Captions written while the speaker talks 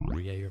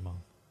yeah, your mom.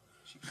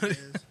 She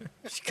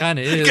She kind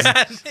of is.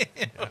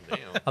 Goddamn.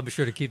 I'll be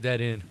sure to keep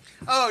that in.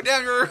 Oh,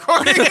 damn, you're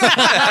recording.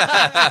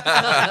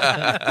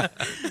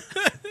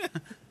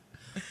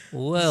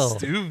 Well,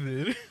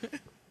 Stupid.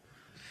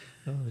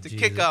 oh, To Jesus.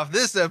 kick off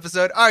this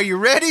episode, are you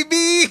ready,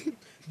 B?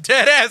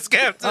 Dead ass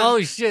captain.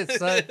 Oh shit,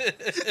 son.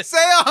 Say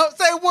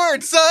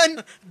word,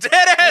 son.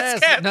 Dead ass Ass-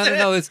 captain.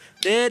 No, it's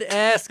dead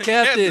ass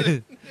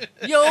captain.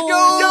 Yo. Yo!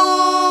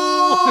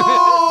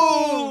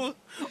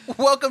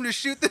 Welcome to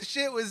Shoot the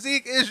Shit with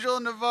Zeke, Israel,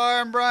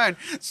 Navarre, and Brian.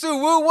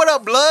 Suwoo, what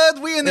up, bloods?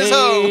 We in this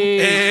hoe.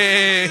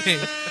 Hey. Hey.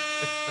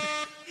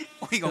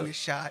 We gonna get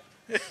shot.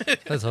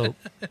 Let's hope.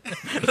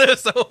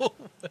 Let's hope.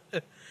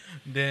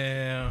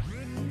 Damn.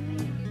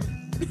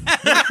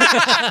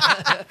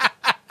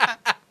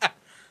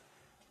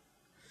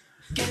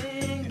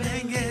 Gang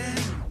banging.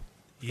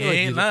 You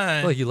ain't I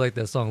lying. feel like you like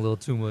that song a little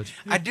too much.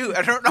 I do.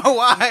 I don't know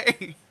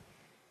why.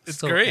 It's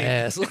So great.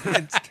 Ass.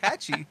 It's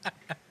catchy.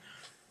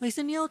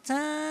 Wasting your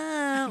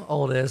time.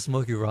 Old ass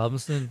Smokey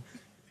Robinson.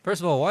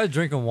 First of all, why is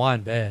drinking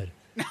wine bad?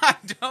 I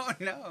don't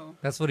know.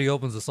 That's what he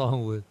opens the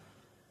song with.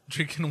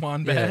 Drinking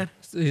wine bad.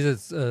 Yeah. He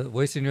says,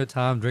 wasting your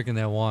time drinking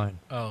that wine.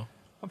 Oh.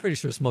 I'm pretty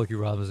sure Smokey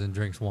Robinson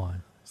drinks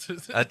wine.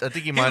 I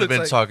think he might have looks been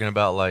like- talking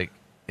about like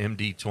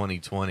MD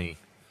 2020.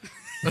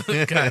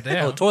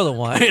 Goddamn. Oh, toilet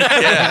wine.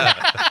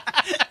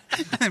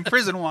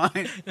 Prison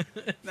wine.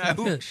 Nah,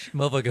 hooch.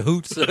 Motherfucking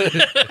Hoots.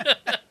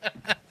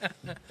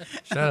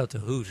 Shout out to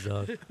Hoots,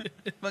 dog.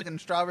 Fucking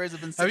strawberries have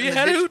been Have sitting you in the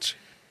had ditch. hooch?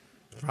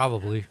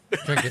 Probably.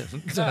 Drink it. I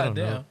don't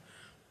know. Goddamn.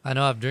 I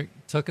know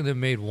Tuck and them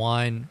made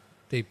wine.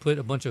 They put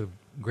a bunch of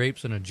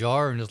grapes in a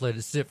jar and just let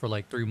it sit for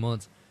like 3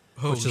 months,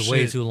 Oh, which is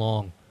way shit. too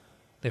long.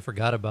 They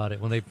forgot about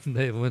it. When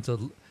they went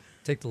to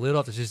take the lid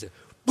off, it just said,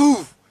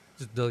 boof!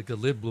 Just like the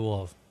lid blew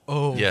off.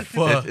 Oh, Yeah,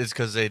 fuck. it's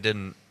because they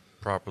didn't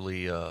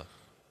properly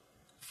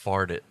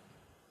fart it.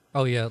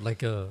 Oh, yeah,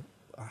 like, I know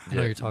Yeah.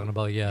 what you're talking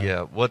about, yeah.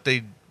 Yeah, what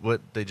they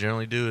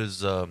generally do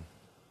is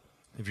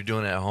if you're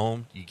doing it at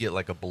home, you get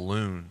like a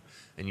balloon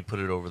and you put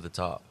it over the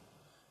top,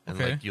 and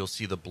Okay. like you'll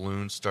see the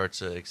balloon start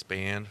to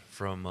expand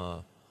from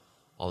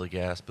all the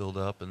gas build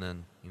up, and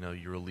then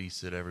you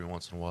release it every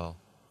once in a while.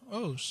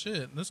 Oh,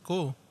 shit. That's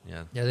cool.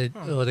 Yeah, Yeah,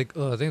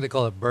 I think they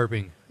call it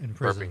burping in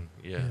prison.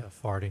 Burping, yeah.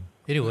 farting.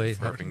 Anyway,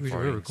 Burping, we're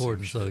farting,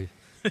 recording, same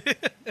so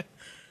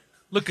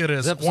Look at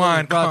us. this episode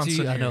Wine is brought to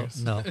you. I know,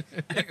 connoisseurs. no,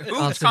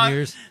 Hooch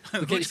connoisseurs,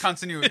 Hooch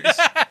connoisseurs.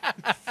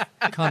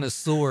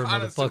 connoisseur,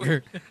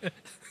 motherfucker.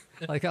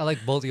 I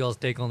like both of y'all's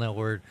take on that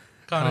word.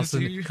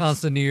 Connoisseurs?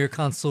 Connoisseur,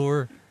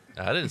 connoisseur.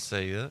 I didn't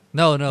say that.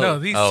 No, No,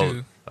 these Oh,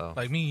 two. oh.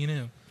 Like me and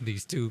him.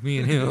 these two, me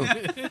and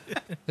him.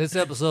 This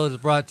episode is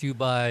brought to you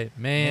by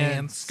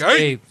Manscaped.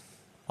 Manscaped.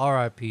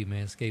 R.I.P.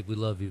 Manscaped, we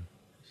love you.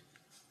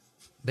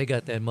 They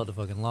got that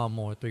motherfucking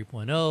lawnmower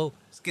 3.0.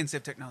 Skin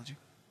safe technology.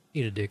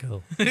 Eat a dick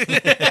hoe.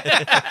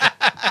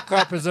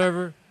 Crop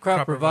preserver,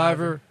 crop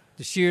reviver,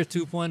 the Shears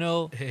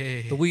 2.0,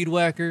 Hey. the weed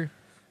whacker,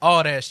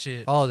 All that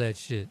shit. all that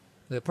shit.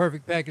 The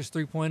perfect package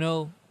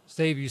 3.0.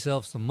 Save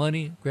yourself some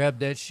money. Grab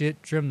that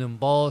shit. Trim them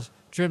balls.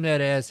 Trim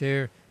that ass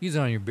hair. Use it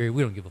on your beard.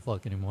 We don't give a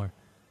fuck anymore.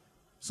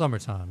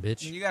 Summertime,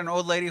 bitch. You got an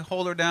old lady,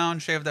 hold her down,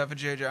 shave that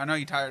vajayjay. I know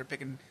you're tired of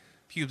picking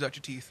pubes out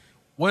your teeth.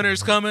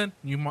 Winter's coming.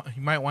 You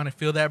might want to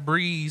feel that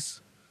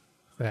breeze.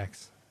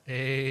 Facts.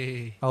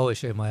 Hey. I always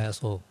shave my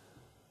asshole.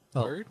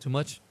 Oh, Word? too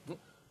much?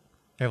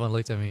 Everyone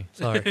looked at me.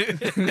 Sorry.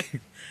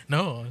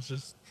 No, it's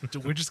just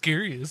we're just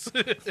curious.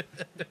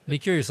 Be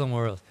curious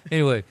somewhere else.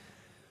 Anyway,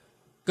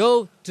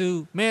 go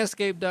to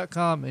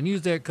manscaped.com and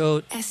use that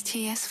code.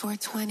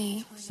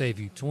 STS420. Save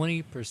you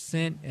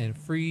 20% and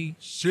free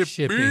Shipping.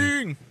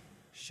 shipping.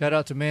 Shout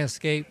out to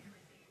Manscaped.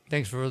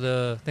 Thanks for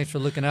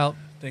looking out.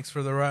 Thanks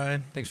for the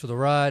ride. Thanks for the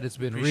ride. It's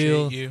been Appreciate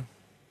real. you.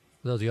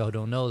 For those of y'all who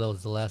don't know, that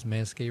was the last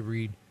Manscaped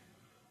read.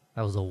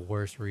 That was the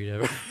worst read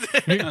ever.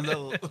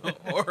 That was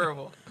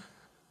horrible.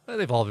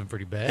 They've all been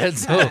pretty bad.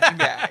 So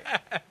Yeah.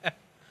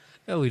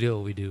 yeah, we do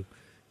what we do. You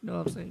know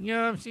what I'm saying? You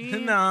know what I'm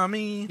saying? Nah,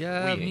 me.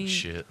 Yeah, we I mean, ain't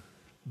shit.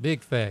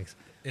 big facts.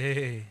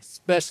 Hey.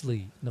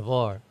 Especially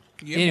Navarre.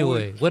 Yeah,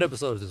 Anyway, what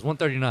episode is this?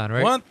 139,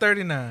 right?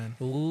 139.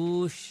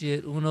 Oh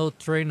shit, uno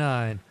tre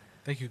nine.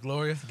 Thank you,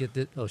 Gloria. Get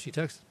that? Oh, she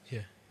texted.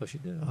 Yeah. Oh, she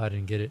did. Oh, I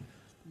didn't get it,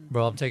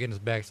 bro. I'm taking this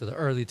back to the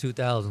early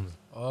 2000s.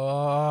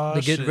 Oh,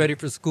 They're getting shit. ready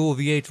for school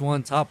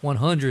VH1 Top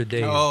 100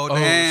 days. Oh, Oh,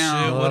 damn.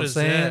 shit. You know What what I'm is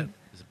saying?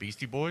 that? Is it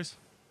Beastie Boys?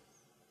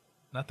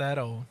 Not that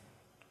old.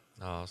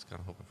 No, I was kind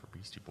of hoping for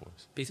Beastie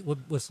Boys.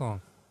 What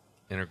song?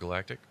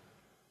 Intergalactic.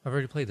 I've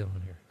already played that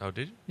one here. Oh,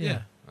 did you?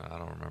 Yeah. I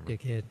don't remember.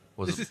 Dickhead.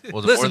 Was it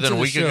more Listen than to a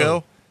the week show.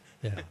 ago?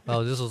 Yeah.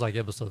 Oh, this was like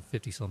episode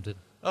 50 something.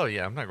 Oh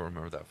yeah, I'm not gonna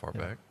remember that far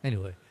back.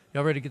 Anyway,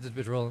 y'all ready to get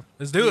this bitch rolling?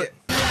 Let's do it.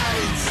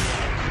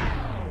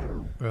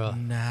 Bro,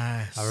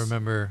 Nice. I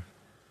remember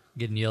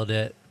getting yelled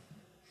at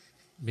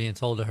being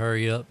told to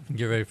hurry up and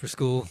get ready for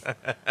school.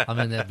 I'm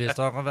in that bitch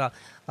talking about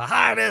the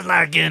heart is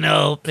like an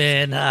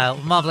open.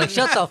 Mom's like,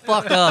 shut the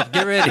fuck up,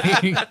 get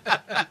ready.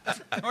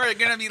 We're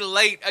gonna be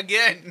late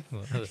again.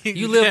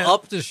 You live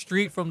up the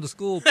street from the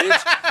school,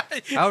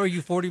 bitch. How are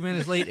you 40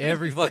 minutes late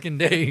every fucking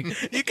day?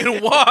 You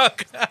can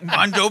walk.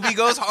 Bon Jovi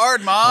goes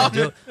hard,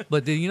 Mom.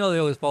 But then you know they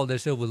always followed that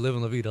shit with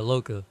Living La Vida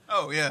Loca.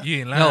 Oh yeah. You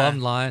ain't lying. No, I'm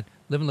lying.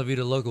 Living La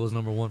Vida Loca was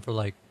number one for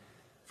like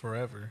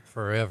Forever.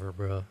 forever,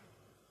 bro.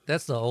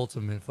 That's the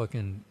ultimate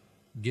fucking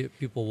get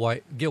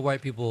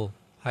white people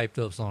hyped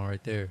up song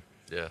right there.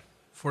 Yeah.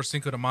 For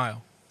Cinco de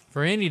Mayo.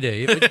 For any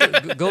day.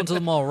 Go into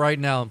the mall right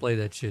now and play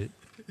that shit.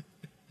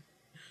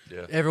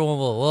 Yeah. Everyone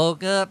will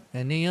woke up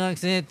and New York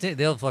City.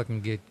 They'll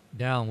fucking get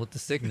down with the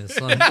sickness,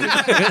 son.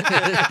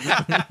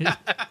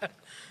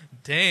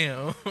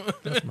 Damn.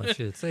 That's my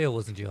shit. Say it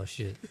wasn't your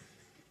shit.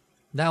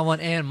 That one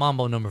and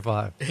Mambo number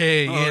 5.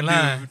 Hey, you Oh, ain't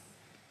lying. dude.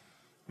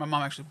 My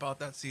mom actually bought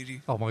that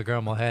CD. Oh, my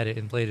grandma had it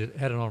and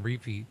had it on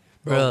repeat.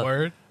 Oh, Bruh,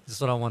 word? this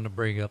is what I wanted to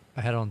bring up.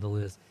 I had it on the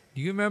list.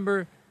 Do you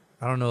remember?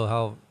 I don't know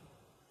how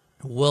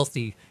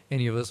wealthy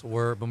any of us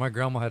were, but my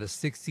grandma had a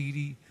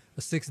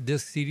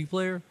 6-disc CD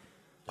player.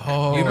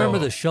 Oh. You remember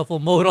the shuffle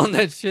mode on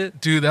that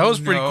shit? Dude, that was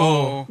pretty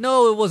cool.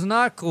 No, it was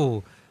not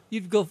cool.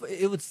 You'd go.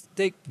 It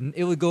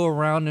would go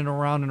around and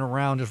around and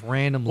around just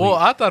randomly. Well,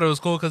 I thought it was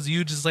cool because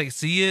you just like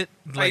see it.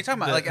 Are you talking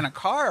about like in a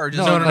car or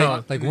just no,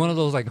 no, like one of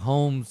those like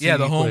home. yeah,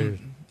 CD the home. players.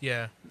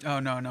 Yeah,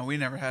 Oh no, we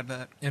never had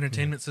that.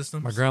 entertainment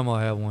systems. My grandma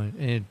had one,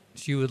 and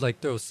she would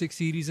like throw 6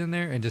 CDs in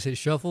there and just hit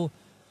shuffle.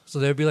 So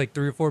there'd be like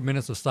 3 or 4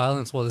 minutes of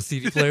silence while the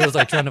CD player was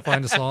like trying to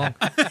find a song.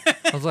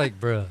 I was like,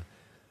 bruh,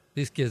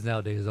 these kids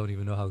nowadays don't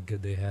even know how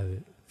good they have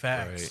it.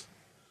 Facts. Right.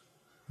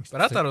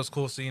 But I thought it was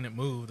cool seeing it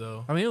move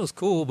though. I mean, it was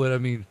cool, but I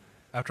mean,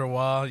 After a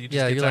while, you just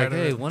yeah, get you're like, tired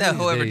hey, of it. one That of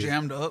these whoever days,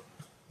 jammed up.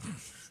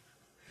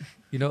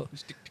 you know,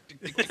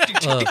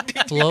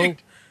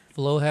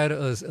 Flo had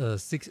a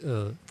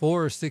 4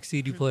 or 6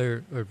 CD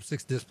player or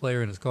 6-disc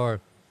player in his car.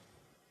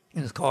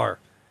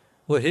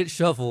 Would hit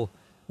shuffle.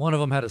 One of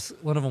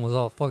them was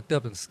all fucked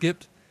up and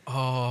skipped.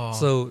 Oh,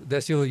 So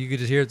that shit, you could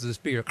just hear it to the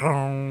speaker.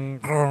 I'm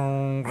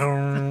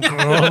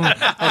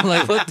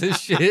like, what the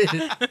shit?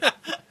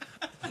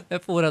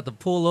 That fool would have to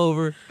pull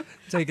over,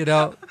 take it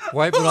out,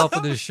 wipe it off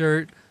with his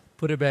shirt,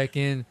 put it back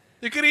in.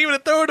 you could even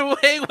throw it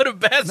away. What a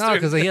bastard! No,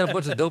 because he had a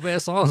bunch of dope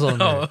ass songs on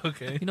there. Oh,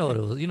 okay. You know what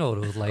it was. You know what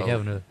it was like Oh,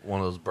 having a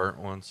one of those burnt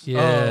ones. yeah,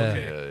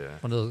 okay. Yeah, yeah.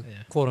 one of those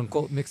Yeah. quote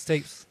unquote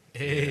mixtapes.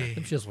 Hey.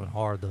 Them shits went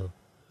hard though.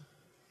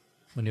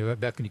 When you were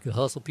back when you could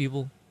hustle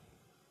people,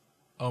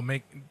 Oh,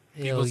 make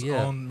Hell people's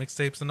yeah. own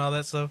mixtapes and all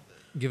that stuff.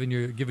 giving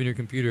your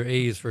computer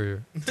A's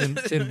for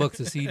 10 bucks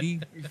a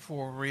CD.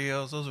 For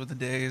reals, those were the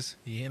days.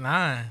 You ain't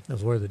lying.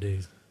 Those were the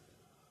days.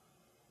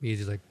 You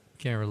just like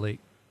can't relate.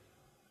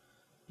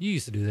 You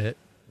used to do that.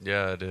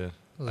 Yeah, I did.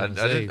 I was I gonna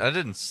say.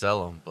 didn't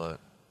sell them, but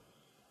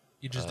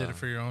You just did it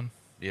for your own.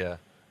 yeah.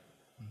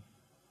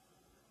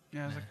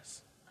 Yeah,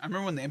 I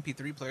remember when the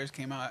MP3 players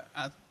came out.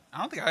 I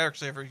don't think I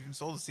actually ever even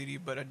sold a CD,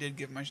 but I did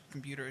give my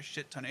computer a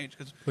shit ton of age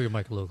because Put your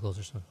mic a little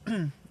closer,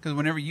 son.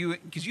 whenever you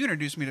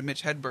introduced me to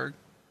Mitch Hedberg,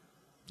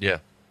 Yeah.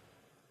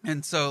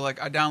 and so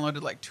like I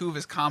downloaded like 2 of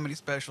his comedy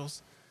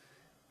specials,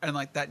 and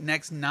like that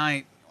next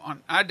night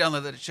I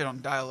downloaded that shit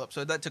on dial-up,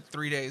 so that took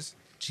 3 days.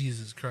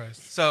 Jesus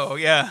Christ. So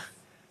yeah,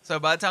 so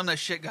by the time that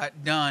shit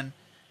got done,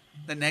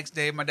 the next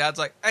day my dad's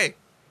like, "Hey,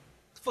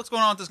 what the fuck's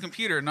going on with this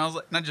computer?" And I was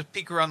like, and I just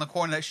peek around the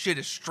corner, that shit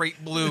is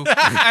straight blue, and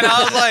I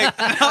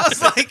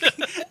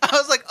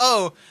was like,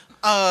 oh,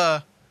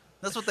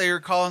 that's what they were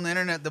calling the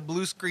internet, the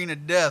blue screen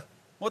of death.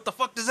 What the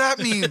fuck does that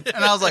mean? And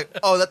I was like,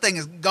 oh, that thing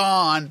is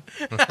gone.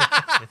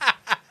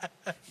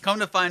 Come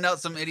to find out,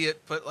 some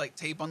idiot put like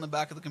tape on the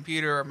back of the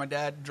computer, or my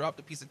dad dropped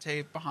a piece of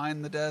tape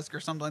behind the desk or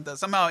something like that.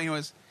 Somehow,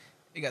 anyways,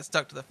 it got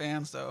stuck to the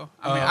fan. So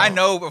I mean, I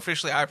know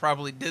officially I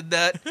probably did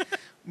that,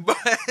 but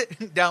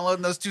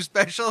downloading those 2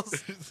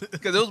 specials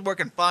because it was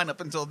working fine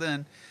up until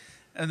then.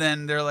 And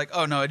then they're like,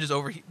 "Oh no, it just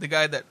overheated." The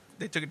guy that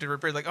they took it to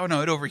repair, like, "Oh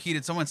no, it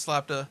overheated. Someone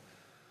slapped a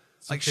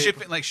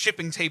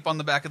shipping tape on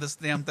the back of this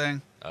damn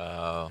thing.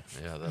 Oh,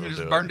 yeah. That'll It do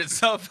just it. burned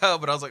itself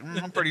out." But I was like,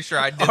 "I'm pretty sure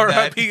I did that."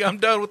 R.I.P. I'm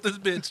done with this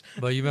bitch.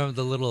 But you remember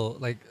the little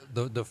like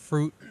the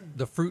fruit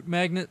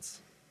magnets,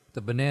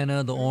 the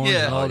banana, the orange,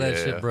 Yeah. and all Oh, that yeah,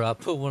 shit, yeah. bro. I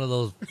put one of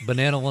those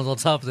banana ones on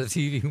top of the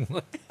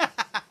TV.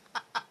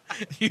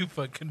 You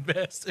fucking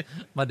bastard.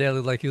 My dad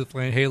looked like he was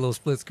playing Halo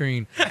split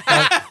screen,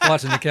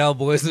 watching the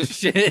Cowboys and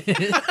shit.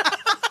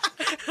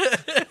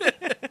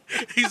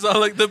 He's all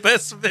like the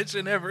best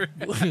bitchin' ever.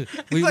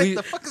 Like,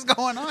 the fuck is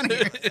going on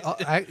here?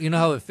 You know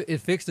how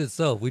it fixed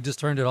itself. We just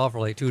turned it off for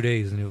like 2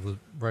 days and it was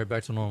right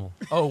back to normal.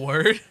 Oh,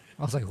 word?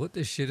 I was like, what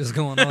this shit is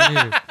going on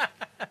here?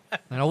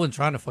 And I wasn't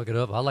trying to fuck it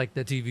up. I liked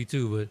that TV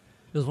too, but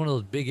it was one of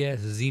those big ass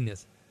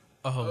Zeniths.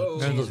 Oh,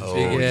 Remember those Oh,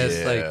 big ass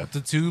yeah. like with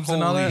the tubes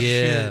and all Holy that?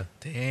 yeah.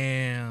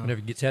 Damn.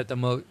 Whenever you tap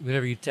them out,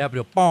 whenever you tap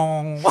it,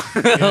 bong.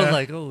 I was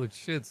like, oh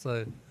shit,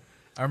 son.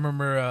 I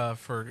remember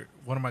for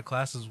one of my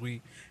classes,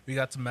 we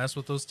got to mess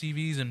with those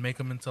TVs and make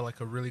them into like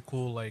a really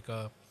cool what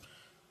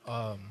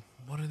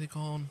are they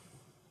called?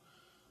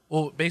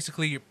 Well,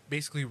 basically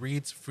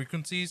reads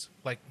frequencies,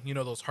 like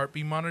those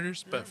heartbeat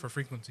monitors, but for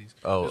frequencies.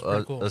 Oh, It's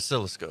pretty cool.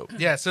 oscilloscope.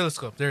 Yeah,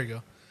 oscilloscope. There you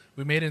go.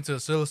 We made it into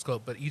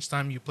oscilloscope, but each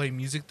time you play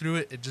music through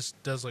it, it just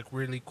does like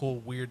really cool,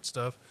 weird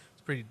stuff.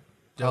 It's pretty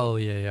dope. Oh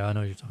yeah, I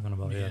know what you're talking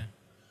about. Yeah.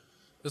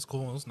 It's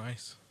cool. It was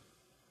nice.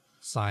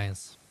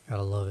 Science,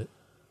 gotta love it.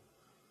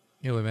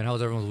 Anyway, man, how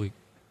was everyone's week?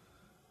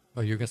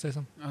 Oh, you were gonna say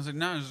something? I was like,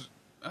 no, I was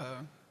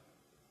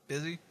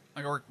busy.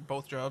 Like I worked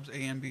both jobs, A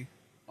and B,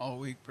 all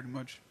week pretty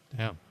much.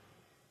 Damn.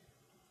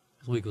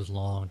 This week was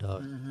long,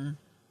 dog.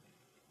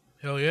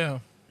 Hell yeah.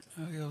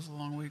 Oh yeah, it was a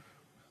long week.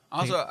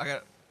 Also, I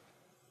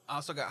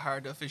also got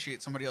hired to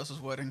officiate somebody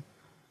else's wedding.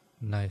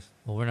 Nice.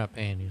 Well, we're not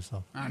paying you,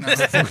 so. I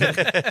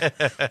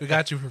know. We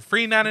got you for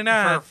free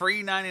 99. For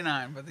free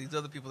 99, but these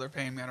other people they're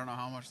paying me. I don't know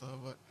how much though.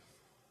 But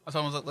I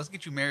was like, let's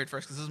get you married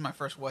first because this is my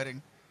first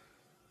wedding.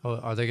 Oh,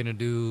 are they gonna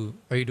do?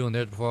 Are you doing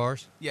theirs before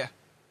ours? Yeah.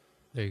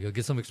 There you go.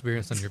 Get some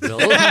experience on your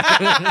belt.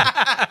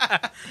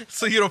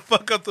 So you don't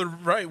fuck up the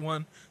right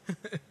one.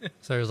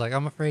 So he was like,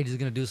 I'm afraid he's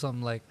gonna do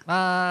something like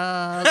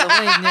I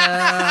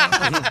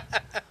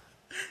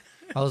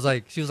was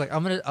like, she was like,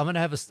 I'm gonna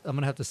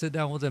have to sit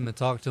down with him and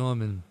talk to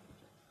him and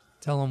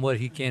tell him what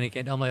he can and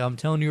can't. I'm like, I'm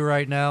telling you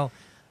right now,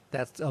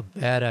 that's a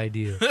bad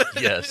idea.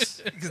 Yes.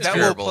 Because It's that a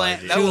will terrible plant.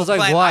 idea. That She will was like,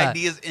 plant why?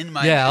 ideas in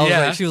my Yeah,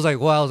 head. she was like,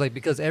 well, I was like,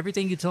 because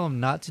everything you tell him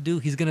not to do,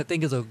 he's gonna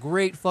think is a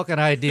great fucking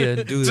idea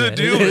and do To that.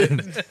 do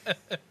it.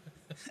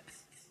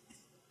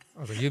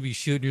 I was like, you'll be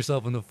shooting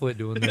yourself in the foot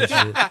doing that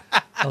shit.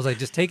 I was like,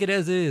 just take it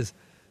as is.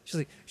 She's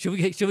like, should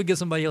we get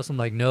somebody else? I'm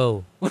like,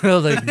 no. I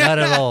was like, not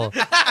at all.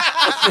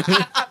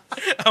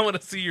 I want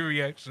to see your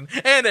reaction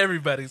and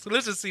everybody. So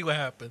let's just see what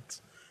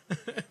happens.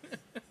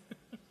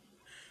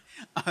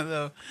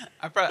 Although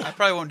I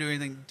probably won't do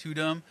anything too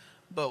dumb,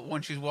 but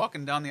when she's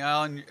walking down the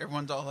aisle and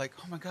everyone's all like,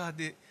 "Oh my god!"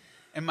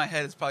 In my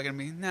head, it's probably gonna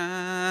be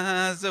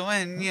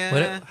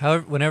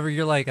However, whenever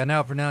you're like, I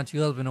now pronounce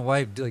you husband and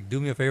wife, do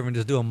me a favor and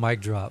just do a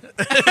mic drop.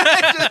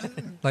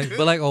 But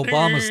like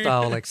Obama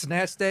style, like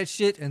snatch that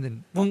shit and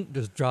then boom,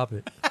 just drop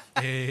it.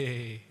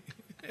 Hey.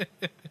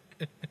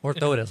 Or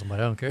throw it at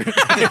somebody, I don't care.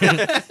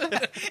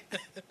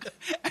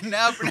 And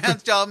now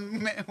pronounce y'all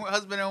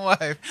husband and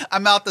wife.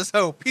 I'm out this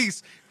hoe.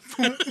 Peace.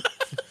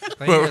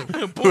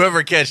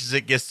 Whoever catches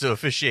it gets to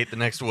officiate the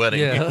next wedding.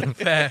 Yeah.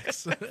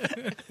 Facts.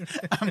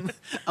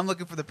 I'm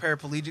looking for the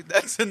paraplegic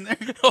that's in there.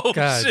 Oh,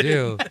 God, shit.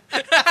 dude.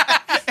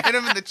 Hit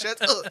him in the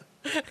chest. Ugh.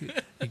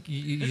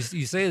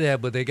 You say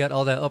that, but they got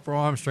all that upper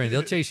arm strength.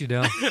 They'll chase you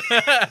down.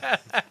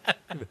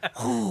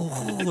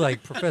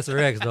 Like Professor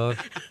X, dog.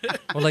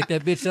 Or like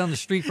that bitch down the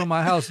street from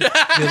my house, the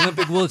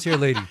Olympic wheelchair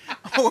lady.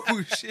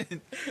 Oh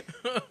shit.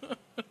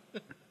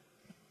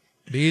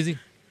 Be easy.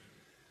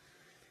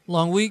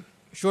 Long week,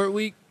 short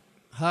week,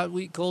 hot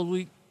week, cold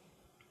week.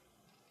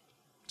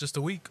 Just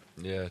a week.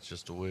 Yeah, it's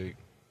just a week.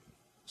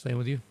 Same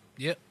with you.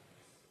 Yep.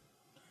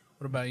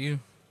 What about you?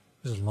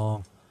 This is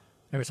long.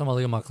 Every time I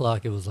look at my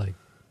clock, it was like,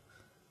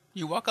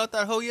 You walk out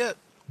that hoe yet?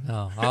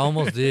 no, I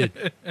almost did.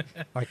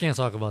 I can't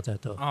talk about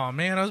that though. Oh,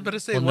 man. I was about to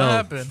say, Well, what no,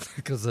 happened?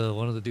 because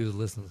one of the dudes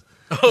listens.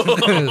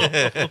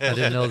 I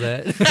didn't know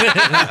that.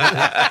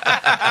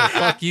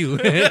 Well, fuck you.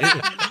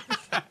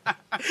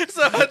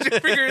 So how'd you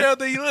figure it out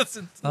that he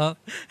listens? Huh?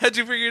 How'd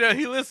you figure it out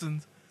he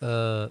listens?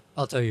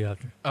 I'll tell you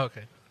after.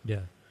 Okay. Yeah.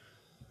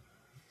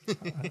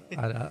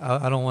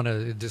 I don't want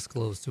to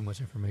disclose too much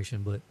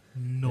information, but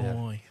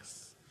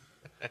Nice.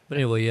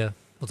 anyway, yeah.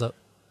 What's up?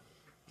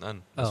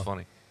 None. That's Oh.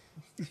 funny.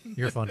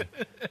 You're funny.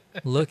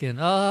 Looking.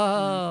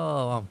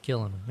 Oh, I'm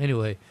killing them.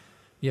 Anyway,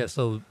 yeah.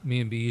 So me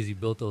and Be Easy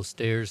built those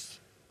stairs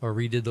or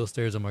redid those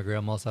stairs at my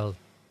grandma's house.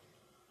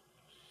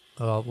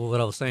 Well, what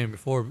I was saying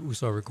before we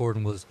started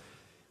recording was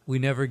we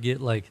never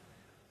get like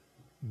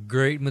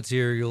great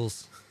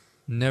materials,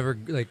 never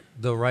like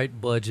the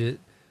right budget.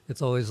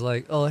 It's always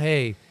like, oh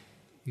hey,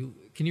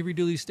 can you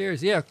redo these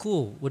stairs? Yeah,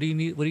 cool. What do you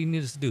need? What do you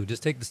need us to do?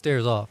 Just take the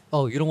stairs off.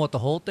 Oh, you don't want the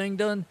whole thing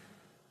done?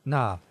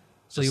 Nah.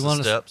 So Just you the want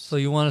us? steps? So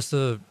you want us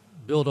to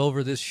build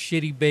over this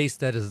shitty base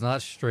that is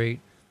not straight,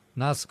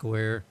 not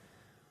square,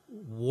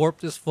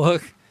 warped as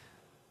fuck.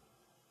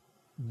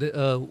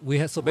 We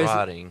had so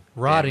basically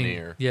Rotting. damn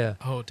near. Yeah.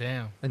 Oh,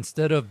 damn.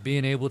 Instead of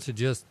being able to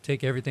just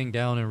take everything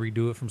down and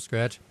redo it from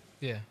scratch,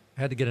 Yeah.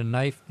 I had to get a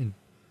knife and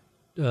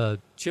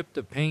chip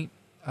the paint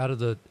out of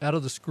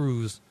the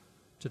screws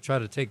to try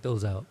to take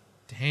those out.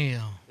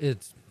 Damn.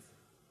 It's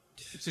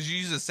So you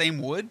use the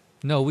same wood?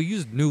 no, we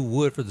used new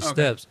wood for the Okay.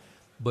 steps,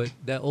 but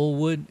that old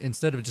wood,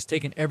 instead of just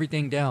taking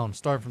everything down,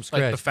 starting from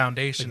scratch, Like the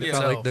foundation like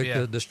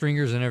itself. the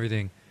stringers and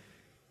everything,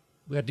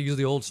 we had to use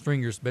the old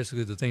stringers,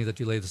 basically the things that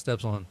you lay the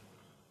steps on.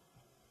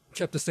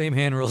 Kept the same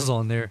handrails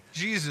on there,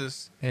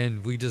 Jesus.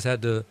 and we just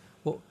had to.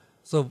 Well,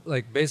 so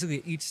like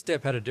basically each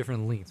step had a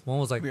different length. One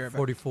was like Be right back.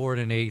 44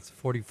 and an eighth,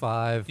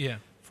 45, Yeah.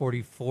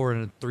 44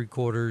 and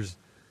 3/4,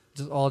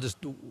 just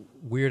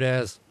weird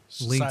ass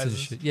lengths and Sizes.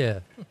 shit. Yeah,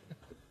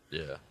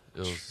 Yeah. It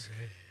was.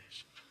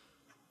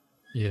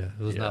 yeah, it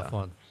was Yeah. not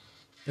fun.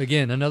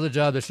 Again, another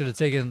job that should have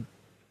taken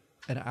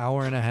an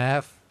hour and a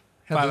half.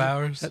 Had 5 the-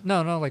 hours?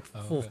 No, like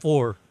full okay.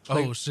 4. Oh,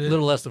 Like, shit.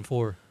 little less than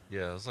 4.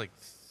 Yeah, it was like,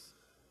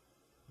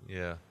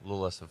 yeah, a little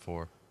less than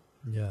 4.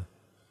 Yeah.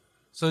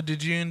 So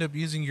did you end up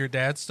using your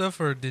dad's stuff,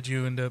 or did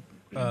you end up?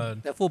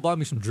 That fool bought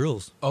me some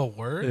drills. Oh,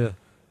 word. Yeah.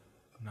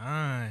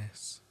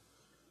 Nice.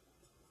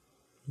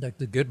 Like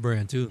the good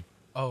brand, too.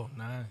 Oh,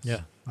 nice.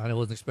 Yeah. I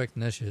wasn't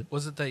expecting that shit.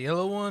 Was it that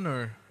yellow one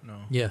or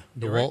no? Yeah.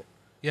 The You're right. Walt.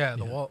 Yeah,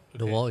 the Yeah, Walt.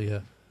 The Okay. Walt, yeah.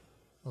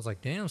 I was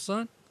like, damn,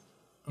 son.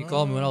 He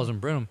called me when I was in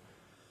Brenham.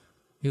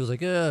 He was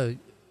like, yeah.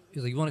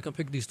 He's like, you want to come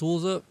pick these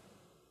tools up?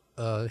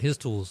 His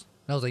tools.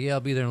 And I was like, yeah, I'll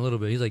be there in a little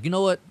bit. He's like, you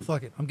know what?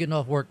 Fuck it. I'm getting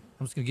off work.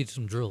 I'm just going to get you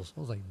some drills. I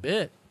was like,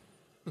 bet.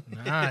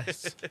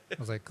 Nice. I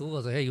was like, cool. I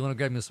was like, hey, you want to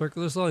grab me a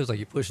circular saw? He was like,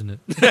 you're pushing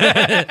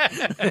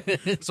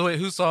it. So wait,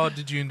 whose saw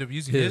did you end up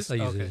using? His, His? I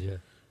use Okay. his, yeah.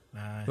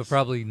 Nice. But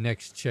probably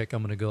next check,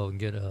 I'm going to go and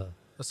get a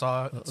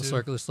saw too?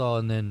 circular saw.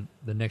 And then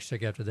the next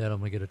check after that, I'm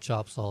going to get a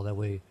chop saw. That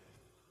way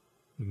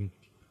we can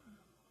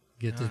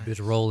get this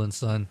bitch rolling,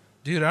 son.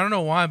 Dude, I don't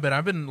know why, but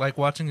I've been like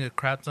watching a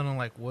crap ton of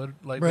like wood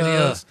like Bruh.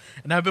 videos,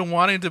 and I've been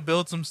wanting to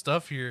build some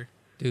stuff here.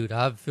 Dude,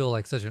 I feel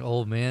like such an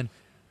old man.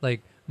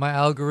 Like, my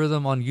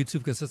algorithm on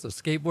YouTube consists of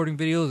skateboarding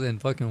videos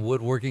and fucking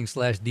woodworking /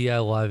 DIY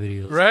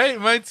videos. Right?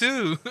 Mine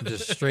too.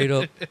 Just straight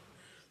up.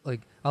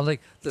 Like, I'm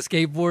like, the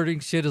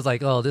skateboarding shit is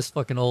like, oh, this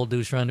fucking old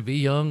dude's trying to be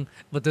young.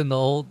 But then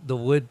the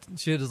wood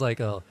shit is like,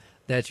 oh,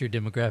 that's your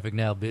demographic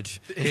now, bitch.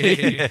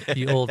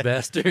 You old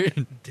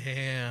bastard.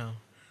 Damn.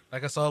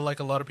 Like I saw like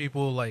a lot of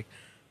people like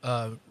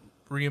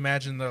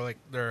reimagine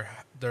their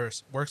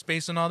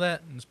workspace and all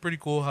that, and it's pretty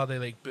cool how they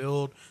like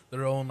build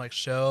their own like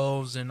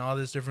shelves and all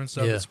this different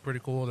stuff. Yeah. It's pretty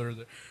cool.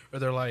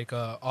 They're like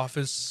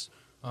office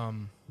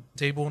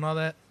table and all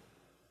that.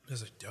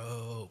 It's like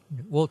dope.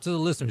 Well, to the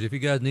listeners, if you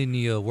guys need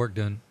any work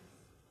done,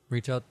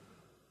 reach out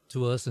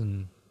to us,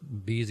 and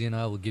Beezy and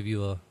I will give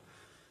you a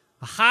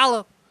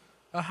holla.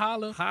 A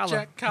holla, Holla.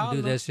 Jack We can do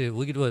Holla. that shit.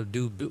 We could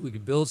we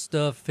could build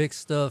stuff, fix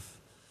stuff,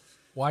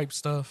 Wipe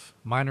stuff.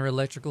 minor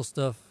electrical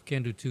stuff.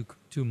 Can't do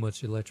too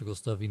much electrical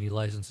stuff. You need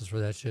licenses for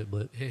that shit.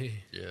 But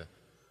Hey, Yeah.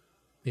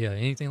 yeah,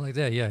 anything like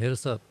that, yeah, hit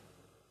us up.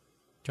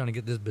 Trying to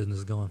get this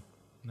business going.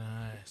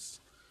 nice.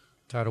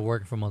 Tired of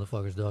working for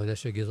motherfuckers, dog. That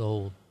shit gets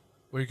old.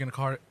 What are you gonna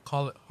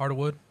call it?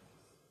 Hardwood.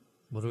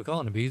 What are we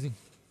calling it, Beezy?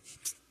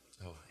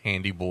 Oh,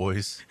 handy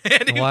boys.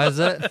 And why is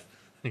that?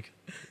 Because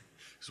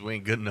we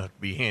ain't good enough to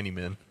be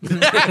handymen.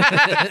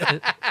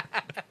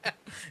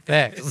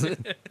 Facts.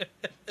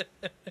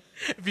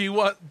 If you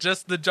want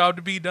just the job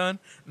to be done,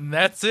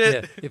 that's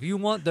it. Yeah. If you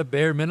want the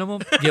bare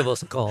minimum, give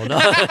us a call. No.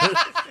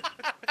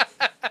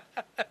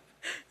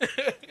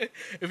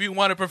 If you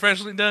want it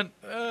professionally done,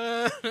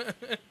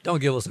 Don't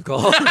give us a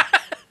call.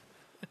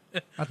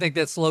 I think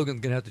that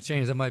slogan's gonna have to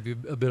change. That might be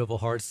a bit of a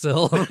hard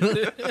sell.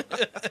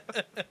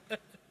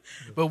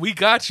 but we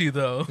got you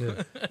though.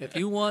 Yeah. If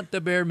you want the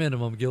bare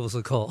minimum, give us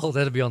a call.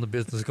 That'll be on the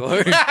business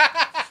card.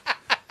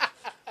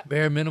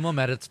 Bare minimum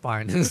at its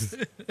finest.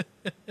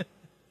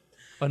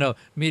 Oh no,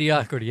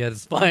 mediocrity at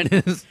its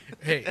finest.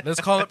 Hey, let's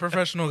call it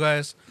professional,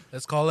 guys.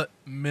 Let's call it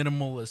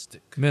minimalistic.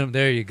 Minimum.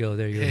 There you go.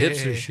 There you go. Hey.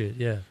 Hipster shit.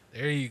 Yeah.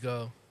 There you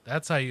go.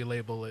 That's how you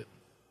label it.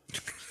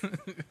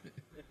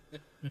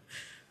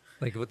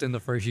 Like within the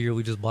first year,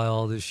 we just buy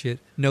all this shit.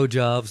 No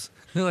jobs.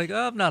 They're like,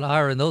 oh, I'm not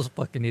hiring those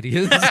fucking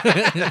idiots.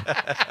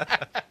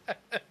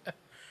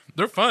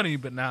 They're funny,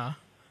 but nah.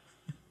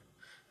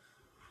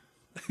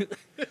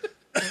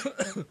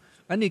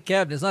 I need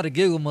cabinets, not a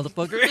giggle,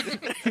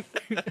 motherfucker.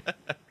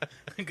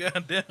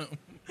 God damn.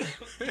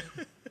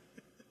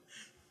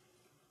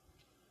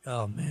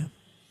 Oh man.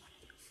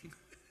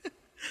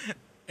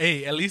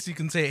 Hey, at least you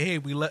can say, "Hey,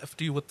 we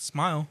left you with a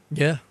smile."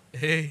 Yeah.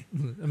 Hey,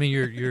 I mean,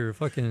 you're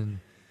fucking.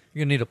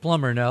 You're gonna need a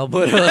plumber now,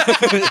 but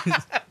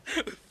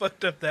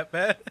fucked up that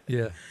bad.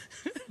 yeah.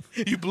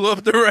 You blew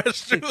up the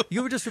restroom.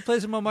 You were just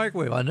replacing my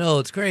microwave. I know,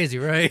 it's crazy,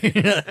 right?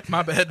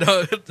 My bad,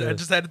 dog. I Yeah.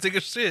 just had to take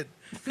a shit.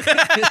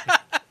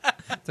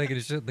 Taking a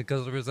shit in the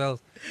customer's house.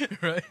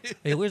 Right?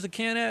 Hey, where's the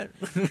can at?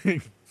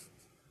 Bruh.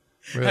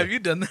 Have you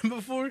done that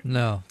before?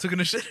 No, Taking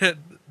a shit at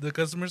the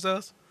customer's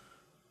house?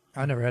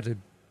 I never had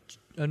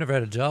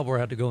a job where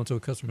I had to go into a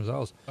customer's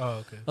house. Oh,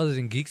 okay. Other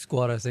than Geek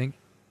Squad, I think.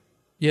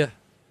 Yeah,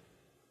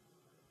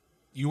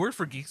 You work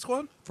for Geek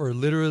Squad? for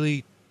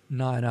literally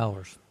 9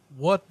 hours.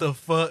 What the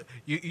fuck?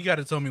 You got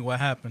to tell me what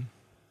happened.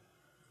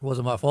 It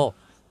wasn't my fault.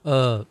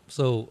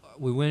 So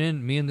we went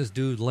in, me and this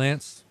dude,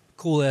 Lance,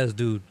 cool ass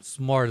dude,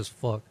 smart as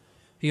fuck.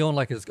 He owned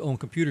like his own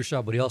computer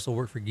shop, but he also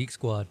worked for Geek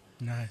Squad.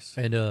 Nice.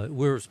 And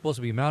we were supposed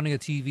to be mounting a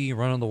TV,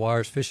 running the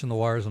wires, fishing the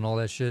wires, and all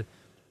that shit.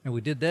 And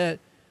we did that,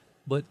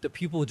 but the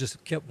people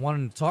just kept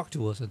wanting to talk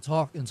to us and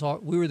talk and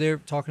talk. We were there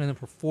talking to them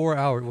for 4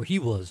 hours. Well, he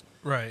was.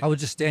 Right. I was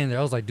just standing there.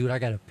 I was like, dude, I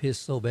got to piss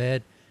so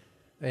bad.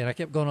 And I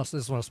kept going outside.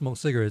 This is when I smoked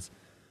cigarettes.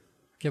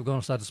 I kept going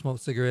outside to smoke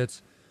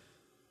cigarettes.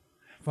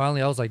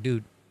 Finally, I was like,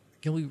 dude,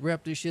 can we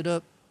wrap this shit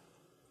up?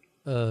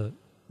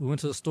 We went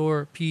to the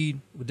store, peed.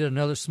 We did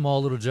another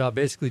small little job,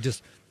 basically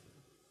just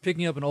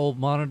picking up an old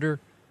monitor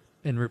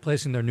and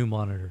replacing their new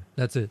monitor.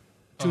 That's it.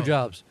 Two Oh.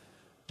 jobs.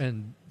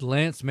 And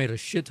Lance made a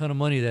shit ton of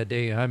money that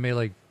day. And I made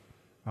like,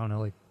 I don't know,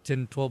 like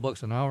 10,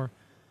 $12 an hour.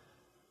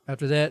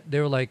 After that, they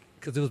were like,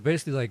 because it was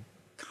basically like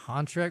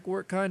contract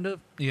work kind of.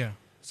 Yeah.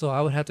 So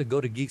I would have to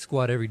go to Geek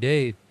Squad every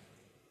day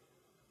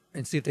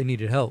and see if they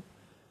needed help.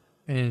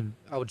 And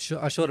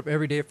I showed up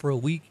every day for a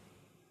week.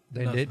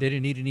 They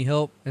didn't need any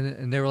help,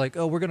 and they were like,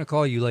 "Oh, we're gonna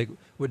call you. Like,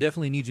 we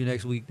definitely need you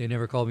next week." They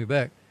never called me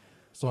back,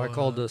 so I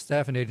called the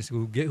staffing agency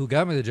who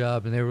got me the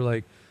job, and they were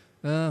like,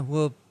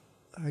 "Well,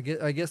 I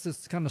guess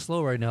it's kind of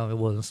slow right now." It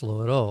wasn't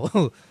slow at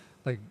all.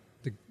 Like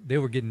they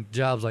were getting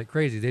jobs like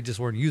crazy. They just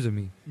weren't using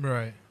me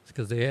Right.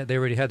 because they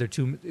already had their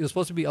two. It was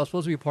supposed to be I was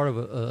supposed to be a part of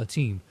a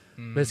team,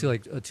 basically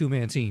like a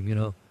 2-man team, you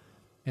know,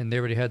 and they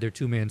already had their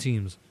 2-man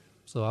teams.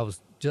 So I was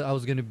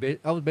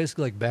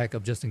basically like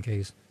backup just in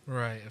case.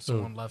 Right. If So,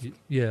 someone left.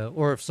 Yeah,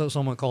 or if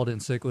someone called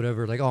in sick,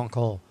 whatever, like on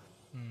call.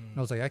 I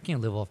was like, I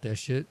can't live off that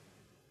shit.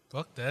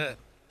 Fuck that.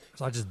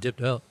 So I just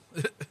dipped out.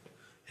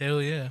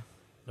 Hell yeah.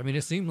 I mean,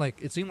 it seemed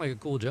like a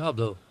cool job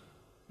though.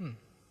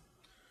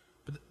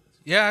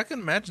 Yeah, I can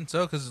imagine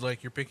so, because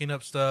like you're picking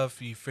up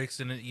stuff, you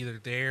fixing it either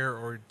there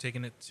or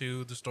taking it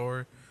to the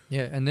store.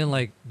 Yeah, and then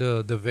like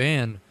the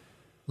van,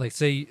 like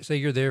say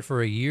you're there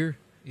for a year.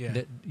 Yeah.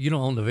 That, you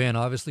don't own the van,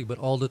 obviously, but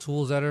all the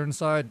tools that are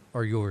inside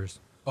are yours.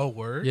 Oh,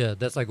 word? Yeah,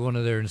 that's like one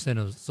of their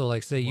incentives. So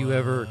like, say you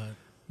ever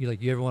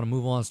want to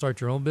move on and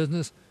start your own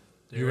business,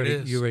 you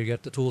already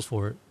got the tools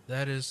for it.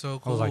 That is so I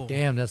cool. was like,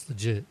 damn, that's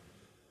legit.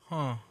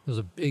 Huh. There was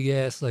a big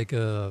ass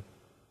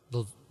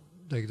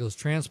those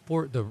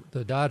transport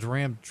the Dodge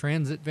Ram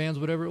Transit vans,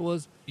 whatever it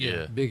was.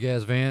 Yeah. Big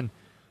ass van,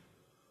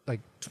 like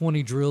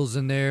 20 drills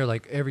in there,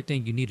 like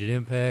everything you needed,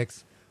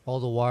 impacts, all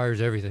the wires,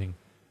 everything.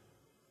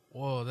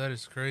 Whoa, that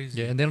is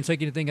crazy. Yeah, and they don't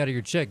take anything out of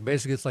your check.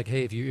 Basically, it's like,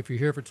 hey, if you're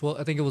here for 12,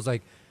 I think it was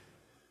like,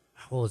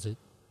 what was it?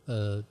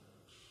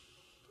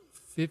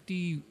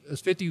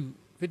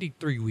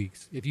 53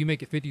 weeks. If you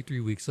make it 53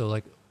 weeks, so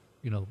like,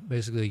 you know,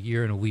 basically a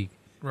year and a week,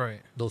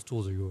 Right. those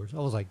tools are yours. I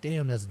was like,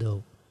 damn, that's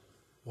dope.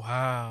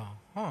 Wow.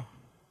 Huh.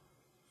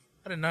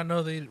 I did not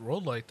know they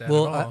rolled like that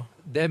Well, at all.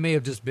 that may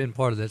have just been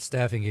part of that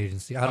staffing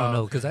agency. I don't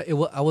know, because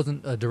I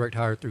wasn't a direct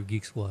hire through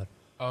Geek Squad.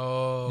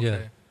 Oh, okay. Yeah.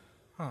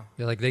 Huh.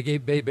 Yeah, like they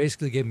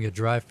basically gave me a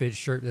dry fit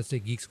shirt that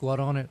said Geek Squad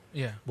on it,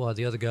 Yeah. while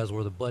the other guys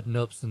wore the button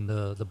ups and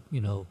the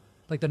you know,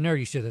 like the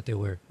nerdy shit that they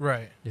wear.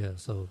 Right. Yeah,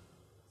 so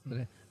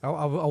I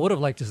would have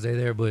liked to stay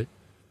there, but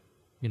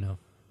you know,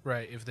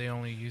 Right. If they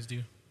only used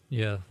you.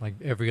 yeah, like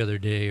every other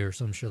day or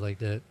some shit like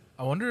that.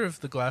 I wonder if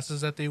the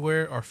glasses that they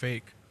wear are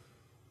fake.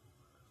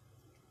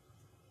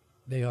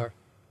 They are.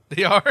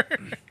 They are?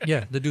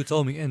 Yeah, the dude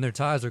told me, and their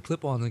ties are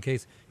clip-ons in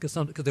case, because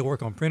they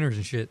work on printers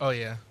and shit, Oh,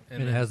 yeah.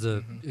 and it has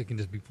it can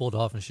just be pulled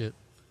off and shit.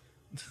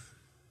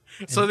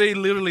 So they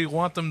literally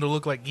want them to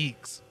look like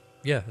geeks.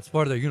 Yeah, it's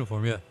part of their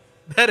uniform. Yeah,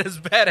 That is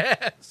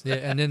badass. yeah,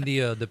 and then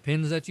the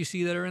pins that you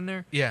see that are in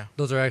there, Yeah.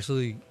 those are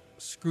actually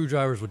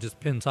screwdrivers with just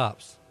pin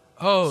tops.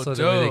 Oh, So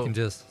that dope. way they can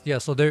just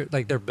so they're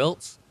like their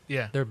belts.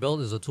 Yeah. Their belt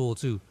is a tool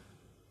too.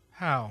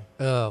 How?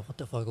 What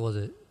the fuck was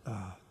it?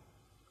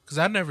 Because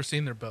I've never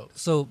seen their belt.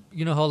 So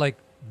you know how like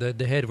the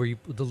head where you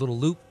put the little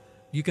loop,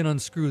 you can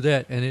unscrew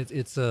that, and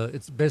it's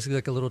basically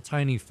like a little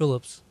tiny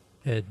Phillips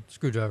head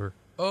screwdriver.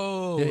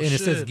 Oh, Yeah, and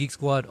shit. it says Geek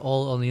Squad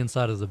all on the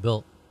inside of the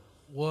belt.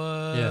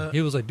 What? Yeah,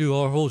 he was like, dude,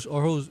 our whole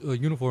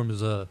uniform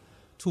is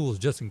tools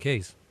just in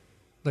case,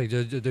 like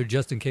they're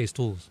just in case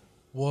tools.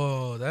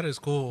 Whoa, that is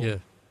cool. Yeah,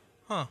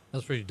 Huh.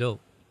 that's pretty dope.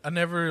 I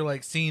never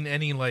like seen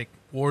any like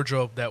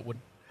wardrobe that would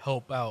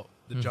help out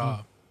the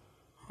job.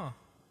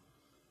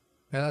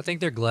 And I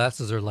think their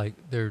glasses are like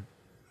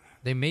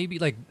they may be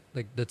like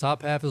the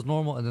top half is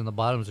normal and then the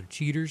bottoms are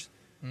cheaters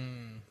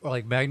or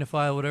like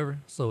magnify or whatever.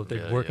 So if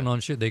they're Yeah, working yeah. on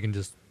shit, they can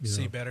just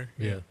See better.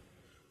 Yeah.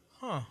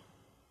 Huh.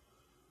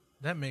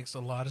 That makes a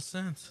lot of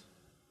sense.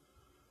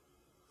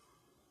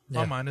 Yeah.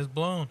 My mind is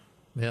blown.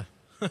 Yeah.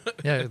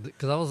 Yeah,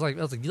 because I was like,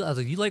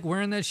 you like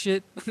wearing that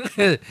shit?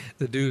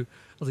 The dude,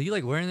 I was like, you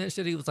like wearing that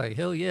shit? He was like,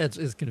 hell yeah,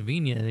 it's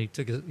convenient.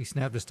 And he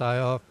snapped his tie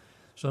off,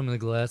 showed me the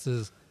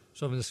glasses,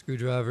 showed me the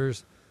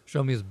screwdrivers,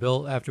 showed me his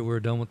belt after we were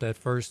done with that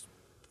first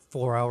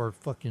 4-hour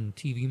fucking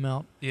TV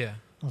mount. Yeah.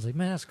 I was like,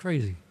 man, that's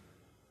crazy.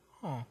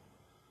 Huh.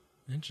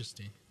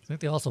 Interesting. I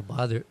think they also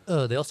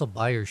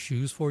buy your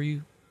shoes for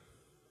you.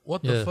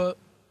 What Yeah. the fuck?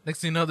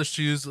 Next thing you know, the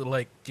shoes will,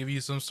 like give you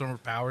some sort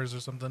of powers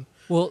or something.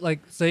 Well, like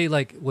say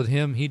like with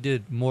him, he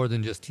did more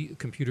than just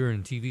computer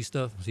and TV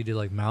stuff. He did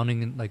like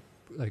mounting and like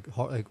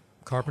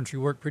carpentry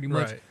work pretty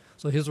much. Right.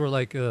 So his were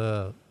like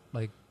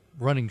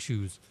running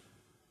shoes.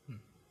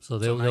 So So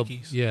they'll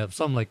Nikes? yeah,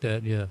 something like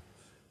that, yeah.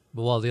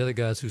 But while the other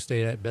guys who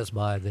stayed at Best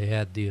Buy, they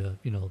had the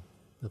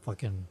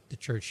the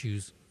church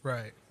shoes.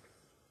 Right.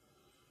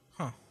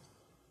 Huh.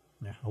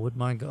 Yeah, I wouldn't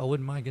mind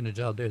getting a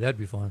job there. That'd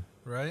be fun.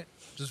 Right?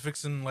 Just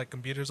fixing like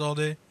computers all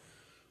day?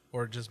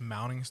 Or just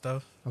mounting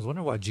stuff? I was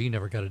wondering why G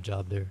never got a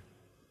job there.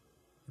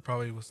 He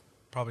probably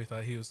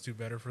thought he was too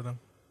better for them.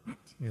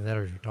 Yeah, that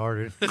was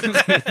retarded.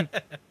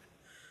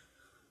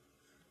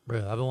 Bro,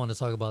 I've been wanting to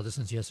talk about this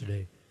since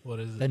yesterday. What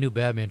is it? That new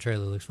Batman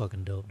trailer looks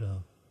fucking dope,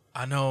 though.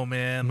 I know,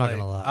 man. I'm not like,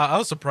 gonna lie. I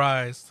was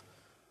surprised.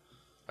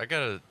 I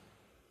gotta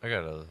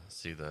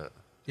see that.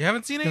 You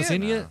haven't seen it You yet?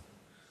 haven't seen it yet?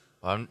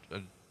 I've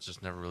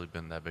just never really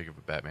been that big of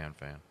a Batman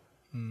fan.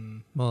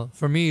 Well,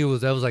 for me,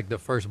 that was like the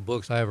first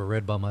books I ever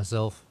read by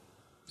myself.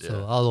 So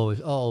Yeah.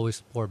 I'll always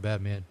support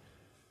Batman.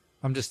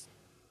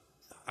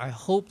 I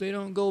hope they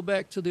don't go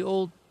back to the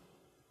old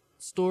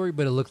story,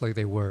 but it looked like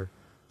they were.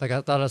 Like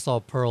I thought I saw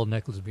Pearl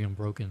necklace being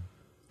broken.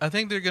 I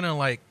think they're gonna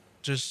like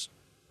just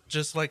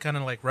like kind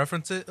of like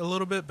reference it a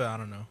little bit, but I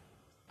don't know.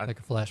 Like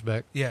a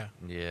flashback. Yeah,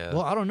 Yeah.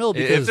 Well, I don't know If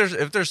because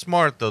if they're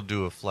smart, they'll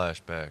do a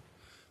flashback.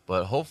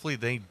 But hopefully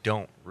they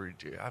don't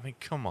redo. I mean,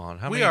 come on.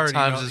 How We many already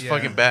times know- has yeah.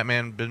 fucking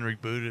Batman been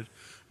rebooted?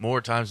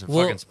 More times than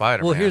fucking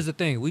Spider-Man. Well, here's the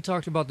thing. We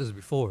talked about this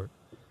before.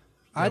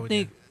 Yeah, we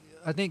did.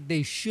 I think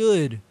they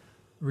should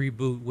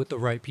reboot with the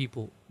right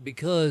people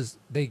because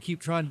they keep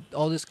trying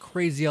all this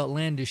crazy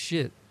outlandish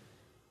shit.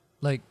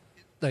 Like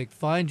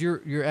find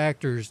your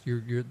actors,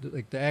 your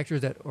like the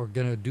actors that are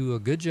gonna do a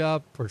good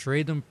job,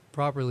 portray them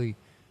properly,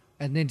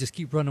 and then just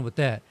keep running with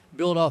that.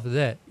 Build off of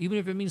that, even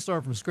if it means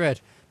starting from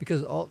scratch.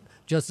 Because all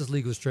Justice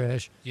League was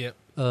trash. yep,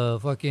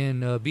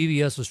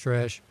 BVS was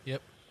trash.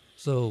 yep.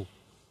 So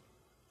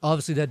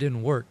obviously that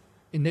didn't work.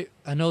 And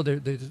I know they're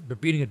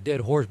beating a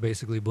dead horse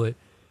basically, but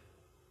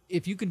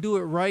if you can do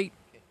it right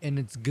and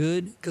it's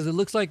good, because it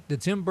looks like the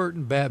Tim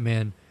Burton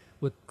Batman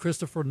with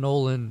Christopher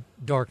Nolan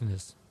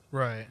Darkness,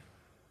 Right.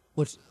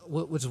 which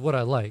is what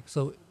I like.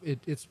 So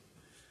it's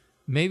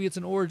maybe it's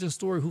an origin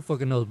story, who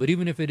fucking knows? But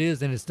even if it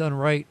is and it's done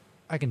right,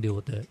 I can deal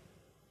with that.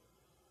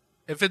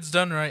 If it's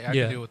done right, I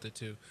Yeah. can deal with it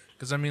too.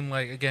 Because I mean,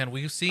 like again,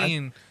 we've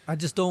seen. I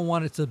just don't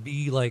want it to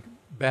be like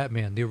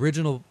Batman, the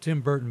original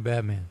Tim Burton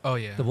Batman, Oh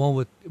yeah. the one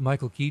with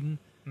Michael Keaton.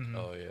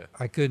 Oh yeah.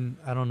 I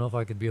don't know if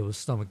I could be able to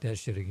stomach that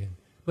shit again.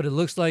 But it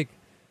looks like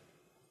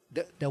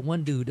that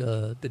one dude,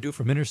 the dude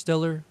from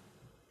Interstellar,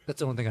 that's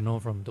the only thing I know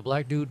him from. The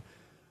black dude,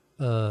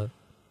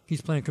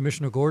 he's playing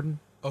Commissioner Gordon.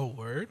 Oh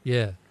word.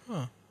 Yeah.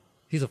 Huh.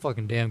 He's a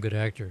fucking damn good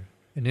actor.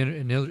 In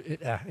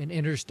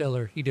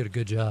Interstellar, he did a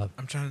good job.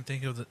 I'm trying to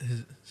think of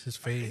his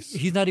face.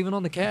 He's not even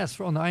on the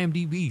cast on the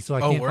IMDb, so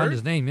I Oh, can't word? find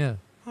his name. Yeah.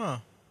 Huh.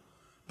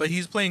 But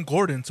he's playing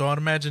Gordon, so I'd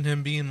imagine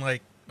him being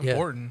like Yeah.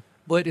 important.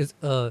 But it's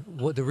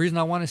what the reason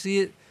I want to see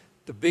it,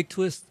 the big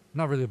twist,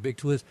 not really a big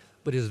twist,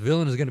 but his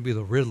villain is going to be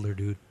the Riddler,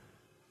 dude.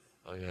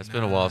 Oh yeah. It's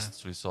been a while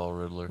since we saw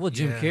Riddler. Well,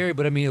 Jim Yeah. Carrey,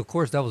 but I mean, of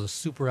course, that was a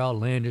super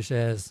outlandish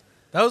ass.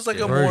 That was like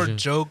Yeah. a more Version.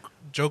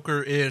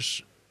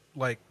 Joker-ish,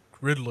 like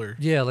Riddler.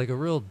 Yeah, like a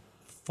real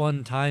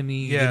fun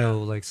timey, Yeah.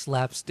 like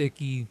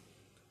slapsticky.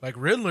 Like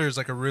Riddler is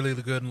like a really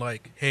good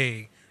like,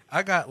 hey,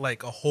 I got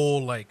like a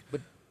whole like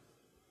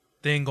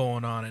thing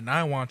going on, and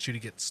I want you to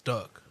get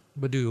stuck.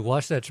 But dude,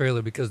 watch that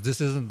trailer because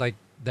this isn't like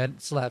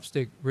that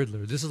slapstick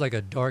Riddler. This is like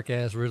a dark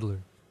ass Riddler.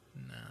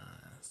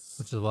 Nice.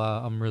 Which is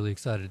why I'm really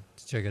excited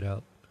to check it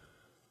out.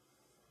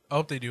 I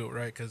hope they do it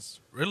right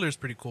because Riddler's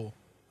pretty cool.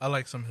 I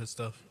like some of his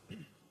stuff.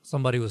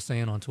 Somebody was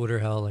saying on Twitter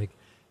how like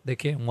they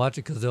can't watch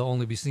it because they'll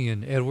only be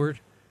seeing Edward.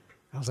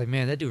 I was like,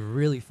 man, that dude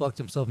really fucked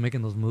himself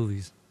making those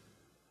movies.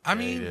 I Yeah,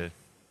 mean, yeah.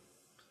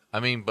 I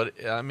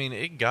mean,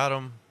 it got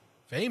him.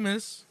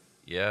 famous.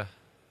 Yeah.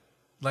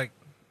 Like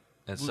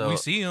And we so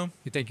see him.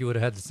 You think he would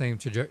have had the same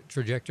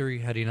trajectory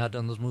had he not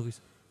done those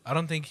movies? I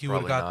don't think he would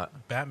have Probably got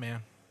not.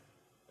 Batman.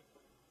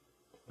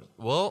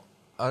 well,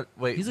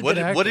 wait. He's a What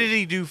good did, what actor. did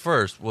he do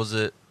first? Was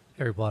it?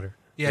 Harry Potter.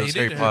 Yeah, it he was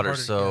did Harry Potter. yeah.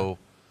 So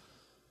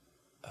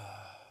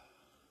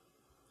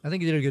I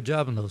think he did a good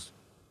job in those.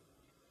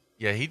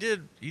 yeah, he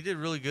did. He did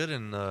really good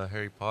in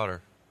Harry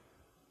Potter.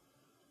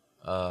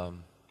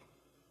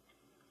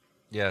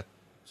 Yeah, yeah.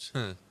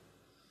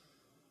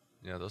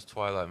 Those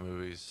Twilight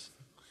movies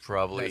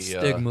probably. That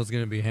stigma's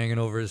gonna be hanging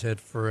over his head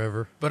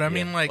forever. But I Yeah.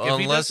 mean, like, Well, if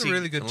he unless does a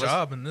really good unless-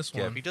 job in this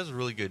Yeah, one, if he does a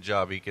really good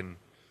job, he can,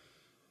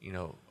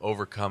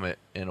 overcome it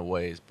in a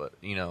ways. But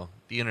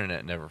the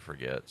internet never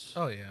forgets.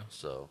 oh yeah,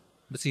 So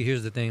But see,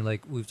 here's the thing: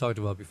 like we've talked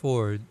about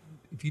before,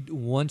 if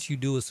once you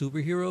do a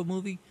superhero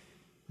movie,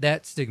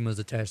 that stigma is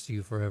attached to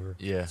you forever.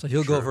 Yeah, So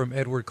he'll go true. from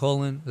Edward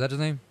Cullen. Is that his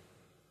name?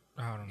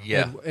 I don't know.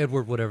 yeah,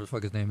 Edward, whatever the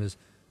fuck his name is,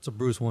 to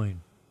Bruce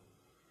Wayne.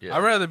 yeah.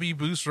 I'd rather be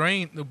Bruce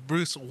Wayne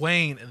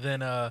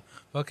than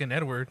fucking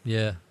Edward.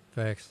 Yeah,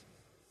 facts.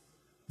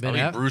 I mean,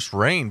 Aff- Bruce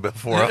Wayne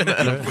before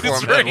I'm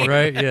Bruce Wayne.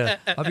 right? Yeah,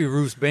 I'll be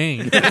Bruce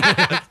Bane.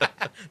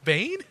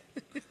 Bane?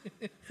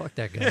 Fuck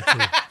that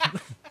guy.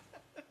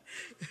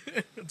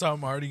 Too.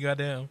 Tom Hardy,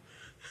 goddamn.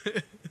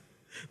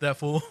 That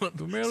fool.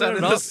 You merely,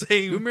 Sounded the you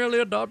same. merely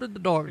adopted the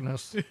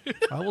darkness.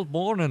 I was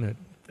born in it.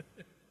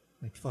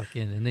 Like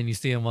fucking, and then you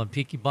see him on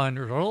Peaky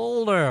Blinders.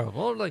 Oh, there.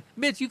 Oh, like,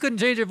 bitch, you couldn't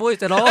change your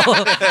voice at all.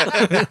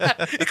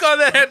 You call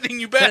that acting,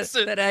 you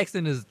bastard. that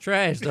accent is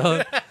trash,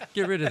 dog.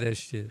 Get rid of that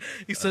shit.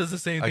 He says the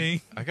same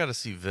thing. I got to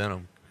see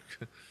Venom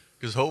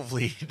because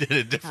hopefully he did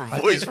a different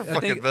voice for I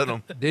fucking think-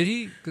 Venom. Did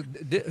he?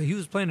 He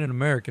was playing an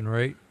American,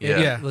 right? Yeah.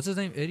 Yeah. What's his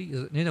name? Eddie?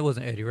 No, that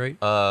wasn't Eddie, right?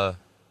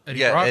 Eddie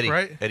yeah, Brock, Eddie,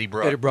 right? Eddie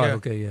Brock. Eddie Brock. Yeah.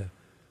 Okay, yeah.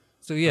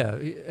 So yeah,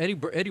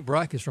 Eddie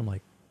Brock is from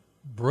like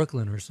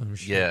Brooklyn or some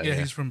shit. Yeah, Yeah,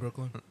 he's from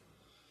Brooklyn.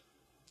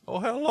 Oh,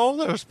 hello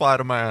there,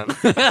 Spider-Man.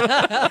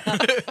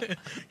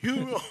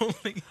 You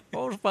only.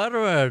 Oh,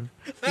 Spider-Man,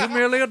 you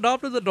merely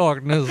adopted the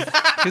darkness.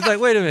 He's like,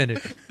 wait a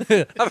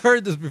minute, I've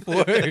heard this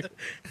before.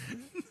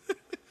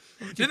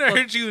 You Didn't I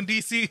heard you in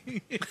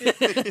DC?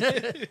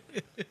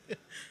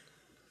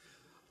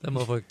 That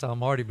motherfucker Tom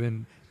Hardy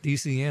been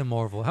DC and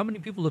Marvel. How many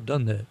people have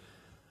done that?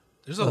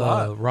 There's a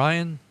lot.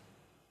 Ryan.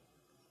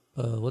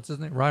 What's his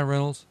name? Ryan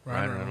Reynolds.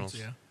 Ryan Reynolds,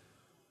 yeah.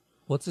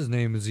 What's his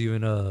name is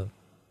even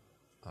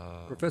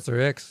Professor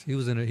X. He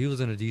was in a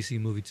DC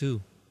movie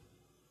too.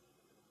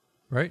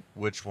 Right?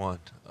 Which one?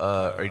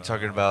 Are you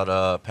talking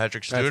about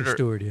Patrick Stewart? Patrick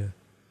Stewart, yeah.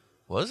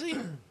 Was he?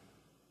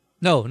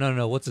 No.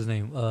 What's his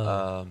name?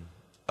 John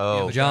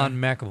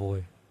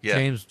McAvoy.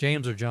 Yeah.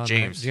 James or John?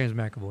 James. James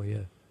McAvoy,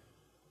 yeah.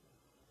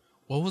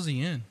 What was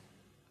he in?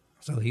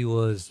 So he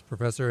was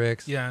Professor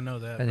X. Yeah, I know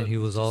that. And then but he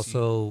was DC.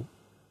 also.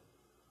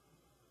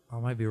 I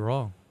might be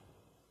wrong.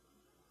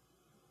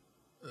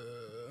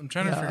 I'm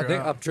trying to I figure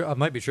think out. I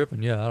might be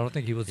tripping. Yeah, I don't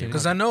think he was in.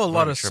 Because I know a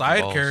lot of tripping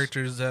side balls.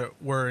 characters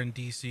that were in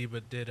DC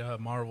but did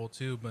Marvel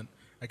too, but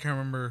I can't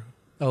remember.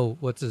 Oh,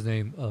 what's his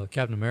name?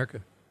 Captain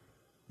America.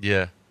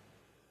 Yeah.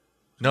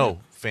 No,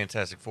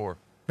 Fantastic Four.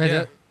 Man,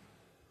 Yeah.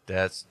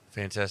 That's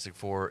Fantastic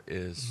Four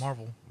is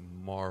Marvel.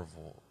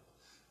 Marvel.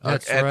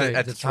 That's at right, The,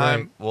 at the that's time,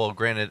 right. well,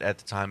 granted, at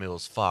the time it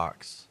was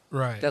Fox.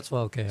 Right. That's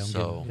well okay.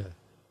 So- Yeah.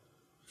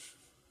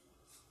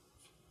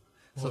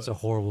 Such a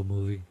horrible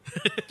movie.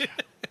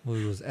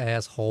 Movie was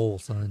asshole,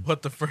 son.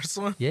 what, the first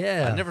one?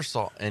 Yeah. I never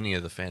saw any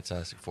of the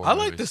Fantastic Four. I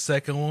like the movies.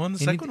 second one. The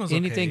second one was okay.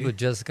 Anything with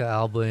Jessica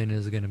Alba in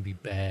is gonna be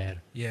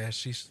bad. Yeah,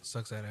 she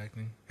sucks at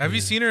acting. Have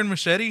you seen her in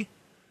Machete?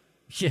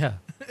 Yeah.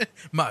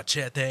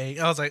 Machete.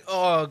 I was like,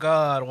 oh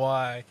God,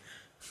 why?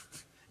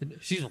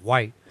 She's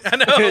white. I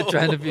know.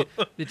 Trying to be.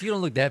 Bitch, you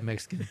don't look that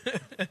Mexican.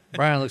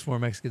 Brian looks more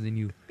Mexican than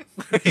you.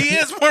 He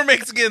is more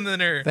Mexican than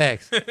her.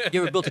 Facts.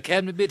 You ever built a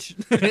cabinet,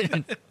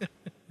 bitch?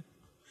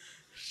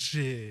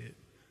 Shit.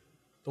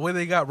 The way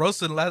they got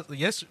roasted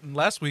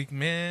last week,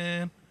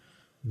 man.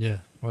 Yeah.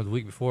 Or the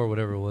week before,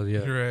 whatever it was.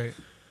 Yeah. You're right.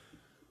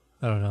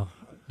 I don't know.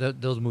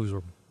 Those movies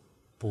were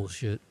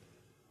bullshit.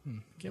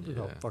 Can't believe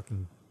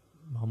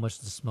how much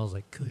this smells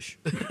like Kush.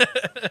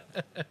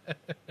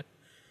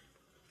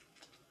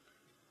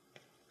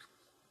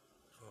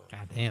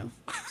 God damn.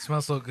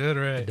 Smells so good, It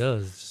right?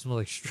 does. It smells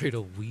like straight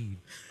up weed.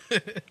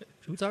 Should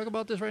we talk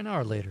about this right now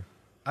or later?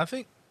 I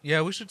think,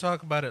 yeah, we should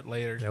talk about it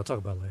later Yeah, we'll talk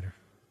about it later.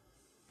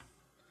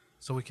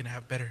 so we can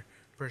have better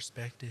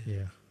perspective.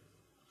 Yeah.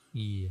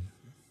 Yeah.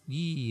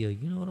 Yeah.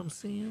 You know what I'm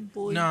saying,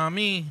 boy? No, I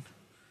mean,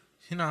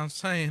 you know what I'm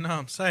saying?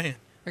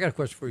 I got a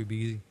question for you,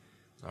 BZ.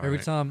 All Every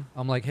right. time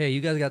I'm like, hey, you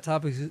guys got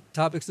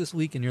topics this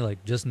week, and you're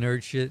like, just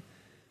nerd shit.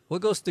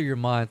 What goes through your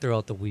mind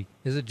throughout the week?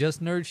 Is it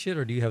just nerd shit,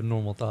 or do you have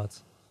normal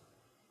thoughts?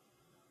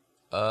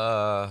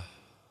 Yeah,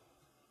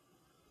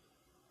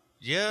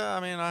 I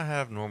mean, I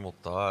have normal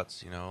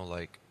thoughts,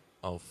 like,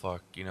 oh,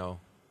 fuck,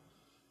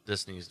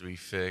 this needs to be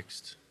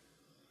fixed.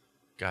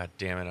 God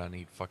damn it, I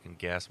need fucking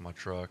gas in my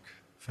truck.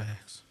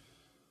 Facts.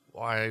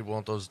 Why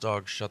won't those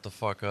dogs shut the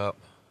fuck up?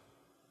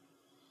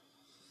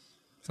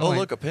 Sound Oh, like-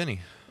 look, a penny.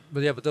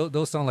 But yeah, but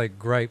those sound like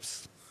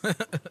gripes. I'm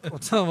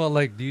talking about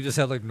like, do you just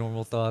have like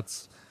normal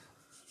thoughts?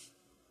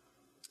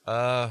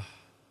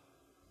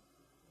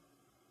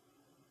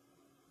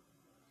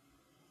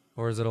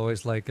 Or is it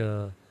always like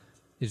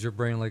is your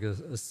brain like a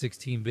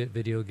 16-bit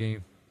video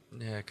game?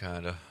 Yeah,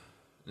 kind of.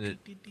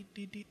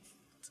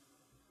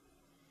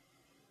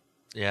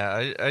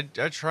 Yeah,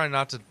 I try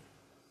not to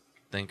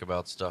think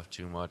about stuff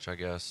too much, I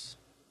guess.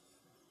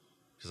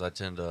 Because I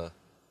tend to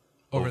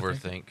Overthink?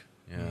 overthink.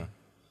 Yeah.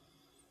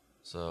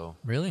 So,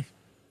 Really?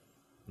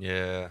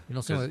 yeah.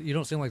 You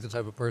don't seem like the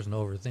type of person to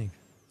overthink.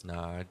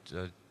 Nah,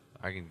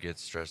 I can get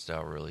stressed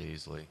out really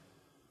easily.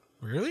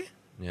 Really?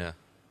 Yeah,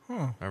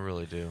 Huh. I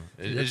really do.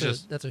 See, It's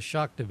just that's a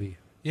shock to me.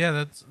 Yeah,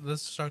 that's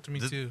a shock to me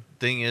the too.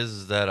 thing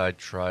is that I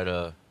try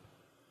to.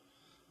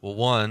 Well,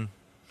 one,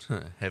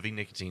 heavy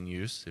nicotine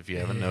use, if you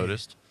haven't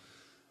noticed,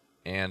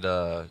 and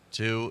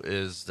two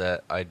is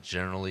that I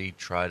generally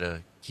try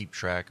to keep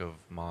track of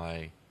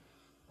my,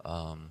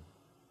 I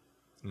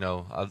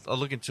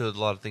look into a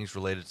lot of things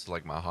related to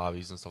like my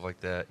hobbies and stuff like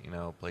that.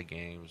 Play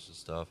games and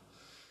stuff,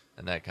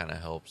 and that kind of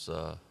helps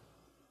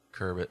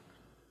curb it.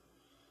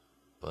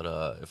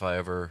 But if I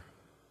ever,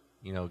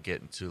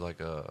 get into like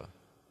a,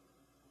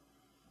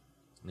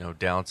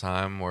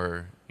 downtime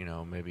where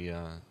maybe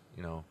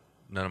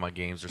none of my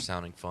games are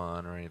sounding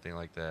fun or anything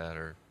like that,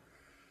 or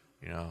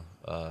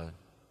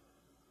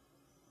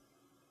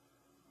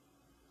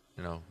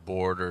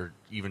bored, or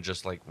even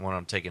just like when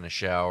I'm taking a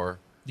shower,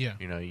 Yeah.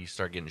 you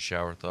start getting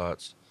shower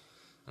thoughts,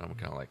 and I'm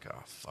kind of like,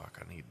 oh fuck,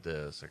 I need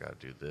this, I gotta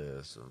do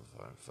this, and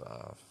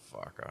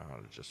fuck, I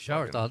ought to just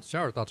Shower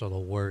fucking-" thoughts are the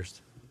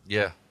worst.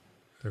 Yeah,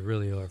 They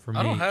really are. For me,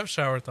 I don't have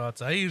shower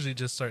thoughts. I usually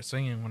just start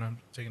singing when I'm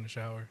taking a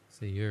shower.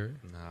 See, you're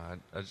nah,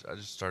 I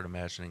just start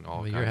imagining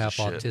all you're kinds half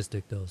of shit.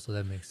 autistic though, so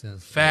that makes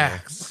sense.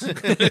 Facts.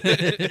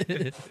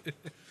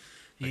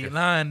 You ain't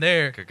lying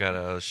there. I got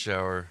a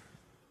shower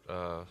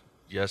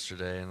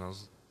yesterday, and I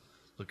was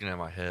looking at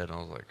my head, and I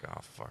was like, "Oh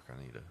fuck,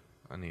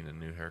 I need a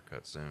new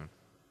haircut soon."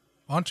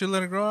 Why don't you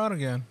let it grow out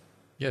again?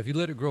 Yeah, if you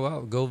let it grow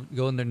out, go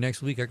in there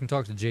next week. I can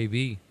talk to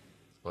JB.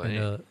 But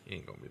And, he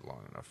ain't gonna be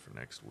long enough for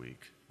next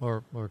week.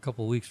 or a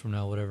couple of weeks from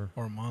now, whatever.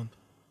 Or a month.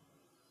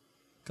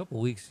 A couple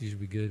of weeks, you should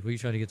be good. What are you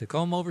trying to get the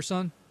comb over,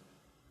 son?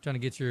 Trying to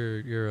get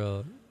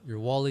your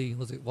Wally,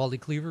 what's it, Wally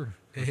Cleaver?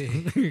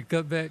 Your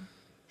cut back?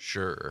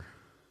 Sure.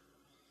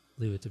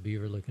 Leave it to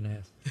Beaver looking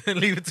ass.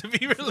 Leave it to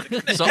Beaver looking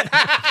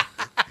at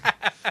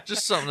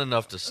Just something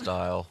enough to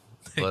style.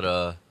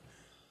 But,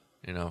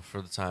 you know,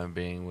 for the time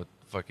being, with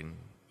fucking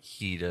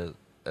heat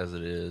as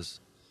it is,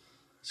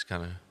 this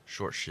kind of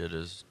short shit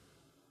is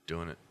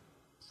doing it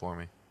for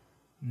me.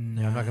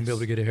 Yeah, I'm not gonna be able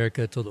to get a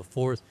haircut till the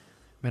 4th.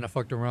 Man, I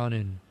fucked around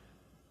and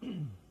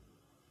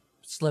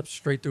slept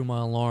straight through my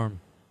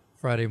alarm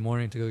Friday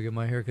morning to go get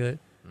my haircut.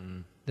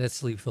 That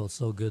sleep felt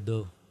so good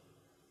though.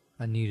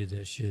 I needed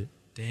that shit.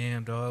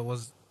 Damn, dog. It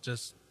was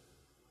just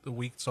the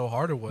week so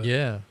hard or what?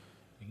 Yeah,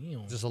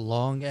 Damn. just a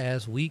long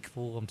ass week,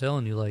 fool. I'm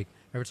telling you, like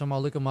every time I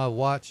look at my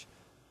watch,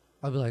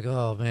 I'll be like,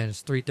 oh man,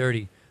 it's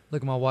 3:30.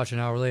 Look at my watch an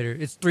hour later,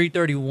 it's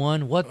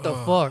 3:31. What the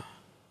fuck?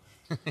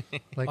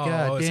 Like, Oh,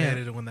 I always god damn.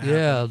 hated it when that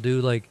Yeah,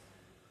 dude. Like,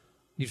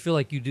 you feel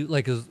like you do,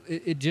 like, 'cause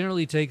it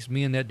generally takes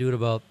me and that dude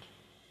about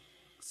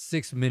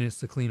 6 minutes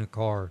to clean a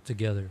car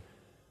together,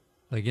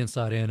 like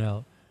inside and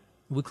out.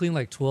 We cleaned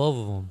like 12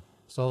 of them.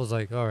 So I was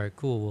like, all right,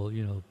 cool. Well,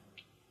 you know,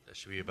 That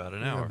should be about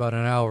an hour. about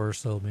an hour or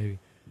so maybe.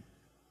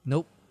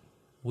 Nope.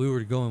 We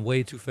were going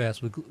way too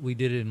fast. We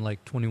did it in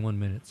like 21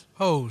 minutes.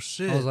 Oh,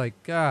 shit. I was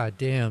like, God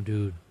damn,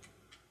 dude.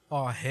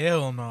 oh,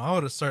 hell no. I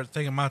would have started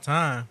taking my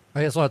time.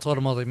 That's why I told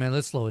him, I was like, man,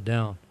 let's slow it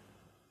down.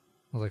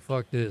 I was like,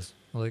 fuck this.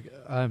 I was like,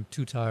 I'm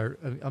too tired.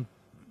 I'm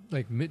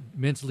like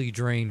mentally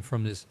drained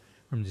from this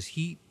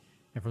heat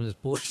and from this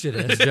bullshit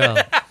ass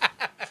job.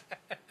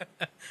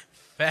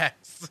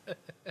 Facts. I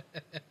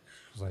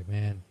was like,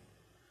 man.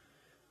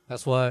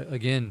 That's why I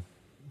didn't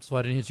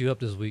hit you up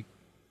this week.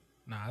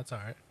 Nah, that's all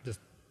right. Just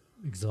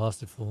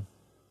exhausted, full.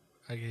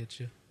 I get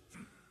you.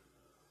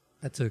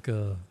 I took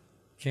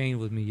Kane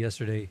with me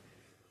yesterday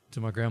to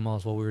my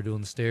grandma's while we were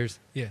doing the stairs.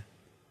 Yeah.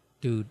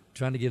 Dude,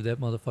 trying to give that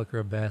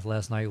motherfucker a bath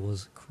last night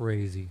was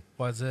crazy.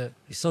 Why's that?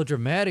 He's so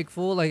dramatic,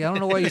 fool. Like, I don't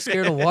know why he's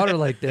scared of water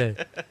like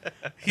that.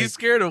 He's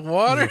scared of He's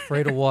water?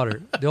 afraid of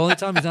water. The only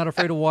time he's not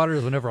afraid of water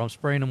is whenever I'm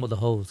spraying him with a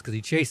hose because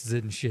he chases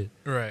it and shit.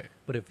 Right.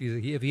 But if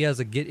he has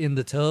to get in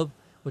the tub,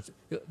 which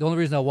the only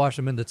reason I washed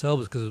him in the tub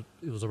was because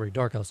it was already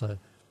dark outside.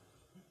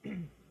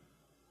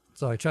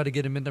 So I tried to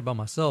get him in there by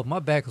myself. My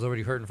back was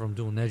already hurting from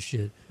doing that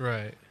shit.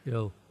 Right. You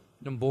know,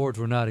 them boards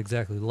were not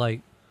exactly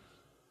light.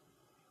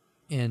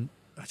 And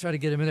I tried to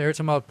get him in there. Every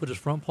time I would put his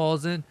front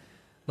paws in,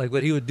 like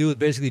what he would do is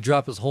basically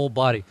drop his whole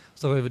body.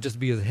 So it would just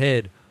be his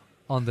head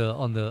on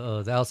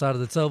the outside of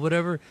the tub,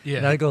 whatever. Yeah.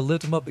 And I'd go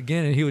lift him up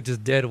again, and he would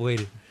just dead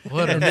weight it.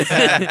 What a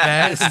fat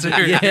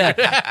bastard.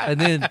 Yeah. And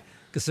then,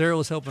 because Sarah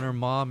was helping her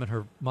mom and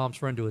her mom's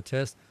friend do a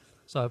test,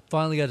 so I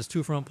finally got his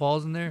two front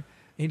paws in there, and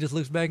he just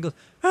looks back and goes,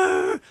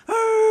 "Arr,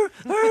 arr,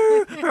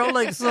 arr." I'm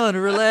like, son,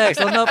 relax.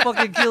 I'm not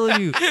fucking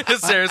killing you.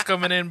 Sarah's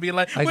coming in and being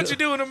like, what you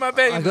doing to my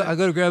baby? I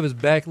go to grab his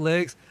back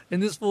legs,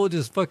 and this fool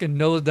just fucking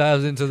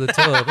nosedives into the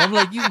tub. I'm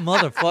like, you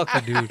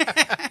motherfucker,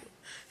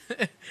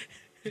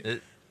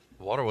 dude.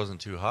 Water wasn't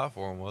too hot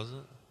for him, was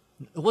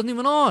it? It wasn't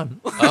even on.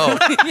 Oh,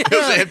 it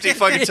was an empty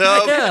fucking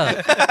tub.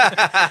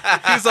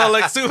 Yeah. He's all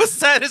like,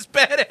 suicide is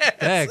badass.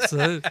 Facts,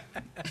 son.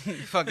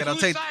 Fuck it, I'll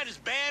take.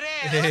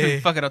 Hey.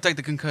 Fuck it, I'll take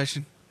the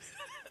concussion.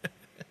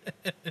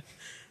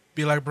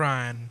 Be like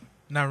Brian,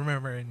 not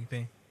remember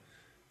anything.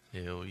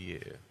 Hell yeah.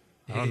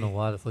 I don't know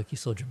why the fuck he's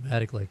so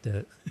dramatic like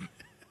that.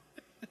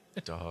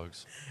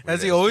 Dogs.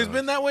 Has he Weird-ass always dogs.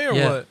 been that way or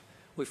Yeah. what?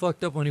 We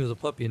fucked up when he was a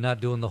puppy and not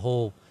doing the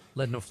whole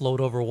letting him float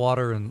over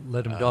water and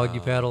let him doggy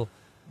paddle.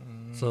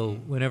 So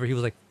whenever he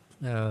was like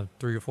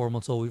 3 or 4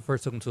 months old, we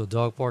first took him to a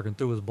dog park and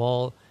threw his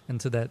ball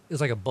into that. It's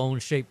like a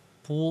bone-shaped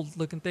pool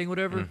looking thing,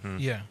 whatever.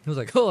 Yeah. He was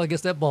like, "Oh, I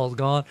guess that ball's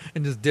gone,"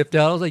 and just dipped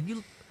out. I was like,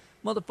 "You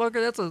motherfucker,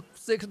 that's a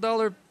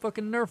 $6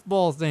 fucking Nerf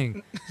ball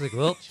thing." He's like,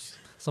 "Well,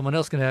 someone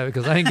else can have it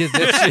because I ain't get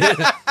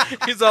that shit."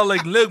 He's all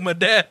like, look, my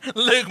dad,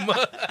 look,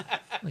 my.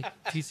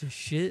 Like, piece of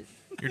shit.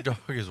 Your dog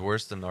is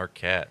worse than our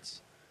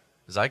cats.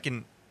 Because I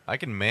can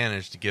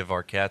manage to give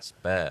our cats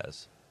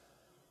baths.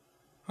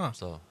 Huh.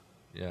 So,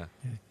 yeah.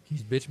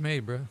 He's bitch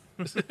made, bro.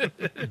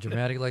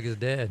 Dramatic like his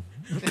dad.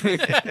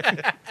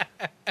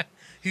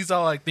 He's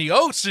all like, the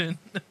ocean.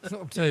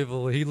 I'm telling you,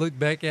 boy, he looked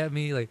back at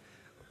me like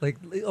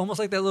almost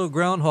like that little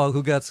groundhog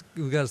who got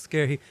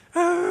scared. He,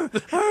 I'm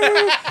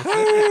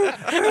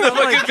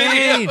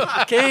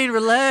like, Kane,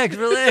 relax.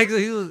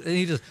 And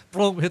he just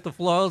boom, hit the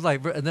floor. I was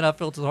like, bro, and then I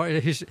felt his heart.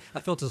 His shit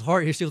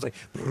was like,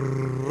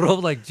 brrr. I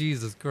was like,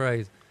 Jesus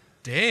Christ.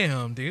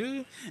 Damn,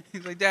 dude.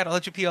 He's like, Dad, I'll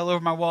let you pee all over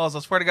my walls. I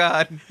swear to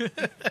God.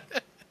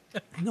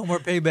 No more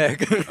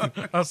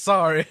payback. I'm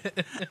sorry.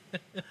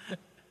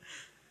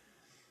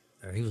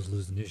 He was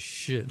losing his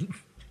shit.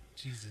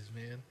 Jesus,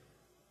 man.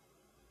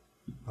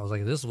 I was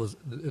like, if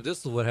this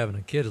is what having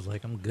a kid is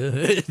like, I'm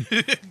good.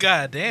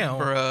 God damn.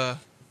 Bruh.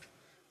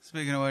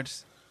 Speaking of which,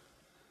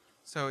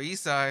 so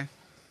Isai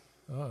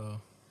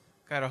Uh-oh.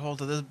 got a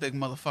hold of this big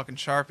motherfucking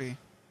Sharpie.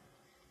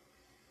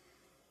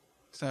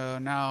 So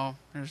now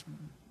there's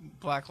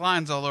black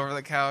lines all over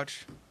the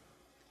couch.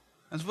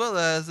 As well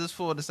as this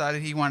fool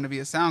decided he wanted to be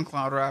a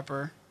SoundCloud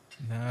rapper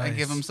and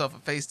give himself a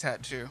face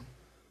tattoo.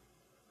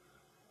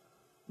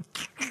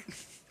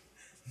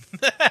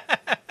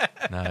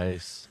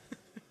 Nice.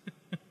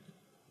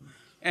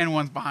 And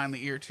one's behind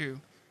the ear,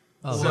 too.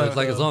 Oh, So- so it's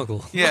like his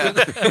uncle.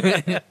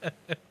 Yeah.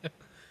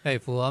 Hey,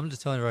 fool, I'm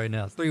just telling you right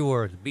now. 3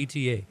 words.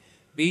 BTA.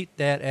 Beat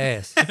that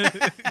ass.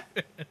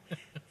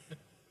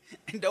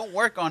 And don't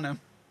work on him.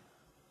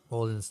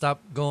 Well, then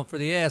stop going for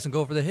the ass and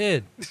go for the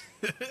head.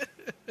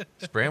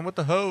 Spray him with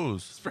the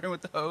hose. Spray him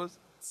with the hose.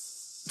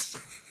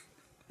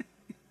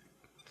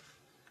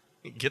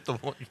 Get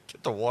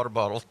the water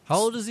bottle. How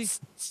old is he?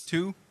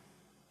 2.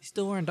 He's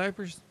still wearing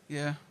diapers?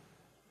 Yeah.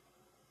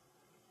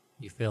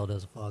 You failed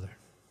as a father.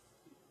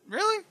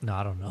 Really? No,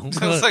 I don't know.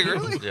 I was like,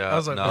 really? Yeah, I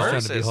was like, no, I was I trying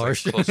would to say be it's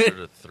harsh. like closer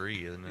to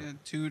 3, isn't it? Yeah,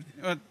 2.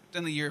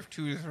 In the year of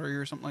 2 to 3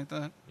 or something like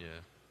that. Yeah.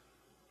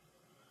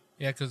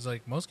 Yeah, because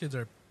like most kids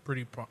are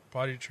pretty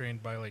potty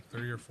trained by like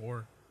 3 or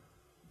 4.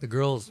 The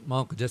girls, my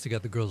Uncle Jesse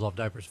got the girls off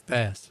diapers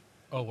fast,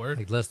 Oh, word.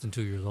 like less than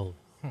 2 years old.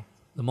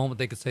 The moment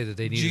they could say that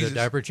they needed Jesus.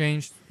 their diaper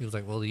changed, he was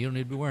like, well, you don't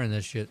need to be wearing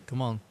that shit.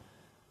 Come on.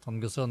 I'm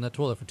going to go sit on that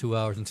toilet for 2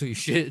 hours until you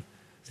shit.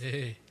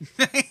 Hey.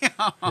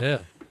 Yeah.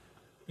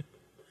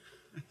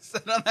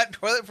 Sit on that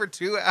toilet for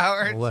 2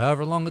 hours. Well,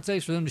 however long it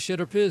takes for them to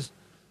shit or piss.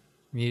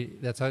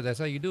 That's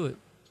how you do it.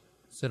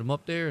 Set them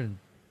up there, and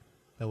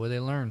that way they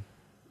learn.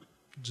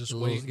 Just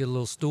Get wait. a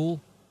little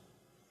stool.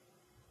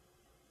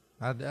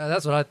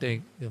 That's what I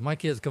think. If my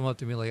kids come up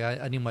to me like,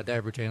 I need my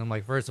diaper change, I'm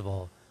like, first of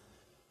all,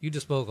 you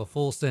just spoke a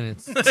full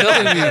sentence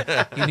telling me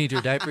you need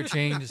your diaper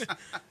changed.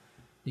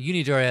 You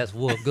need your ass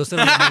whooped. Go sit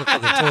on the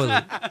motherfucking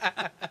toilet.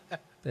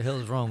 The hell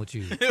is wrong with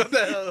you?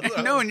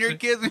 Knowing your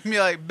kids would be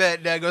like,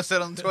 bet, Dad, go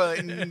sit on the toilet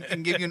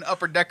and give you an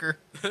upper decker.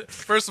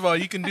 First of all,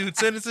 you can do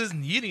sentences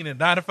and you need a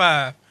 9 to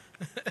 5.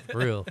 For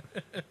real.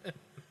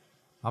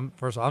 I'm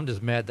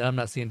just mad that I'm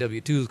not seeing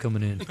W-2s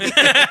coming in.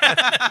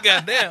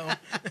 Goddamn.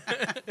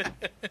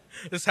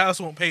 This house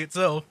won't pay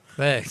itself.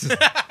 Facts.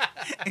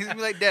 He's gonna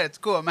be like, Dad, it's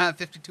cool. I'm at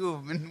 52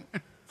 of them.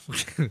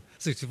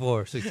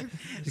 64.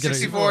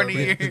 64 in a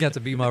year. He's got to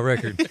beat my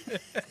record.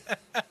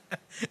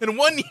 In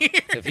 1 year.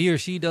 If he or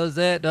she does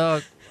that,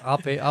 dog, I'll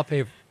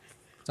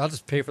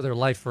just pay for their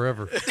life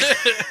forever.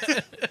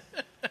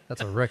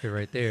 That's a record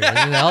right there.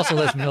 And it also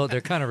lets me know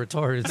they're kind of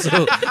retarded.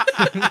 So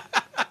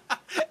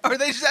Or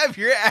they just have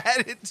your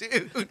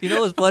attitude. you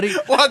know what's funny?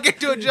 Walk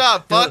into a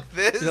job. Fuck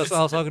this. You know, so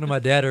I was talking to my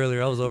dad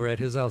earlier. I was over at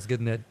his house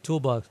getting that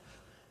toolbox,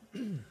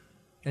 and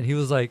he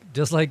was like,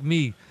 just like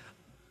me.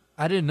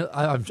 I didn't. know-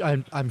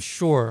 I'm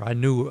sure I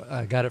knew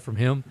I got it from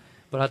him,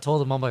 but I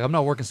told him, I'm like, I'm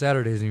not working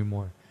Saturdays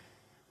anymore,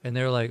 and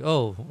they're like,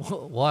 oh,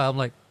 why? I'm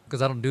like,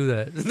 because I don't do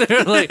that.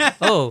 They're like,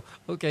 oh,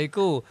 okay,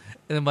 cool.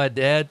 And then my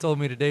dad told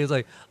me today, he's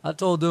like, I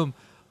told them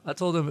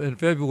in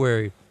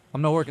February,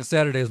 I'm not working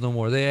Saturdays no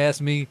more. They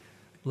asked me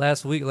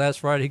last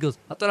Friday, he goes,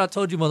 I thought I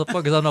told you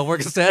motherfuckers I'm not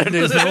working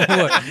Saturdays no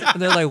more.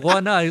 And they're like, why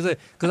not? He's like,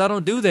 because I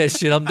don't do that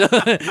shit. I'm done.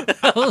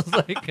 I was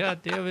like, God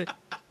damn it.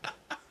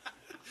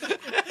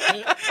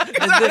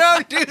 I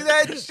don't do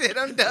that shit.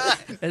 I'm done.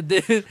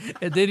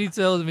 And then he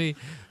tells me,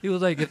 he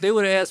was like, if they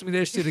would have asked me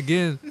that shit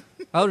again,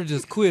 I would have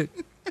just quit.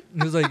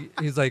 He's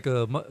like,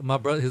 my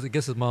brother, I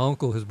guess it's my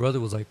uncle, his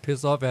brother was like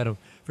pissed off at him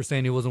for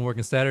saying he wasn't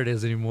working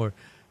Saturdays anymore.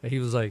 And he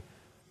was like,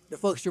 the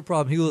fuck's your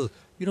problem? He goes,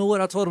 you know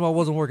what? I told him I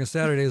wasn't working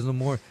Saturdays no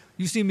more.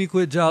 You see me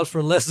quit jobs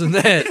for less than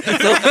that.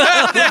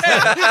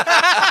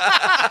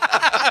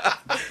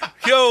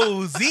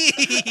 Yo,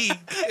 Zeke.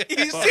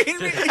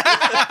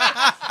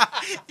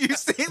 You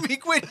seen me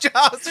quit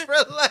jobs for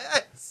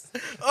less.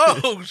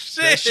 Oh,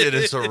 shit. That shit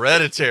is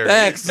hereditary.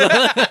 Facts.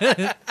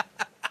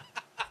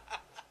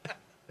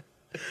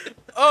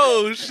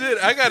 Oh, shit.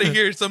 I got to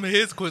hear some of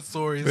his quit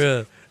stories.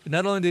 Bruh.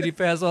 Not only did he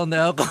pass on the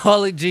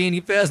alcoholic gene,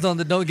 he passed on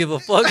the don't give a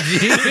fuck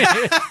gene.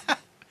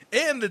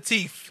 And the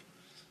teeth.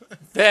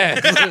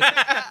 Facts.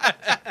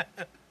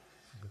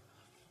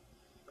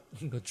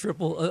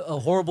 A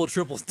horrible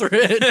triple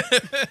threat.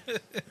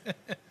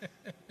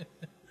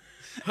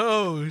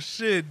 Oh,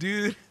 shit,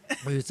 dude.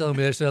 When he was telling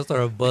me that shit, I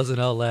started buzzing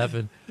out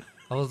laughing.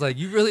 I was like,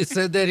 you really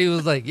said that? He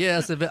was like, yeah.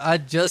 I said, I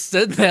just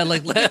said that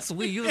like last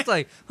week. He was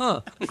like,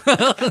 huh.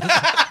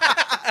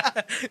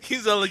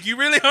 He's all like, you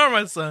really are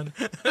my son.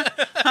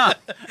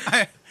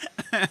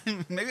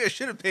 Maybe I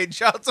should have paid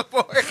child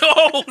support.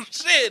 Oh,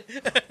 shit.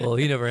 Well,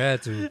 he never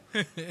had to.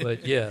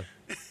 But yeah.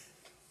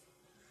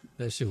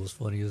 That shit was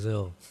funny as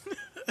hell.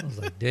 I was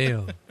like,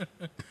 damn.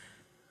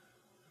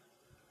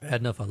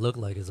 Bad enough I look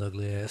like his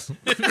ugly ass.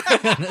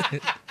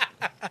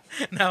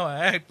 Now I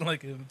act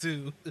like him,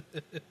 too.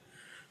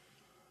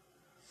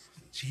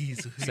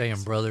 Jesus.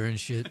 Saying brother and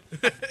shit.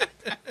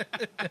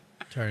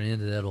 Turning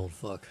into that old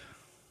fuck.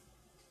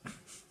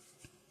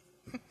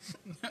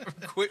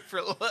 Quit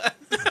for less.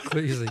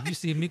 He's like, you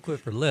see me quit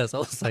for less. I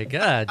was like,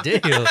 God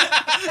damn.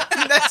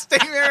 That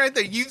statement right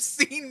there. You've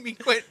seen me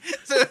quit,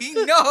 so he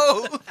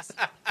knows.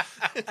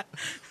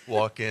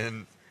 Walk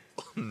in,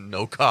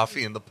 no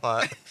coffee in the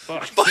pot.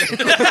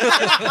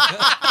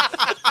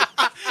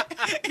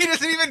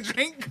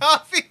 drink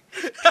coffee.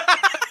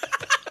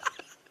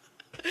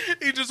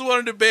 He just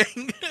wanted to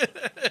bang.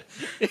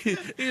 He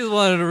just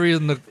wanted a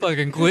reason to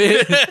fucking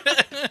quit.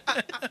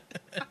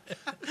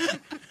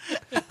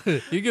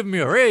 You giving me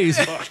a raise?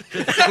 I was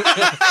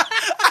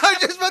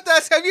just about to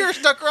ask, have you ever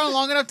stuck around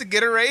long enough to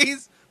get a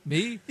raise?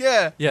 Me?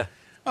 Yeah. Yeah.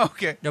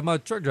 Okay. Got my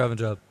truck driving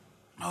job.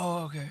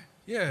 Oh, okay.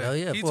 Yeah, Hell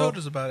yeah, he fool. told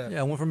us about it.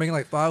 Yeah, I went from making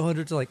like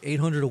 500 to like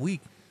 800 a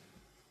week.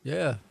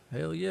 Yeah.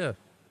 Hell yeah.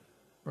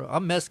 Bro,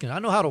 I'm Mexican. I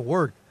know how to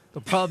work.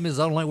 The problem is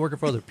I don't like working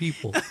for other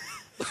people.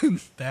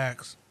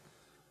 Facts.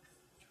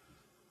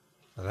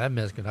 Now, that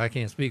Mexican, I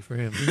can't speak for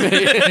him.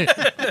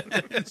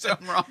 There's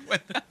something wrong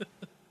with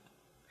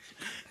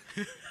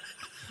it.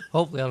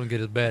 Hopefully I don't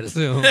get as bad as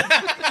him.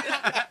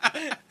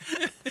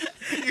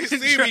 You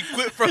see me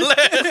quit for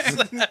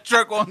less.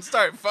 Truck won't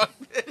start. Fuck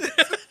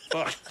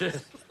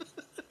this.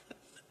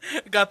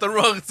 Got the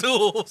wrong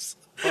tools.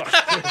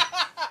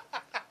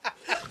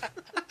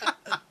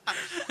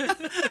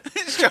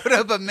 Showed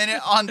up a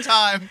minute on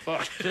time.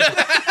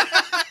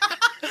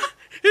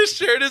 His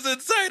shirt is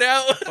inside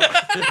out.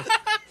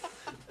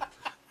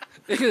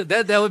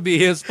 that would be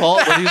his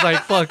fault, but he's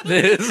like, fuck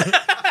this.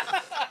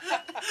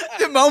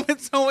 The moment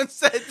someone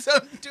said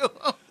something to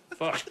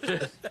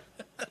him.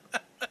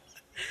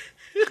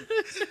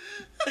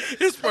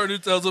 His partner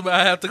tells him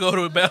I have to go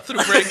to a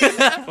bathroom break.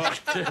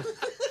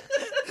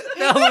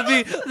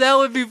 That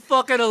would be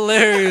fucking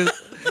hilarious.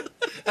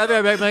 I'll be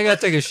right back, man. I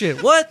gotta take a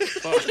shit. What? Just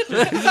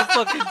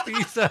fucking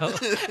peace out.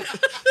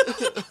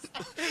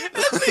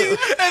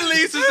 And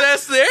leaves his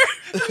ass there.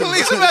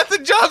 Leaves him at the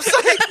job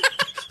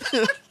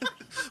site.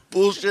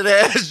 Bullshit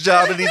ass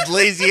job and these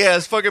lazy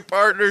ass fucking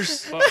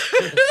partners.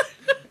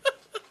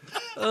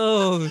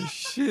 Oh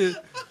shit.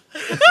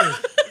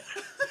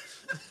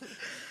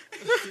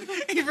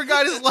 He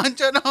forgot his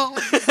lunch at home.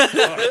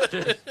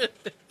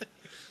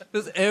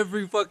 There's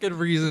every fucking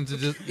reason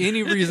to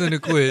any reason to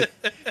quit.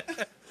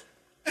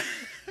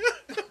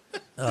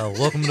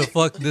 Welcome to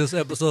Fuck This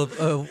episode.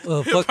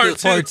 Fuck Part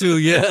This Part 2,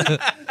 yeah.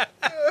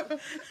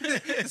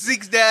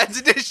 Zeke's dad's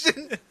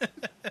edition.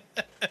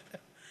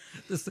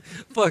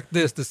 Fuck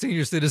This, the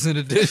Senior Citizen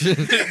Edition.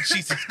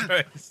 Jesus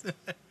Christ.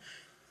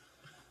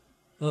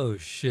 Oh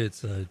shit,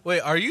 son. Wait,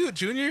 are you a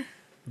junior?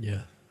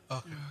 Yeah.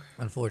 Oh.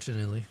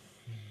 Unfortunately.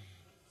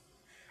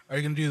 Are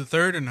you going to do the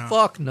third or no?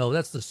 Fuck no,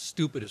 that's the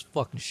stupidest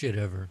fucking shit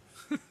ever.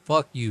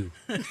 Fuck you.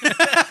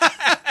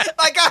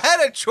 Like I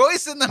had a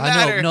choice in the I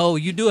matter. know, no,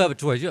 you do have a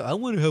choice. Yeah, I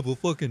want to have a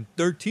fucking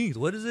 13th.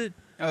 What is it?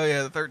 Oh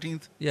yeah, the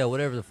 13th. Yeah,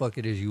 whatever the fuck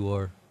it is you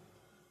are.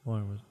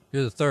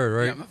 You're the third,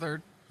 right? Yeah, I'm the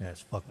third. Yeah,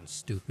 it's fucking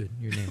stupid.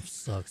 Your name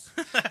sucks.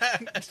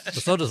 But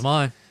so does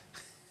mine.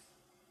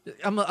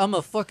 I'm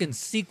a fucking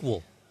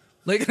sequel.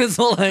 Like, that's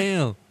all I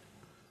am.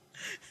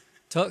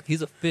 Tuck,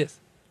 he's a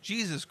fifth.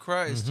 Jesus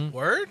Christ. Mm-hmm.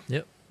 Word?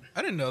 Yep.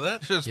 I didn't know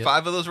that. There's Yep.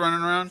 5 of those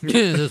running around.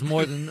 Yeah, there's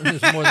more than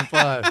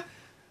 5.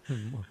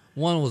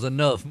 One was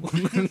enough.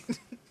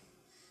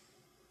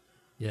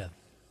 Yeah.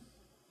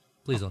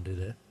 Please don't do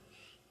that.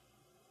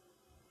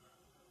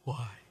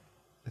 Why?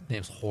 That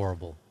name's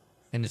horrible.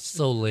 And it's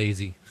so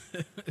lazy.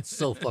 It's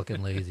so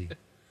fucking lazy.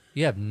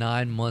 You have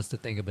 9 months to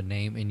think of a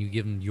name and you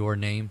give them your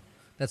name.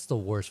 That's the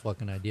worst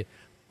fucking idea.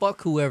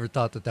 Fuck whoever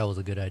thought that was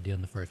a good idea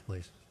in the first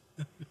place.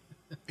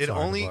 It Sorry,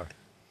 only Navar.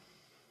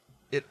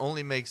 it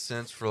only makes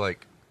sense for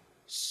like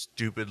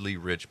stupidly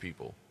rich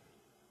people.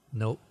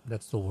 Nope,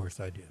 that's the worst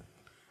idea.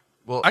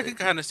 Well, I can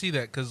kind of see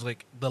that because,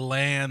 like, the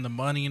land, the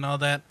money, and all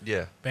that.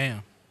 yeah,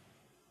 Bam.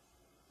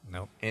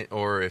 Nope.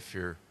 or if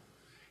you're,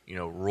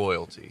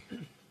 royalty.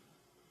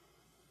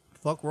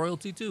 Fuck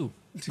royalty too.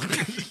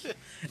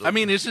 I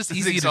mean, it's just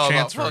easy Zeke's to all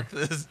about, transfer.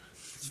 fuck this.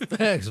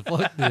 Facts.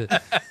 Fuck this.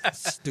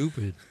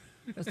 Stupid.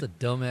 That's the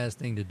dumbass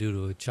thing to do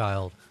to a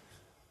child.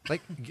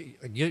 Like,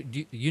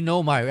 you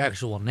know my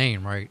actual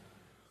name, right?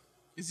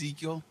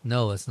 Ezekiel.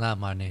 No, it's not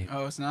my name.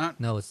 Oh, it's not?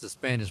 No, it's the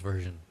Spanish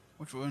version.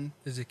 Which one?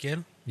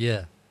 Ezekiel?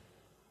 Yeah.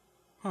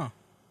 Huh.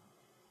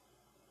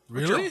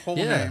 What's Really? your whole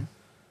Yeah. name?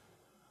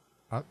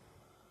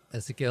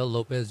 Ezequiel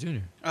Lopez Jr.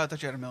 Oh, I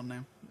thought you had a middle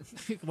name.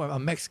 Come on,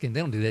 I'm Mexican. They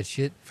don't do that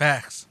shit.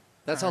 Facts.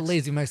 That's how Facts.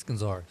 lazy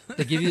Mexicans are.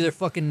 They give you their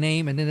fucking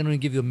name and then they don't even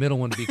give you a middle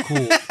one to be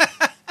cool.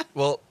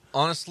 Well,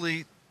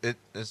 honestly,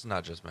 it's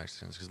not just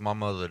Mexicans because my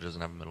mother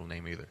doesn't have a middle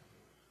name either.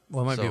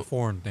 Well, it might be a So-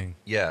 foreign thing.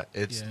 Yeah,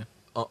 it's Yeah.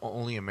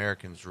 only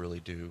Americans really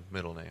do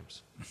middle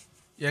names.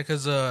 Yeah,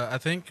 because I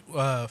think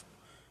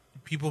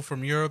people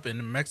from Europe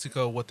and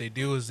Mexico, what they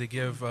do is they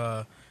give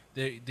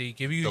they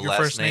give you The your last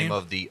first name name,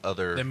 of the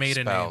other the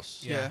maiden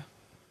spouse. name. Yeah.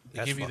 They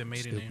That's give you the fucking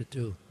maiden stupid name.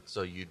 too.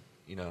 So you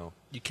know,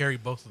 You carry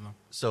both of them.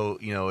 so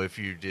if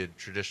you did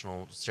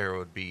traditional, Sarah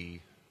would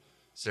be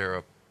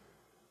Sarah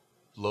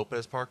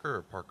Lopez Parker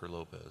or Parker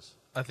Lopez.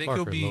 I think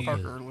Parker it'll be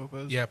Lopez. Parker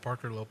Lopez. Yeah,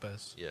 Parker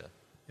Lopez. Yeah.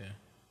 Yeah.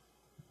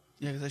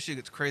 Yeah, because that shit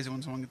gets crazy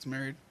when someone gets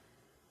married.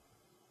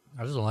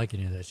 I just don't like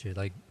any of that shit.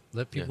 Like,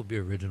 let people Yeah. be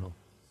original.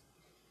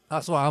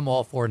 That's why I'm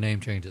all for name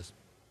changes.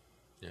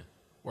 Yeah.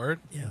 Word?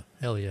 Yeah.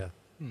 Hell yeah.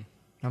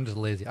 I'm just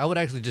lazy. I would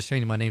actually just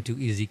change my name to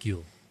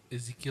Ezekiel.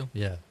 Ezekiel.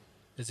 Yeah.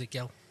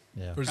 Ezekiel.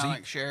 Yeah. Or Kind Zeke. of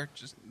like Cher,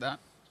 just that.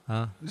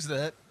 Huh? Just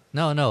that.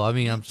 No. I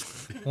mean, I'm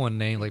one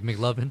name like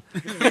McLovin.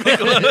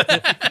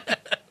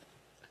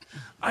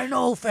 I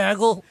know,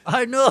 Faggle.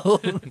 I know.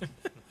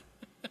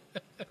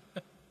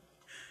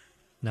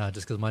 Nah,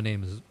 just because my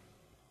name is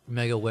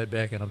Mega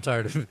Wetback and I'm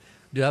tired of.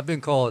 Dude, I've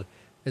been called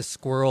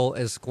Squirrel,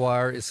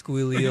 Esquire,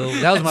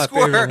 Esquilio. That was my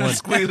favorite one.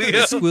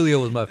 Esquilio.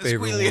 Esquilio was my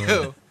favorite one.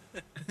 Esquilio.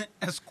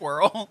 A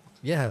squirrel.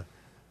 Yeah,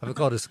 I've been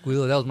called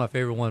Esquilio. That was my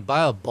favorite one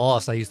by a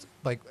boss I used to,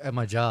 like at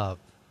my job.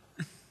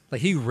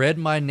 Like he read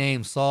my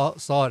name, saw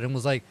it, and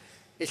was like,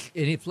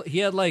 and he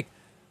had like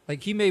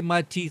he made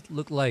my teeth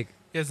look like.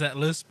 He has that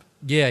lisp.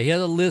 Yeah, he had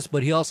a lisp,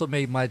 but he also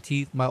made my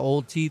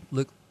old teeth,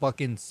 look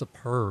fucking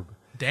superb.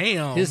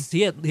 Damn.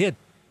 He had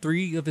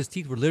 3 of his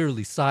teeth were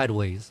literally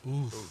sideways,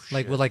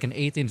 like with like an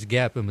 1/8-inch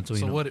gap in between.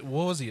 so them. what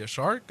was he? A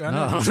shark? I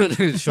No,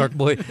 know. Shark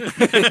Boy.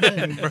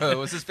 Bro,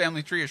 was his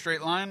family tree a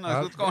straight line?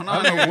 Like, what's going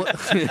on I don't here? know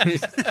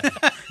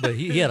what, but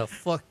he had a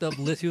fucked up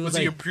lisp. He was, Was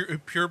like, he a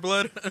pure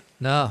blood?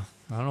 no,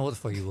 I don't know what the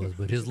fuck he was,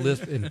 but his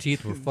lisp and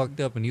teeth were fucked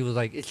up, and he was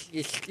like, it's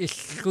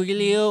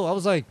Squilio. I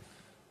was like,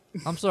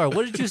 I'm sorry,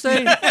 what did you say?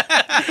 And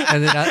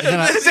then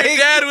I His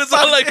dad was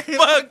all like,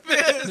 "Fuck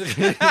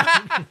this."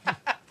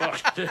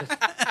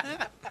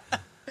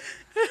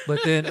 but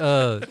then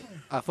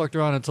I fucked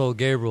around and told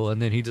Gabriel,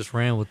 and then he just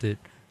ran with it.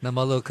 Now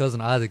my little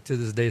cousin Isaac to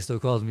this day still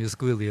calls me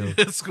Esquilio.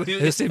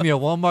 They see me at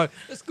Walmart,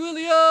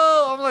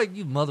 Esquilio. I'm like,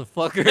 you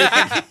motherfucker.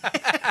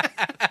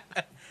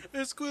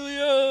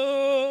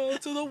 Esquilio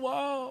to the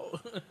wall.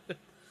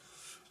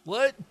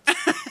 What?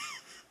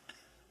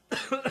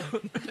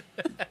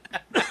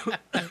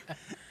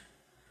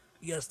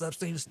 You gotta stop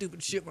saying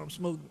stupid shit when I'm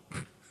smoking.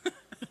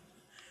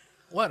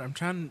 What? I'm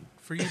trying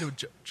for you to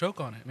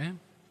choke on it, man.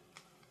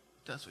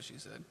 That's what she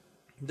said.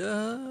 Duh.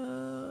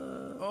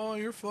 Oh,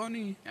 you're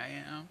funny. I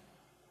am.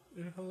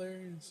 You're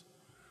hilarious.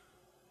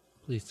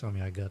 Please tell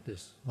me I got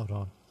this. Hold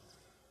on.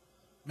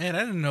 Man,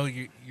 I didn't know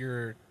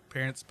your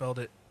parents spelled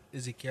it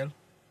Ezekiel.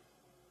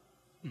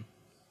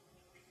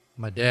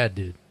 My dad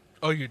did.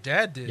 Oh, your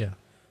dad did? Yeah.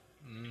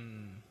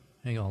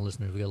 Hang on,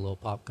 listeners. We got a little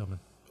pop coming.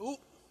 Ooh.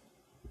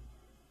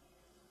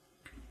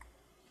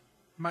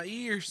 My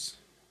ears.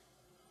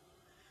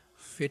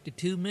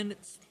 52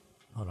 minutes.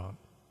 Hold on.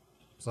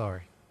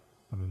 Sorry.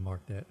 Let me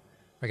mark that.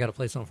 I got to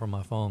play something from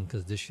my phone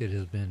because this shit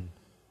has been.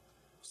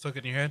 Stuck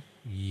in your head?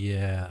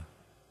 Yeah.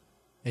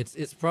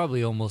 It's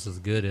probably almost as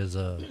good as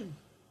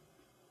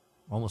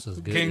almost as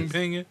good Gang as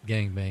banging?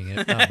 Gangbang,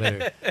 if not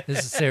better. This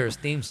is Sarah's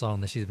theme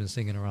song that she's been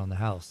singing around the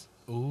house.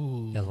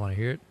 Ooh. You guys want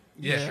to hear it?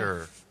 Yeah.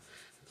 Sure.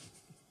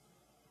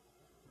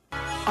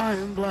 I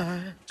am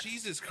black,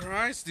 Jesus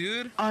Christ,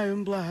 dude. I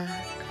am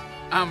black,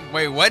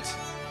 Wait, what?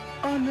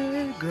 a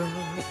nigga,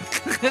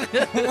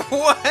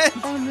 What?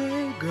 a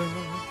nigga.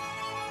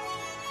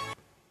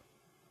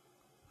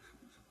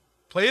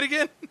 Play it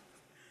again?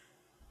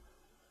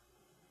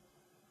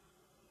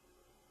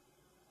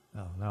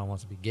 Oh, now it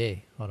wants to be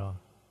gay. Hold on.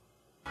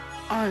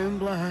 I am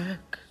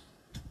black,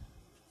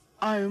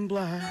 I am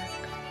black,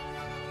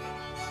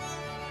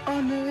 a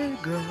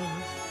nigga,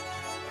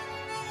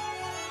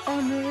 a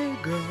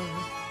nigga.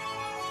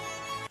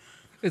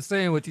 It's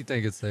saying what you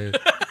think it's saying.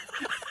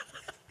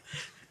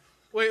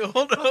 Wait,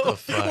 hold on.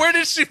 fuck? Where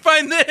did she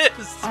find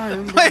this? I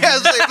am Play,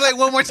 black, play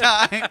one more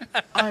time.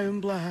 I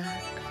am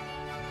black,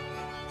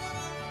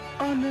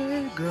 a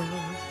nigga,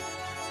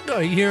 No,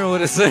 you hearing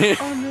what it's saying? a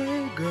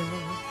nigga.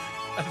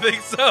 I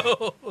think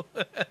so.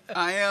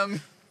 I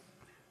am.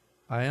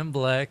 I am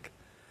black,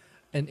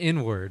 an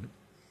N-word.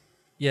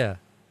 Yeah.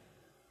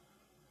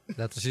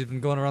 That's what she's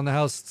been going around the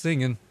house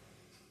singing.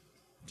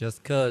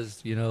 Just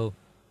 'cause, you know,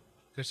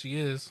 Because she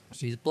is.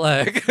 she's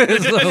black. So,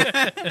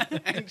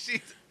 And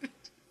she's.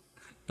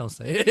 don't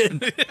say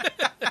it.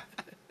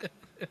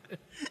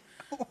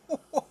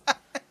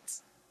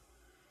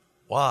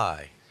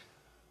 Why?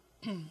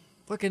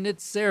 Fucking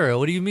it's Sarah.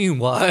 What do you mean,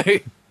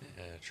 why?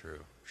 Yeah, true.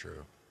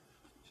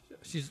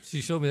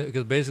 She showed me that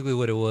because basically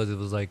what it was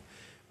like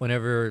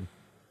whenever,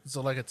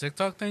 So like a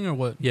TikTok thing or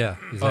what? yeah,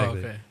 exactly.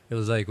 okay. It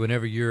was like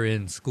whenever you're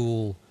in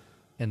school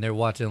and they're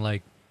watching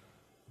like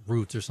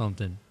Roots or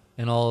something,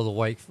 and all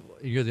the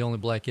you're the only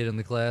black kid in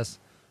the class,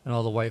 and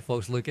all the white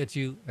folks look at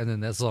you, and then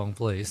that song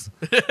plays.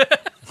 What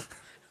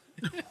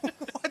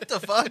the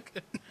fuck?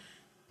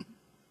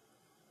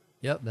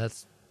 Yep,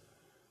 that's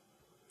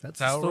the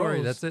how it story.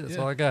 rolls. That's it. That's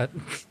Yeah. all I got.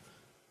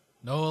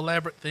 No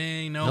elaborate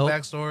thing, no Nope.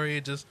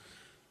 backstory. Just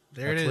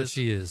there That's it what is.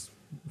 she is.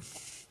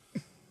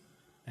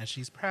 And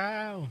she's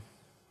proud.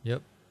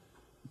 Yep.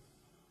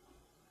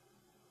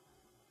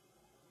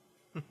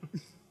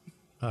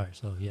 All right,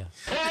 so yeah.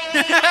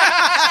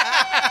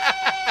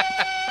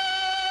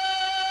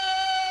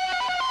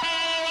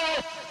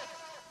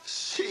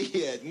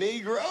 Shit,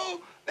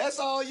 Negro. That's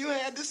all you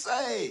had to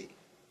say.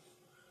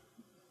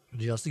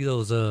 Did y'all see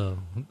those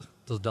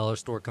dollar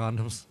store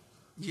condoms?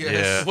 Yes.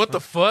 Yeah. What the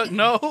fuck?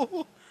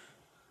 No.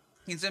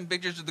 He sent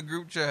pictures to the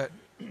group chat.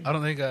 I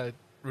don't think I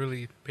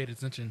really paid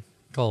attention.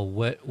 Called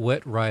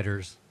Wet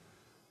Riders.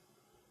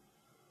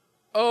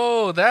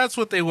 Oh, that's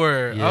what they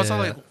were. I was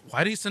all Yeah. like,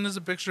 why do you send us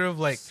a picture of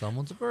like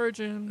Someone's a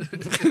virgin.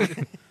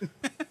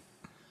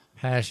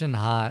 passion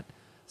hot,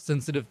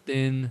 sensitive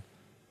thin,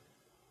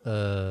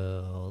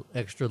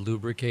 extra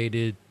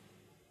lubricated,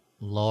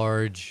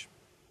 large.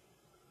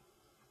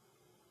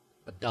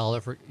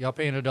 $1 for y'all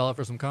paying $1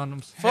 for some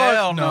condoms?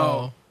 Hell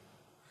no.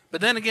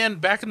 But then again,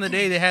 back in the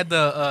day, they had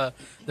the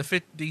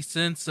 50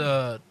 cents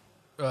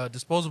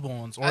disposable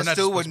ones. Or I not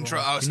still wouldn't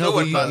disposable try. I ones. still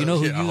wouldn't buy you know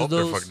those. who I used hope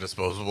they're those? fucking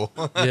disposable.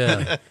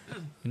 Yeah.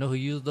 You know who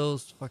used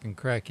those? Fucking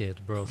crackheads,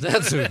 bro.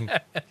 That's who.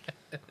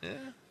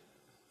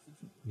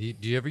 Do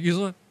you ever use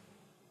one?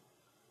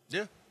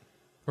 Yeah,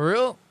 For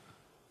real?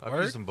 I've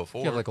Word? used them You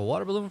before. have like a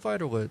water balloon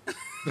fight or what?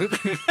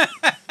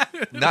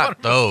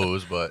 Not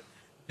those, but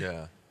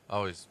yeah, I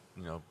always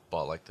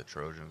bought like the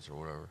Trojans or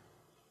whatever.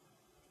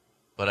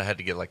 But I had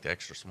to get like the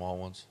extra small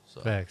ones.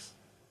 So Facts.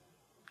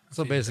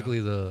 So See, basically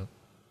the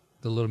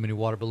little mini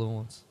water balloon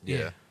ones.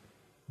 yeah,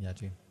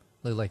 Got you.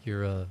 Look like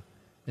you're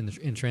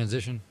in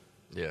transition.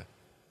 yeah.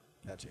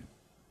 Got you.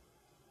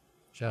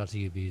 Shout out to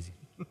you, Beezy.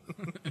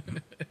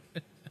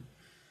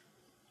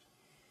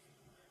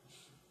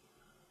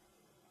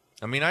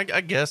 I mean, I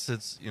guess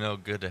it's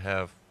good to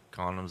have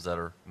condoms that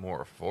are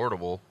more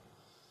affordable.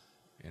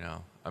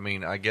 I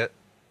mean,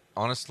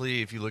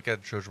 honestly, if you look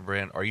at the Trojan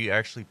brand, are you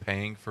actually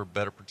paying for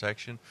better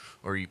protection,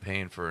 or are you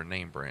paying for a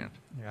name brand?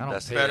 Yeah, I don't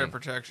That's pay. the Better thing.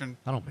 protection.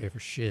 I don't pay for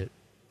shit.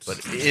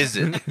 But is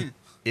it?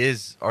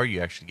 Are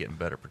you actually getting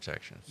better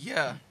protection?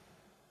 Yeah.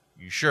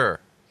 You sure?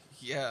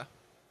 Yeah.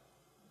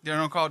 They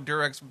don't call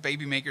Durex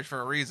baby makers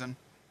for a reason.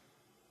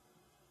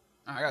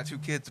 I got 2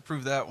 kids to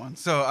prove that one.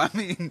 So, I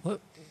mean, What?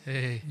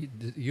 Hey.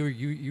 You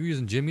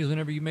using Jimmy's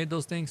whenever you made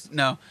those things?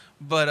 no.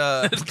 But,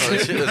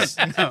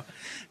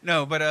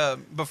 no,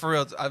 but for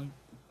real,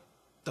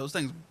 those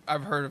things,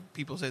 I've heard of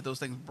people say those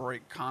things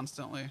break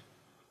constantly.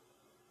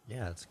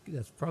 Yeah,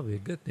 that's probably a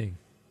good thing.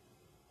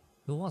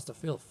 Who wants to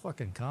feel a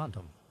fucking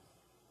condom?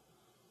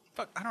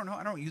 Fuck, I don't know.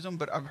 I don't use them,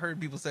 but I've heard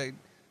people say,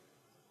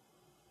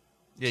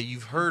 Yeah,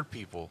 you've heard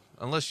people.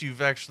 Unless you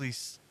actually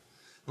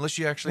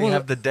Well,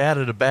 have the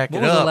data to back What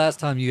it was the up. last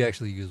time you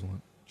actually used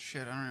one?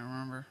 shit, I don't even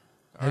remember.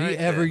 Have you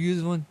ever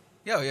used one?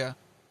 Yeah, oh, yeah.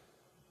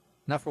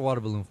 Not for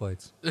water balloon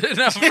fights.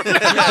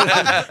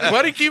 Why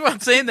do you keep on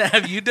saying that?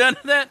 Have you done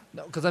that?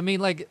 No, because I mean,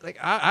 like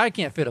I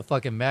can't fit a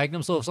fucking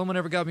Magnum. So if someone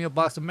ever got me a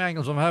box of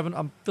Magnums,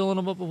 I'm filling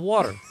them up with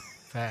water.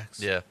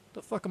 Facts. Yeah.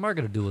 The fuck am I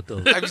gonna do with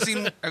those? Have you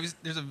seen,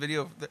 there's a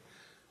video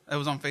that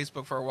was on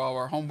Facebook for a while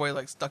where homeboy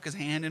like stuck his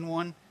hand in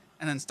one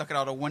and then stuck it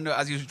out a window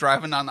as he was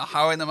driving down the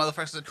highway and the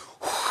motherfucker said,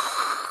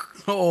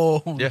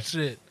 Oh, Yeah.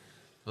 shit.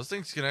 Those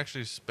things can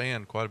actually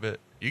span quite a bit.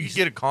 You can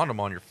get a condom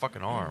on your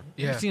fucking arm.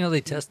 Yeah. You seen how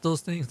they test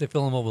those things? They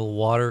fill them up with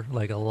water,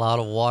 like a lot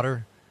of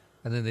water,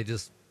 and then they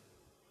just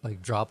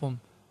like drop them.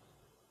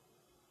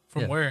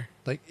 From Yeah. where?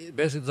 Like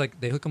basically, it's like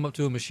they hook them up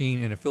to a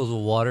machine and it fills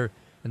with water,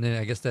 and then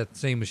I guess that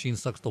same machine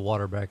sucks the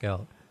water back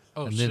out.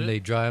 Oh, and shit. then they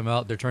dry them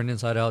out. They're turned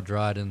inside out,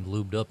 dried, and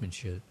lubed up and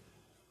shit.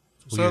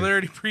 It's So weird. they're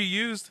already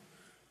pre-used?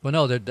 But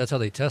no, that's how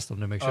they test them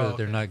to make sure Oh, that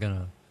they're okay. not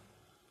gonna.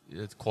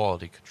 It's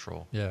quality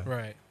control. Yeah.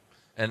 Right.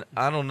 And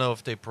I don't know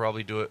if they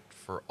probably do it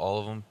for all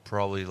of them.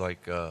 Probably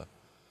like,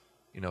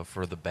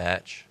 for the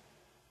batch.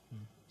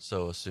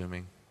 So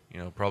assuming,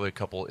 probably a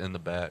couple in the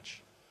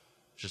batch,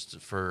 just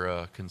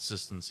for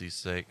consistency's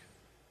sake.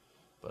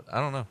 But I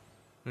don't know.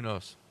 Who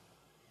knows?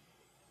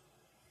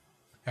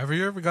 Have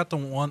you ever got the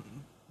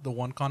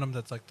one condom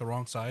that's like the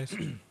wrong size?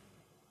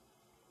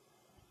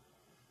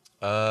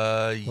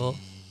 Well,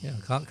 yeah.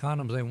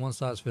 Condoms ain't one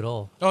size fit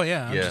all. Oh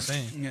yeah, I'm Yeah. just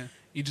saying. yeah.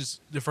 You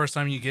just the first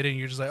time you get it,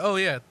 you're just like, oh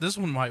yeah, this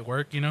one might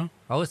work, I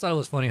always thought it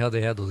was funny how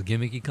they had those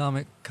gimmicky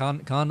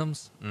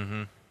condoms,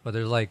 Mm-hmm. but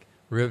they're like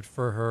ribbed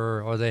for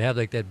her, or they have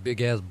like that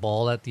big ass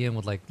ball at the end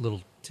with like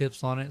little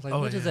tips on it. It's like, oh,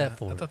 what is yeah. that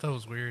for? I thought that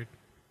was weird.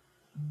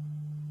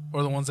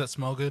 Or the ones that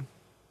smell good.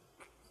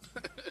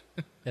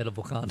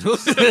 Edible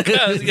condoms.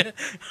 Yeah.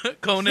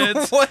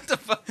 Coneheads. What the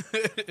fuck?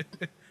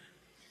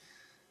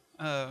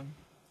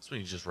 That's when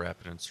you just wrap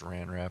it in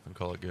saran wrap and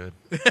call it good.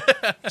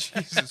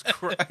 Jesus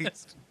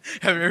Christ.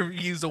 Have you ever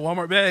used a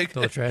Walmart bag?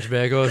 Throw a trash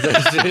bag over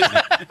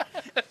that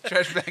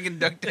Trash bag and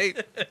duct tape.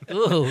 shit.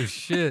 Oh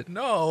shit.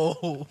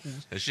 No.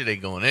 That shit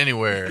ain't going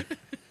anywhere.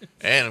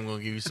 And I'm going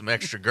to give you some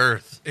extra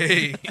girth.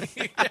 Hey.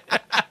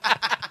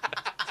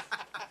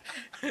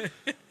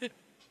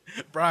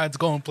 Bride's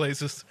going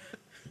places.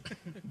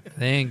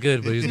 They ain't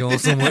good, but he's going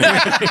somewhere.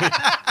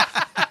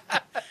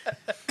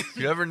 If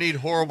you ever need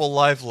horrible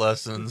life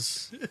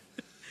lessons,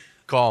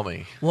 call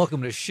me.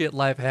 Welcome to Shit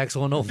Life Hacks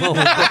 101.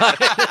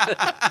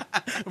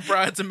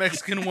 Bride's a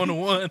Mexican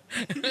 101.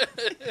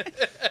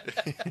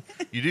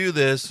 You do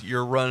this,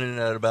 you're running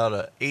at about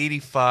a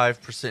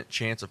 85%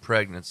 chance of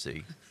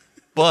pregnancy.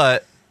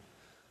 But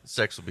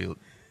sex will be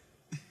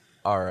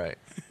all right.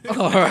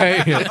 All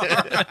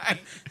right.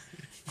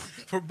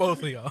 For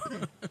both of y'all.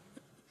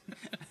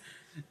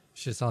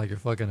 Shit sound like you're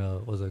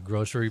fucking was a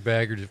grocery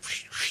bag or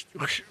just.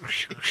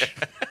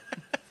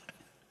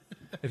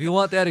 If you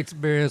want that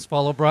experience,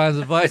 follow Brian's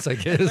advice, I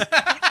guess.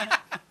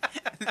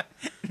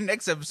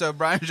 Next episode,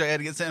 Brian Shaw had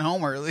to get sent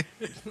home early.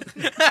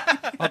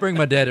 I'll bring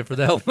my dad in for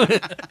that one.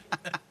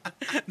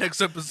 Next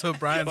episode,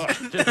 Brian's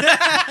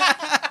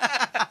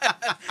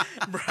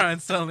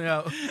Brian's telling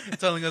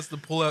us the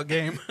pull-out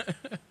game.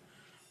 It's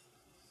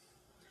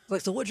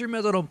like, so what's your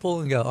method on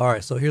pulling out? All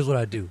right, so here's what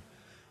I do.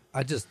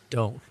 I just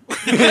don't.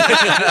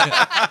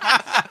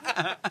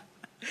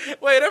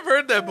 Wait, I've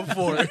heard that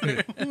before.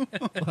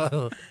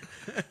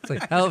 It's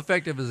like, how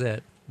effective is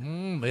that?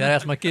 I gotta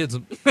ask my kids.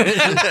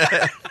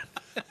 I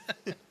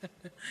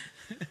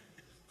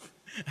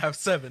have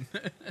 7.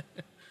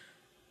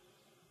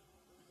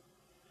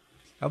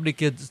 How many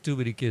kids is too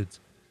many kids?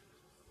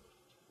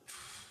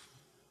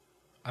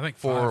 I think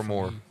 4 5 or for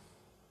more. me.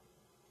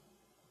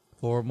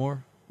 4 or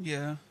more?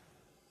 Yeah.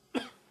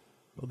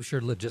 I'll be sure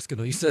to let Jessica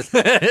know you said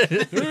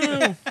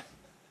that.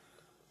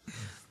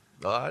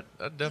 I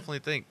definitely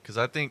think, because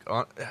I think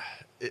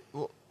it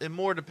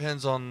more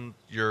depends on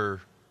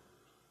your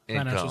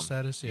income. Financial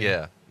status,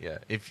 Yeah.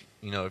 If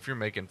you're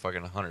making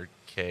fucking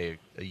 $100K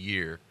a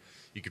year,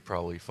 you could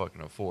probably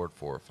fucking afford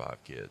 4 or 5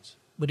 kids.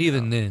 But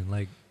even then,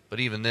 like, But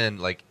even then,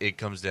 like, it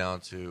comes down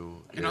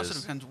to It also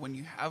depends when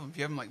you have them. If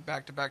you have them like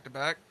back to back to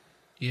back,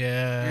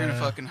 Yeah. you're gonna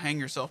fucking hang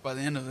yourself by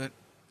the end of it.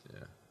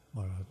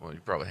 all right, well, you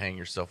probably hang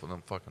yourself with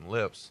them fucking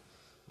lips,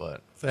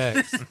 but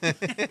facts.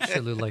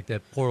 Shit look like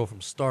that portal from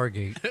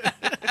Stargate.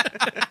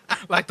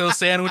 Like those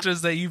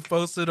sandwiches that you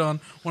posted on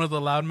one of the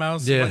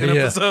Loudmouths Yeah, fucking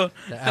yeah. episode.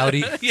 The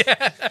Audi.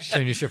 Yeah.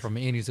 Turn your shit from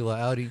an Andy to an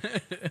Audi.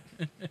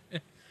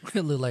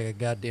 It looked like a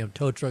goddamn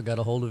tow truck got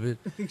a hold of it,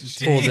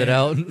 pulled it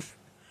out.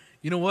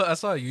 You know what? I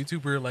saw a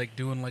YouTuber like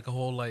doing like a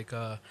whole like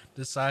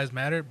does size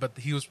matter, but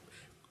he was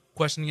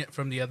questioning it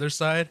from the other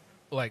side,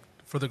 like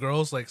for the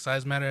girls, like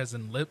size matter as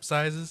in lip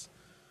sizes.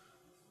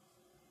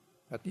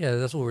 Yeah,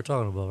 that's what we're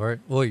talking about, right?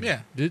 Well,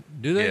 Yeah. Do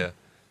they? yeah.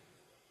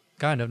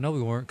 Kind of. No,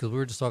 we weren't, because we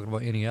were just talking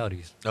about any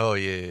Audis. Oh,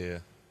 yeah.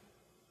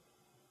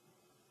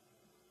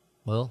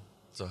 Well,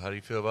 So how do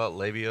you feel about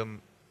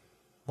labium?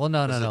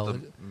 no. Is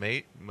it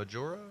the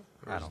majora?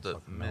 Or I is don't it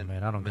fucking know,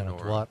 man. I don't got a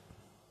minora?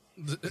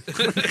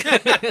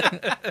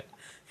 twat.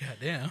 God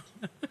damn.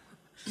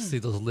 See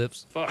those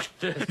lips?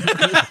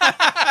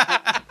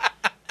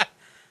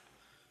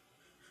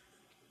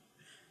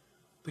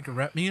 They can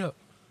wrap me up.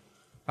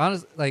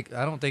 Honestly, like,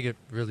 I don't think it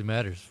really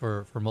matters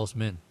for most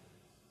men.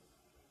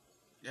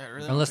 Yeah,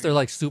 really. Unless they're,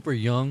 like, super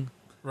young.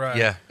 Right.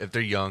 Yeah, if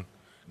they're young.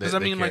 Because I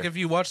mean, like, if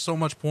you watch so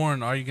much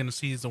porn, all you're gonna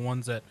see is the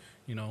ones that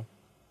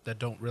that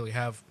don't really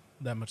have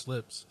that much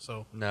lips.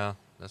 So No,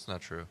 that's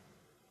not true.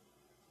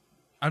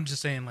 I'm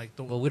just saying, like,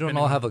 Well, we don't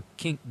all have a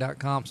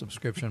kink.com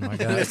subscription, my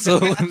guy.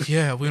 So,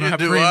 Yeah, we don't have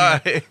Do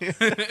premium.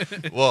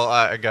 I? Well,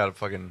 I got a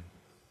fucking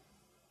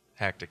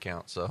hacked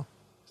account, so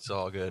it's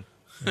all good.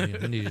 I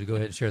need you to go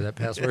ahead and share that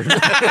password.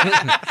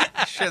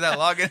 share that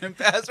login and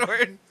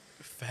password.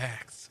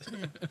 Facts.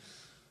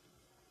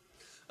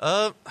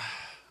 I'd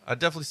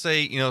definitely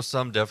say,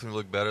 some definitely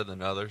look better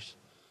than others,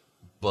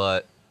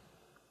 but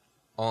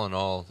all in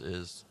all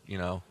is,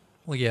 Well,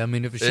 yeah, I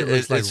mean, if it shit It-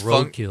 looks like it's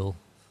fun- roadkill.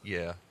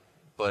 yeah.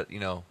 But,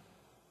 If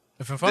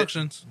it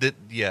functions.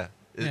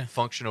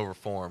 Function over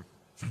form.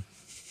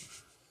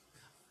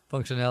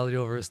 Functionality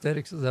over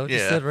aesthetics. Is that what you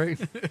Yeah. said, right?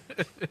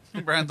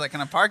 Brian's like,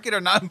 can I park it or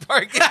not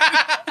park it?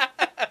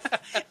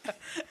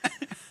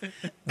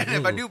 And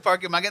if I do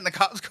park it, am I getting the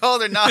cops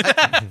called or not?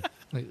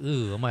 Like,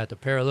 ooh, I might have to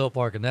parallel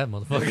park in that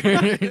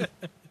motherfucker.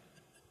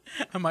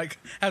 I might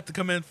have to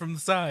come in from the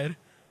side.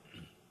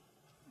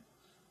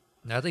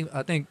 I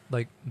think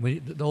like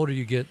the older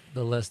you get,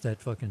 the less that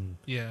fucking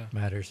Yeah.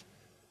 matters.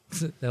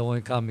 That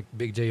one comic,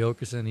 Big J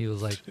Okerson, he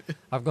was like,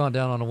 "I've gone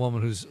down on a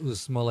woman who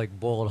smelled like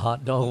boiled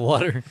hot dog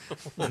water."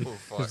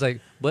 It's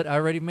like, but I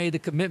already made the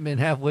commitment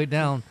halfway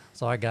down,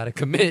 so I gotta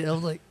commit. I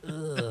was like,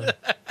 ugh.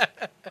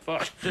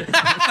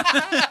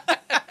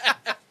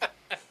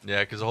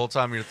 Yeah, because the whole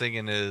time you're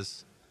thinking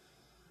is,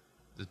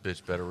 this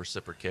bitch better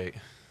reciprocate.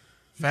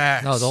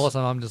 Facts. No, the whole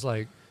time I'm just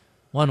like,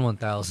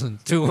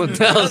 1,000, 2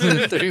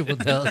 1,000, 3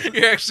 1,000.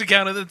 You're actually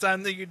counting the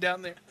time that you're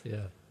down there.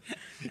 Yeah.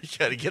 You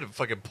gotta get a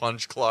fucking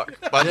punch clock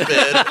by the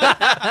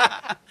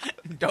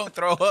bed. Don't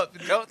throw up.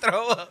 Don't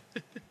throw up.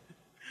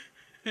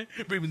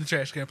 Bring me the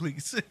trash can,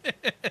 please.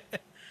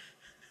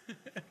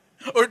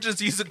 Or just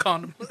use a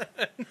condom.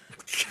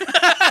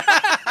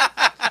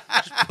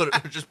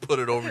 Just put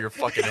it over your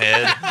fucking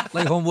head.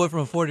 Like homeboy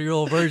from a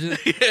 40-year-old virgin.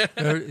 Yeah.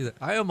 He's like,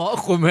 I am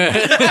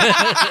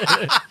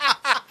Aquaman.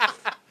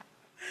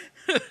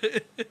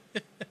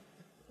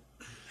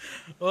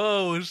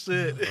 Oh,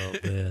 shit. Oh,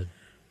 man.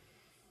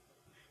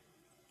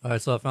 All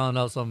right, so I found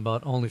out something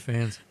about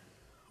OnlyFans.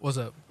 What's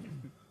up?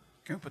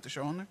 Can we put the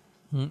show on there?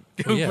 Can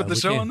Oh, we yeah, put the we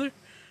show can. on there?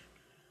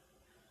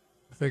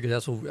 I figured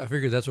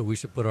that's what we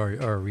should put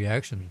our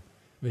reaction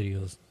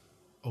videos.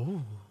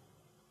 Oh.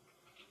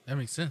 That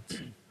makes sense.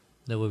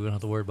 That way we don't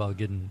have to worry about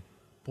getting,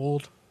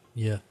 Bold.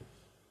 yeah.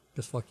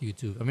 Just fuck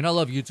YouTube. I mean, I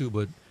love YouTube,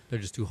 but they're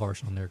just too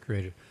harsh on their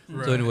creator.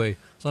 Right. So anyway,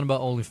 something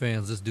about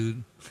OnlyFans. This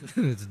dude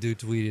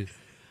tweeted,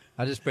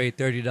 I just paid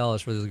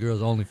 $30 for this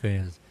girl's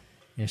OnlyFans,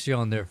 and she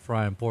on there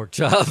frying pork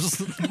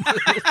chops.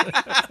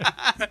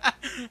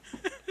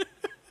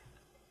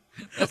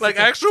 Like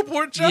actual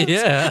pork chops?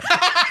 Yeah.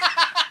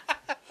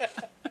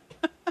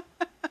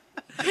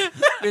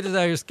 Bitches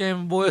out here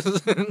scamming boys.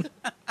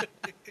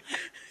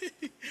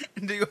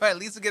 buy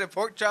Lisa get a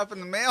pork chop in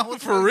the mail?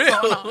 What's For going real.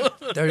 on?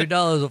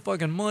 $30 a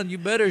fucking month. You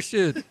better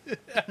shit.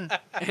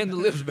 And the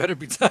lips better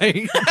be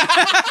tight.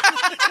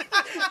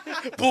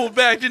 Pull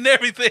back and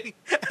everything.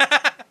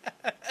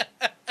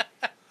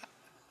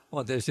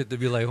 Want that shit to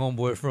be like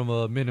homeboy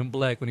from Men in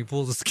Black when he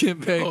pulls the skin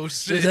back. Oh,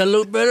 shit. Does that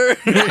look better?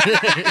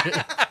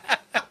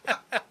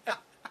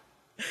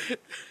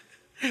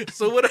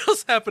 So what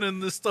else happened in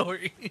this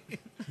story?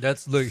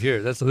 Look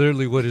here. That's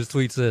literally what his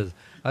tweet says.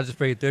 I just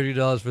paid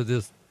 $30 for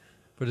this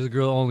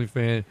girl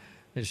OnlyFans,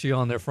 and she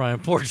on there frying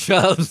pork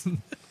chops.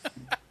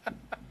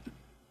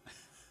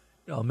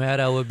 How mad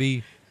I would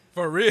be.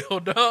 For real,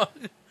 dog.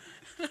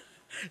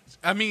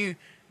 I mean,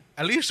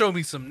 at least show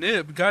me some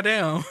nip.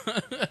 Goddamn.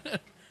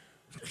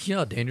 You know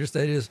how dangerous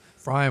that is?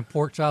 Frying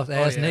pork chops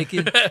ass yeah.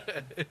 naked.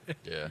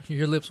 Yeah.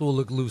 Your lips will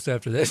look loose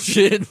after that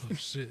shit.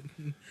 Shit.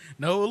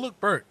 No, it look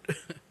burnt.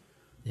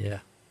 Yeah.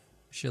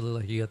 Shit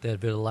look like you got that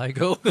bit of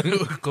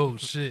Ligo. Go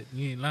shit.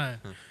 You ain't lying.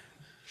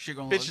 She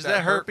gonna Bitch, look is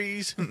that hurt.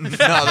 herpes?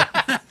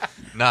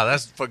 no,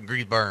 that's fucking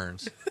grease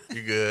burns.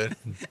 You good?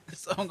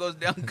 Someone goes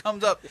down,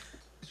 comes up.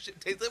 Shit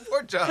tastes like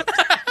pork chop.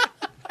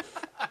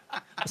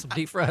 Some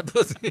deep fried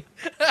pussy.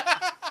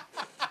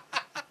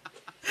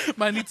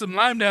 Might need some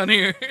lime down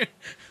here.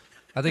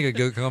 I think a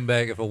good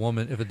comeback if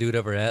a dude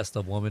ever asked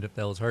a woman if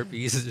that was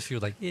herpes, she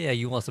was like, "Yeah,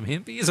 you want some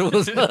hempies or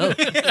what's up?"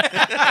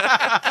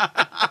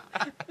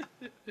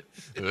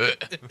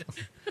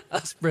 I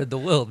spread the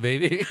wealth,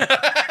 baby.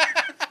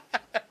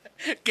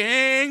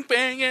 Gang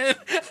banging.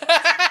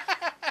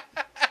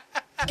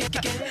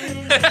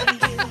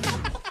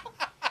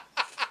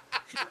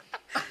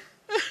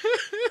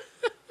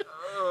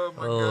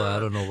 Oh, I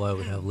don't know why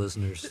we have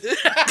listeners.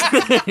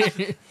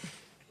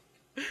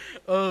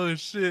 Oh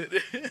shit.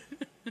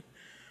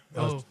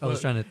 I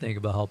was trying to think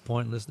about how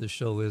pointless this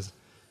show is.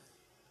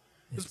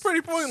 It's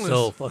pretty pointless.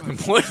 So fucking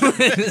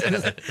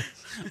pointless.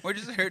 We're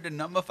just here to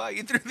numbify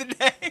you through the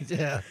day.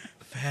 Yeah.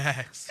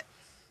 Facts.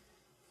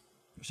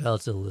 Shout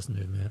out to the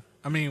listeners, man.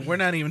 I mean, we're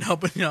not even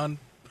helping you on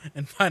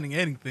and finding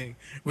anything.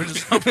 We're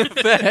just helping.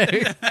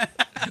 Facts.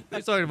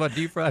 We're talking about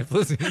deep fried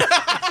pussy.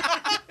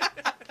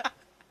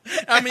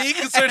 I mean, you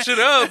can search it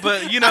up,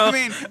 but you know. I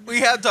mean, we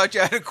have taught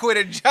you how to quit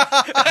a job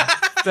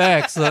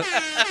Facts. in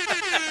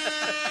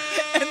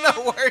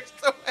the worst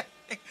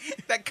way.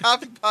 That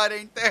coffee pot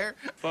ain't there.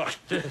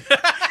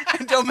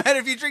 It don't matter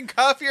if you drink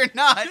coffee or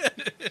not.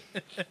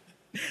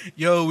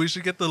 Yo, we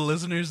should get the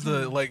listeners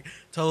to like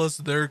tell us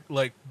their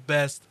like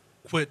best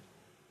quit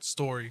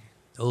story.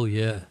 Oh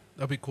yeah.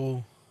 That'd be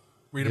cool.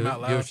 Read Give, them out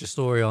give loud. us your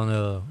story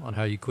on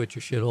how you quit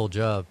your shithole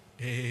job.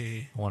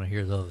 Hey, I want to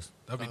hear those.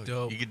 that'd be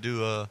dope. You could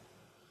do a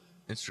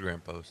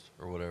Instagram post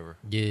or whatever.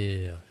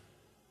 Yeah.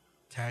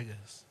 Tag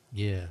us.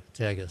 Yeah.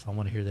 Tag us. I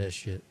want to hear that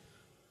shit.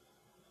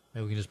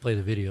 Maybe we can just play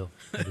the video.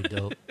 That'd be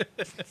dope.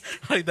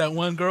 Like that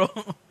one girl,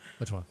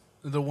 Which one?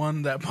 the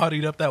one that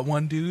bodied up that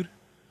one dude.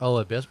 Oh,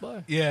 at Best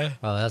Buy? Yeah.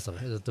 Oh, that's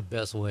the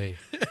best way.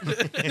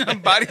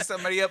 Body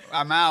somebody up,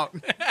 I'm out.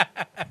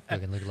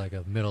 Fucking look like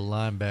a middle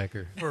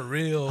linebacker. For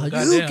real. You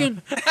Goddamn.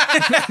 can.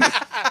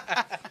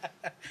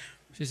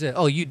 She said,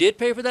 "Oh, you did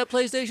pay for that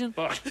PlayStation?"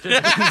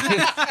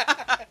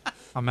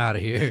 I'm out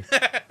of here.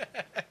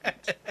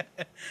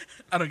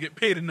 I don't get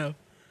paid enough.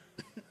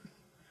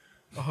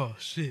 Oh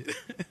shit.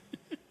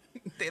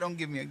 They don't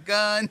give me a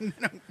gun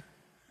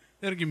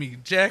They don't give me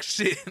jack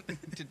shit.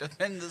 to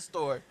defend the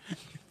store.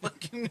 What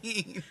you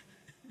mean?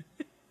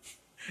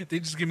 They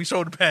just give me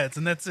shoulder pads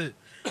and that's it.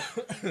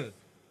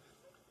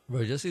 Bro,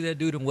 did you see that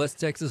dude in West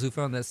Texas who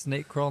found that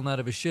snake crawling out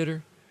of his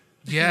shitter?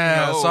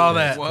 Yeah, I No, saw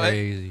that. what?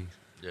 Crazy.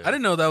 Yeah. I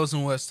didn't know that was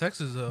in West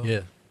Texas though.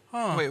 Yeah.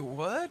 Huh. Wait,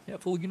 what? Yeah,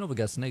 fool, you know we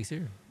got snakes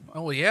here.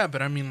 Oh well, yeah,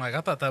 but I mean, like,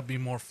 I thought that'd be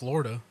more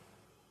Florida.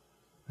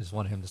 I just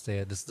wanted him to say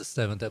it. This is the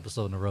 7th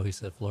episode in a row he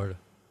said Florida.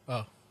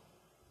 Oh,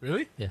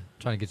 really? Yeah, I'm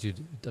trying to get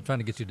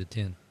you to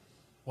 10.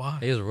 Why?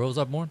 Hey, where was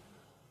I born?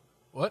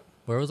 What?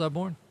 Where was I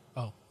born?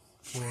 Oh,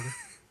 Florida.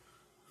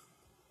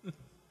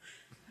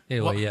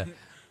 Anyway, What? yeah.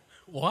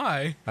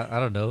 Why? I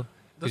don't know.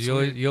 That's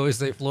Because you always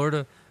say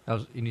Florida,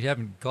 and you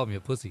haven't called me a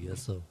pussy yet,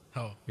 so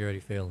Oh, you're already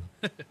failing.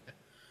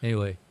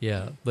 Anyway,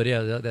 yeah. But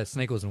yeah, that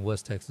snake was in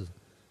West Texas.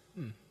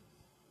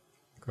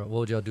 Girl, what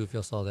would y'all do if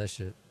y'all saw that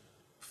shit?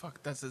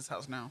 Fuck, that's his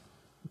house now.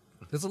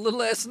 It's a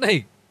little ass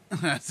snake.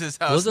 That's his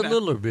house Was it now.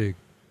 little or big?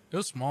 it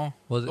was small.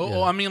 Was it? Oh, Yeah.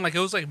 oh, I mean, like, it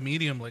was like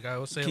medium. Like I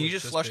would say. Can you like,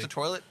 just this flush big. the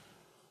toilet?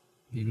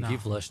 You can No.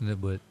 keep flushing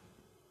it, but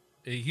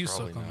It used to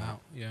Probably come not. out.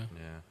 Yeah.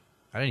 Yeah.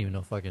 I didn't even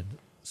know fucking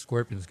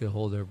scorpions could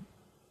hold their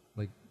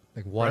like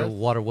water. Breath?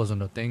 Water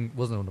wasn't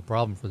a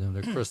problem for them.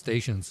 They're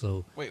crustaceans,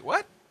 so Wait,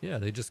 what? yeah,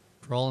 they just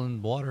crawl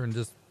in water and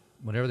just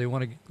whenever they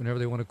want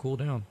to cool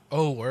down.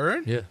 Oh,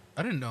 word? Yeah,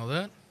 I didn't know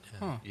that.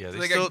 Huh. Yeah. So They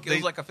they still got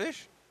gills like a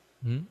fish?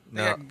 Hmm?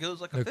 They No. got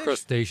gills like a they're fish?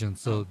 crustaceans,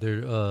 so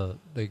they're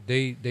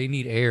they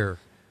need air,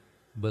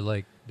 but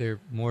like they're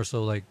more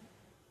so like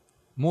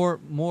more.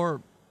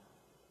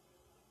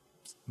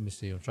 Let me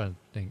see. I'm trying to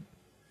think.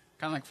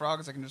 Kind of like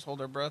frogs that can just hold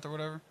their breath or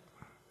whatever.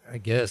 I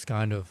guess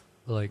kind of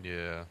like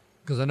Yeah.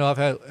 because I know I've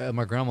had at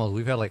my grandma's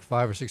we've had like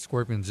 5 or 6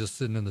 scorpions just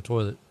sitting in the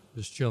toilet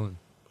just chilling.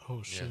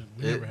 Oh shit, Yeah.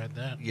 we never had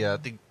that. Yeah, I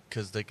think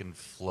because they can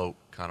float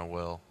kind of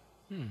well,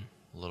 a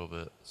little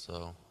bit.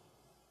 So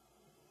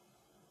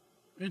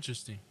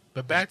Interesting.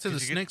 But back to the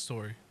Could you get- snake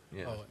story.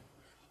 yeah. Oh,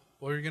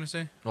 what were you gonna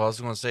say? Well, I was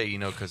going to say,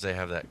 because they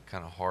have that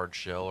kind of hard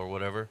shell or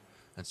whatever,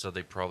 and so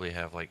they probably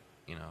have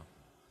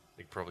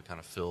they probably kind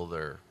of fill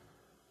their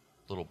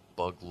little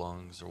bug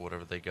lungs or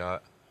whatever they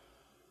got,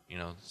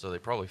 so they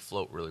probably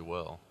float really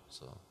well.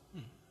 So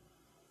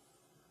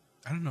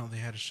I don't know. They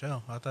had a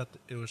shell. I thought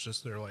it was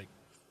just their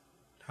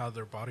how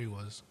their body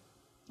was.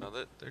 no,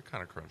 they're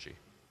kind of crunchy.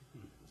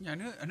 Yeah,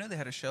 I knew they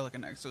had a shell like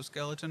an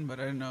exoskeleton, but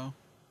I didn't know.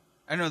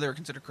 I know they were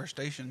considered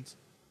crustaceans.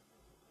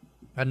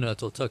 I didn't know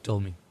until Tuck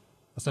told me.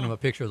 I sent him a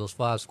picture of those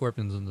 5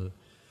 scorpions in the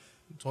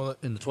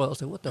Toilet. toilet. I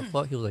was like, what the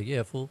fuck? He was like,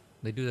 yeah, fool.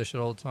 They do that shit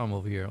all the time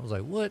over here. I was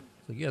like, what?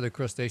 He's like, yeah, they're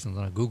crustaceans.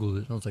 And I Googled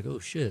it. And I was like, oh,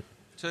 shit.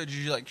 So did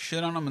you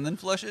shit on them and then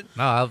flush it?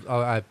 Nah,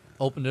 I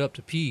opened it up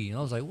to pee. And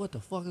I was like, what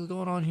the fuck is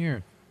going on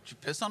here? Did you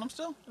piss on them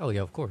still? Oh,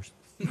 yeah, of course.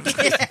 Give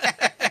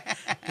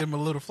them a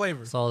little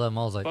flavor. Saw them.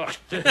 I was like,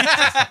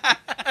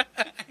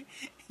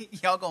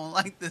 Y'all gonna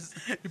like this?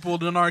 You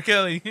pulled an R.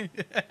 Kelly.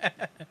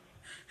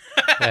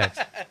 facts.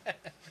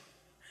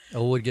 I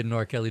would get an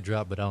R. Kelly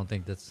drop, but I don't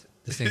think this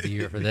ain't the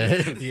year for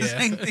that. Yeah.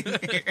 Same thing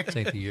here. This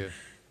ain't the year.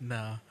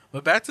 No.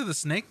 But back to the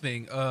snake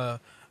thing. I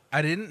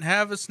didn't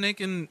have a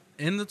snake in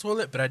the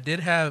toilet, but I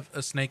did have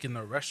a snake in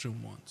the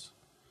restroom once,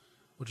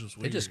 which was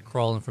They weird. just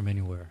crawling from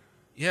anywhere.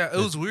 Yeah, it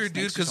was weird,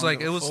 dude, snakes because just don't it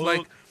give a was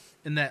fuck.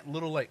 in that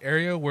little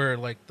area where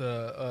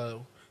the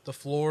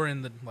floor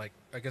and the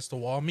I guess the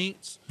wall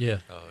meets. Yeah.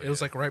 It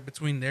was right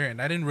between there,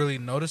 and I didn't really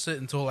notice it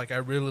until I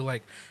really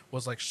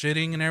was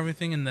shitting and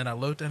everything, and then I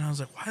looked and I was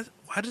like,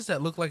 why does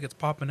that look like it's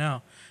popping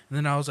out? And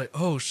then I was like,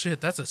 oh shit,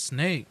 that's a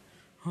snake.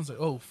 I was like,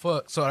 oh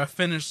fuck. So I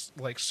finished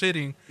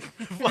shitting,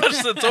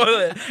 flushed the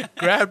toilet,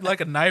 grabbed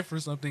a knife or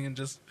something, and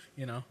just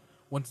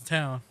went to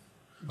town.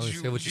 I was Did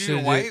gonna say what you you should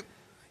have wipe? did.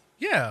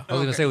 Yeah. I was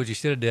gonna Okay. say what you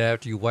should have did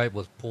after you wipe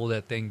was pull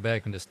that thing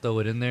back and just throw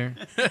it in there.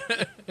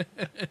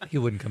 He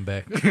wouldn't come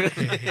back.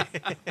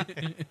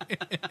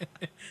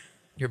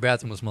 Your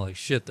bathroom will smell like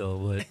shit though,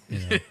 but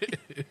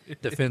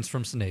defense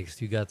from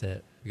snakes. You got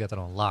that. You got that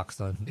on lock,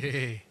 son.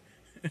 Hey,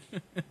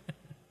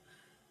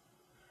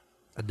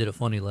 I did a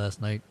funny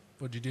last night.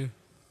 what'd you do?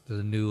 There's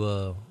a new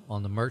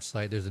on the merch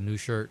site. There's a new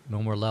shirt.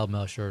 No more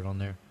loudmouth shirt on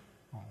there.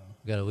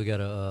 We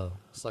gotta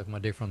suck my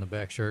dick from the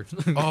back shirt.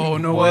 Oh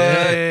no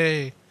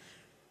way!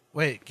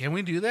 Wait, can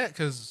we do that?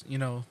 Because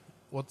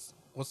what's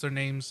their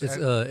names? It's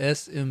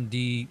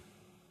SMD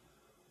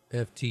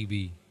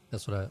FTB.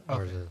 That's what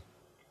ours Okay. is.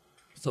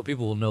 So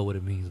people will know what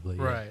it means, but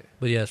yeah. Right.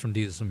 But yeah, it's from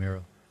Deezus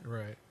Samiro.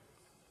 Right.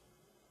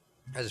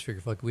 I just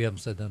figured, fuck, we haven't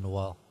said that in a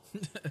while.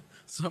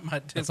 Something I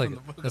did That's from like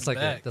the fucking that's like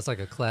back. that's like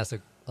a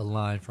classic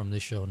line from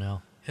this show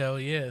now. Hell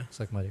yeah!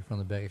 Suck my dick from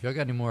the back. If y'all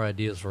got any more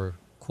ideas for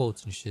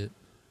quotes and shit,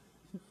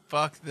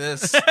 Fuck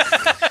this.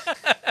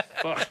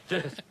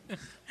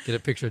 get a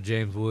picture of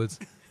James Woods.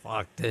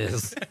 Fuck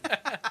this.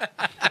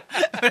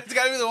 It's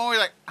gotta be the one where you're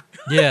like,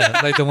 Yeah,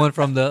 like the one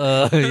from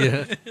the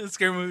yeah.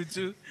 Scary movie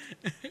too.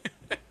 you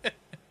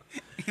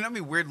know how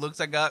many weird looks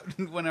I got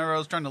whenever I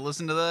was trying to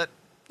listen to that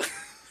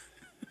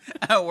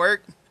at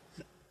work?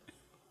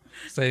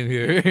 Same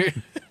here.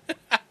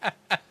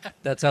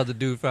 That's how the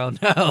dude found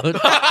out.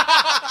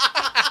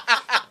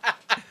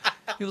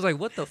 He was like,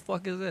 "What the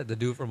fuck is that?" The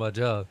dude from my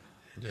job.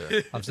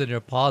 Yeah. I'm sitting there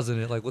pausing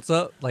it, like, "What's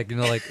up?" Like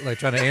like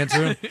trying to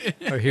answer him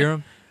or hear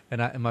him.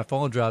 And my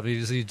phone dropped. And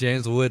you just see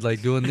James Wood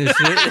doing this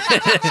shit,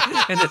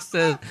 and it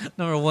says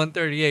number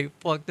 138.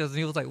 Fuck this. And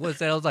he was like, "What's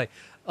that?" I was like,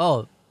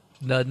 "Oh,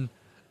 nothing."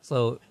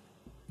 So,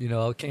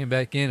 I came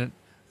back in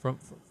from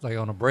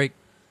on a break,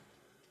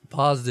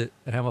 paused it,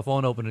 and had my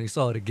phone open, and he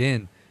saw it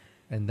again,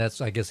 and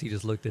I guess he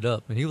just looked it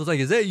up, and he was like,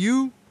 "Is that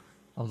you?"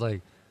 I was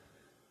like,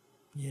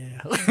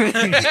 "Yeah,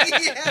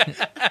 Yeah.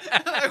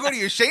 Like, what are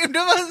you ashamed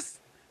of us?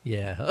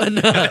 yeah,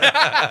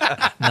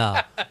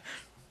 nah."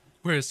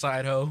 Where's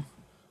Side Ho?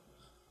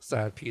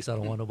 Side piece I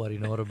don't want nobody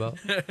knowing about.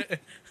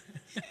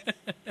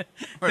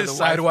 We're His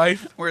side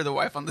wife. We're the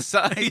wife on the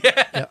side.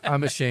 Yeah,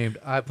 I'm ashamed.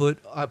 I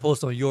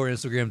post on your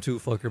Instagram too,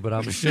 fucker, but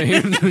I'm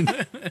ashamed.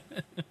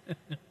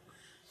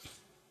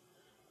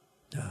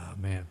 Oh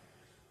man.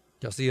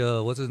 Y'all see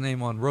what's his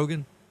name on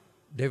Rogan?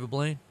 David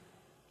Blaine?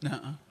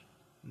 Nuh-uh.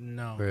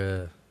 No.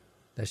 Bruh.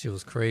 That shit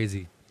was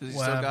crazy. Does he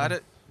What still got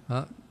happened? it?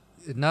 Huh?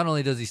 Not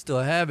only does he still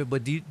have it,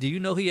 but do you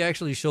know he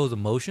actually shows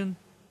emotion?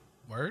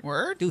 Word.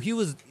 Word? Dude,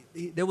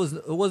 it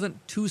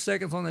wasn't 2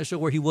 seconds on that show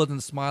where he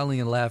wasn't smiling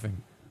and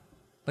laughing.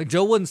 Like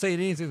Joe wasn't saying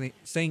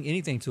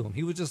anything to him.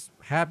 He was just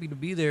happy to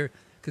be there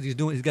because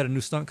he's got a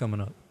new stunt coming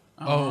up.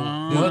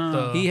 Oh, Dude, what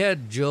the? He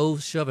had Joe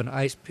shove an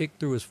ice pick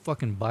through his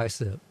fucking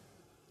bicep.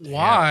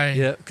 Why?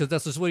 Yeah, because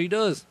that's just what he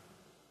does.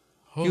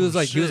 Oh, he was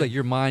like, shit.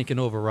 your mind can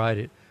override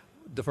it.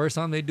 The first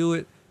time they do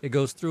it, it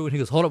goes through, and he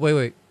goes, hold up,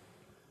 wait.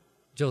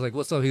 Joe's like,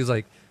 what's up? He was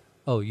like,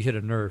 oh, you hit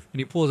a nerve, and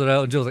he pulls it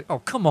out, and Joe's like, oh,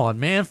 come on,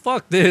 man,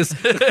 fuck this.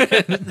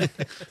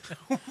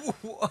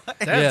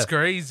 That's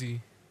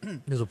crazy.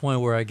 There's a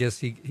point where I guess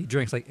he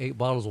drinks like 8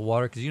 bottles of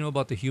water because you know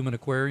about the human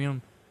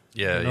aquarium.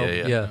 Yeah, You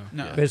know? yeah.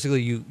 No.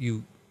 Basically,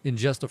 you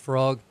ingest a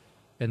frog,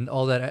 and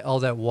all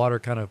that water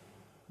kind of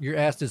your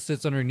acid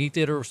sits underneath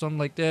it or something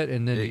like that,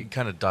 and then It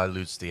kind of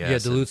dilutes the yeah,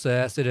 acid. dilutes the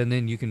acid, and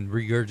then you can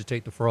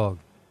regurgitate the frog.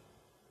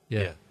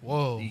 Yeah.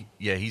 Whoa.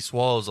 He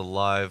swallows a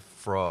live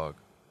frog.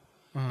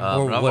 Or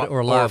not what- li-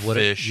 or live, what-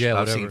 fish. yeah,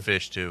 I've seen whatever.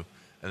 fish too,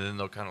 and then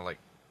they'll kind of like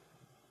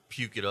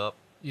puke it up,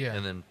 Yeah.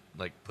 and then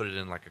like put it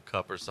in like a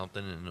cup or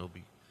something, and it'll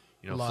be,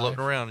 Live. floating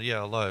around.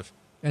 Yeah, alive.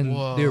 And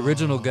the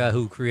original Whoa. guy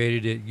who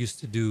created it used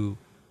to do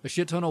a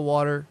shit ton of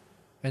water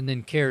and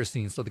then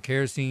kerosene. So the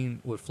kerosene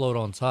would float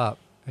on top,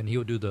 and he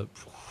would do the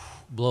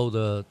blow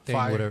the thing,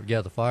 Fire. whatever.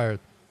 Yeah, the fire.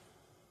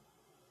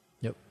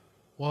 Yep.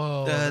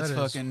 Whoa. That's that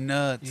is- fucking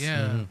nuts.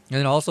 Yeah. And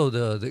then also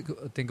I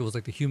think it was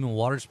like the human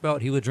water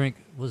spout. He would drink,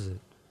 what was it,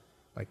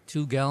 like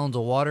 2 gallons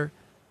of water,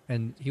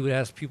 and he would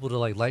ask people to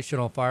like light shit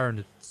on fire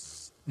and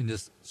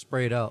just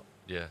spray it out.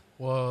 Yeah.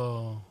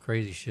 Whoa.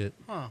 Crazy shit.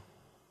 Huh.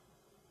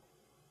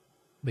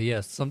 But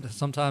yeah,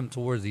 sometime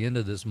towards the end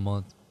of this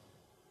month,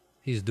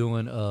 he's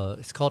doing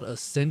it's called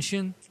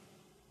Ascension.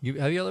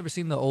 Have you ever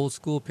seen the old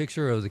school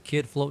picture of the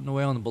kid floating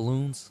away on the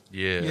balloons?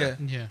 Yeah. Yeah.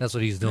 Yeah. That's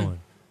what he's doing.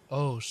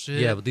 Oh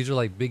shit. Yeah, but these are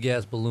like big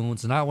ass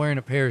balloons, not wearing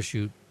a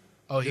parachute.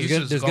 oh, he's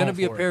There's gonna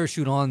be a for it.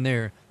 parachute on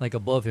there, like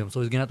above him, so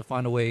he's gonna have to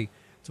find a way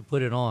to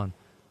put it on.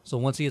 So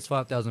once he hits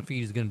 5,000 feet,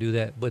 he's gonna do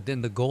that. But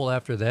then the goal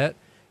after that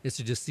is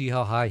to just see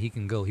how high he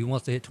can go. He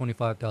wants to hit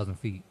 25,000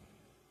 feet,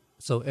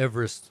 so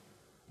Everest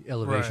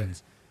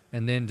elevations,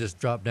 and then just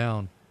drop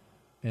down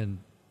and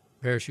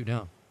parachute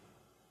down.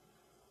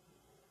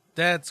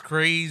 That's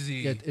crazy.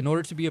 Yeah, in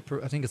order to be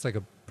I think it's like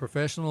a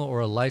professional or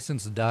a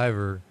licensed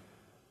diver,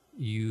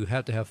 you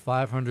have to have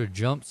 500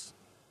 jumps.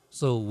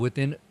 So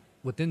within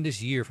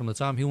this year, from the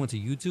time he went to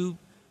YouTube,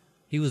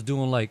 he was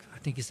doing like, I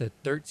think he said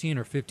 13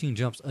 or 15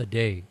 jumps a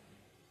day.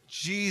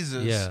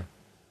 Jesus. Yeah,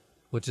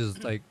 which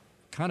is like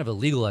kind of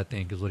illegal, I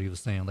think, is what he was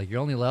saying. Like you're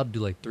only allowed to do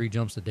like 3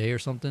 jumps a day or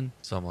something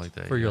Something like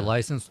that. for your yeah.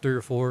 license, 3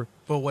 or 4.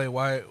 But wait,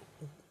 why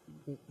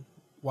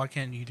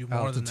can't you do more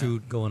than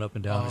Altitude going up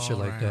and down and shit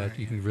like right, that. right,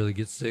 You yeah. can really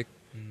get sick.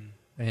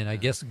 And I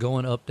guess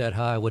going up that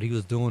high, what he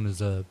was doing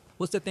is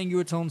what's that thing you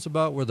were telling us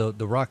about where the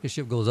rocket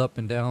ship goes up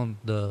and down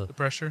the the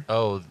pressure?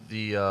 Oh,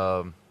 the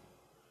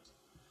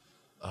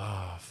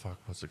fuck,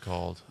 what's it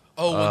called?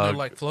 Oh, when they're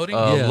like floating.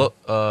 Yeah.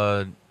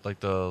 Like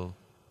the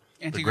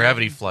Anti-gravity.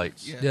 gravity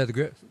flights. Yeah.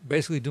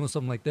 basically doing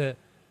something like that,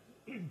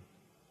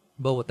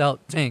 but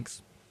without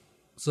tanks.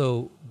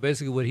 So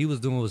basically, what he was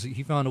doing was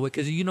he found a way,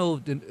 because in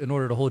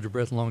order to hold your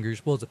breath longer, you're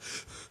supposed to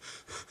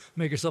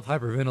make yourself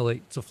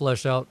hyperventilate to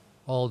flush out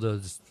all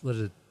the what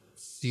is it,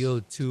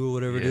 CO2 or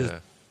whatever it is, Yeah.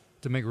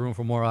 to make room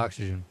for more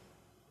oxygen.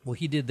 Well,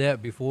 he did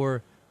that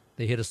before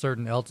they hit a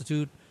certain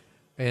altitude,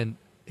 and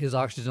his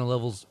oxygen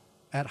levels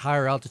at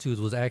higher altitudes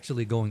was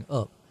actually going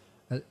up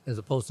as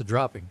opposed to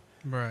dropping.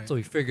 Right. So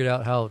he figured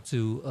out how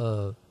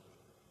to,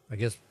 I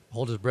guess,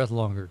 hold his breath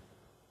longer.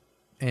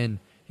 And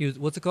he was,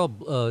 what's it called?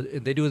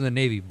 They do it in the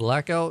Navy,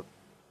 blackout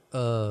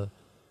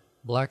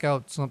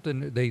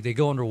something. They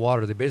go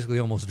underwater. They basically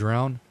almost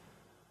drown,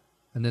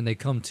 and then they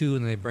come to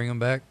and they bring them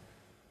back.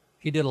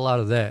 He did a lot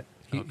of that.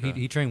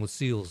 He trained with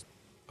SEALs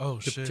oh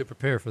to shit.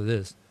 prepare for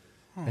this.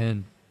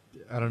 And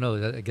I don't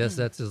know. I guess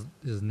that's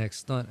his next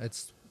stunt.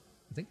 It's,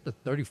 I think, the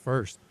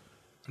 31st.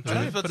 I'm I trying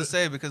was to about put to it-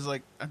 say, because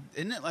like,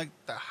 isn't it like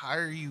the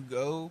higher you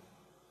go,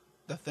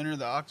 the thinner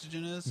the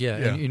oxygen is? Yeah,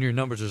 Yeah. And your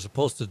numbers are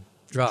supposed to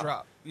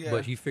drop. Yeah.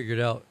 But he figured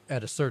out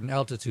at a certain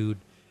altitude,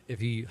 if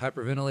he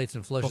hyperventilates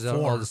and flushes out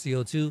all Before. the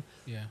CO2,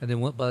 Yeah. and then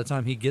by the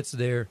time he gets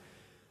there,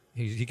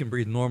 he can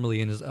breathe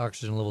normally, and his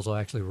oxygen levels will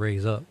actually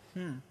raise up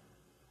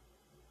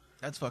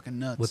That's fucking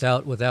nuts.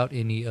 without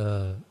any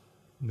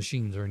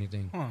machines or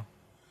anything. Huh.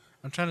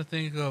 I'm trying to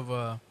think of.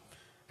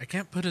 I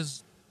can't put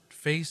his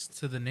face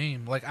to the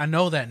name. Like I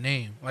know that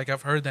name. Like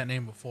I've heard that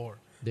name before.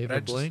 But David I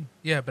just- Blaine?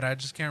 Yeah, but I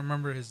just can't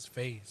remember his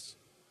face.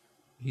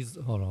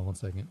 Hold on one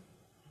second.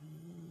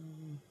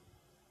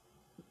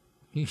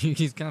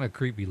 He's kind of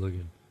creepy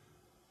looking.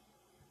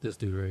 This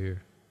dude right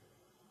here.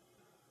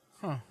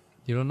 Huh?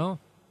 You don't know?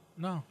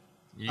 No.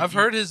 You- I've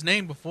heard his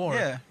name before.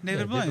 Yeah,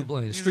 David Blaine. David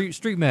Blaine. He's-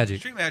 Street Magic.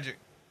 Street Magic.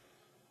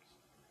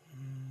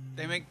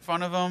 They make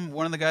fun of him.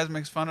 One of the guys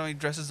makes fun of him. He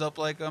dresses up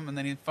like him, and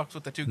then he fucks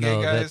with the 2 gay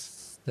No,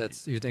 guys.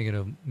 that's you're thinking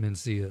of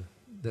Mencia.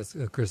 That's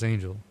Chris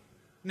Angel.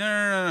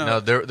 No. No,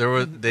 there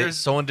were There's-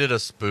 someone did a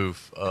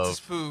spoof It's a of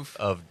spoof.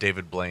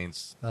 David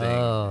Blaine's thing.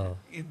 Oh,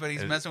 But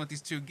he's it- messing with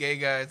these 2 gay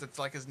guys. That's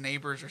like his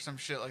neighbors or some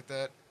shit like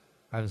that.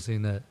 I haven't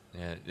seen that.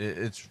 Yeah,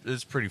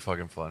 it's pretty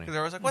fucking funny. Because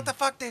I was like, "What the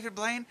fuck, David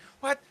Blaine?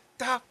 What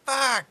the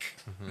fuck?"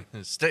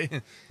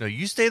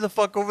 You stay the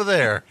fuck over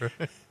there.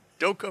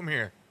 Don't come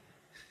here.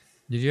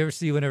 Did you ever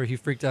see whenever he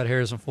freaked out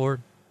Harrison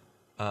Ford?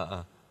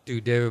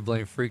 Dude, David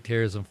Blaine freaked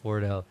Harrison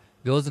Ford out.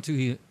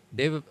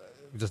 David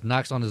just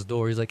knocks on his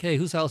door. He's like, "Hey,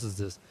 whose house is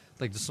this?"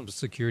 Like just some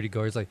security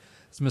guard. He's like,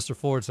 "It's Mr.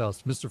 Ford's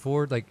house." Mr.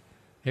 Ford, like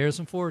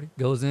Harrison Ford,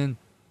 goes in.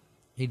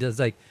 He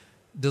does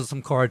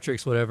some card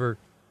tricks, whatever.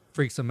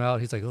 Freaks him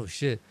out. He's like, "Oh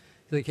shit!"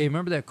 He's like, "Hey,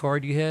 remember that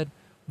card you had?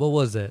 What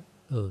was that?"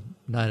 "Oh,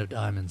 9 of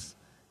diamonds."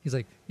 He's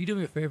like, you do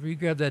me a favor, you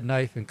grab that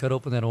knife and cut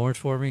open that orange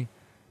for me.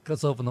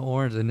 Cuts open the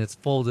orange and it's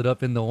folded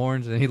up in the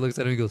orange. And he looks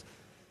at him and he goes,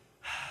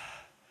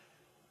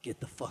 get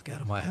the fuck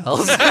out of my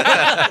house.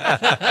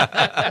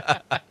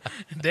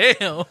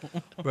 Damn.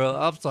 Bro,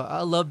 I'm sorry.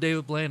 I love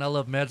David Blaine. I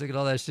love magic and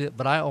all that shit.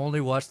 But I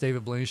only watch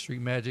David Blaine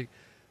Street Magic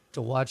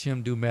to watch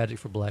him do magic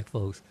for black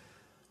folks.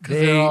 'Cause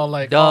they're all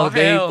like, dog, "Oh,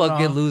 they hell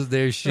fucking no." lose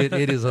their shit.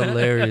 It is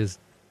hilarious.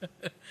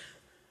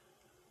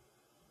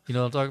 You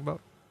know what I'm talking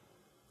about?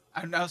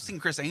 I've seen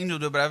Chris Angel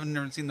do it, but I've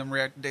never seen them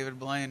react to David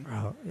Blaine.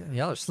 Bro,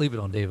 y'all are sleeping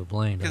on David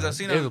Blaine. Because dog. I've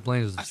seen David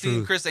Blaine is the I've seen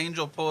truth. Chris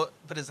Angel put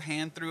his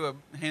hand through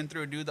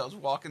a dude that was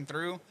walking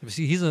through.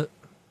 See, he's a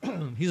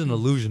he's an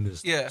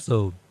illusionist. Yeah.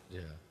 So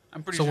Yeah.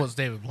 I'm pretty So sure. what's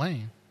David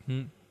Blaine?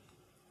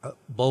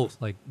 both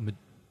like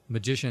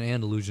magician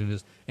and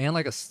illusionist, and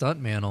like a stunt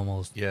man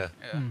almost. Yeah.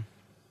 Yeah.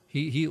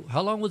 He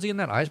how long was he in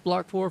that ice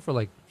block for? For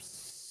like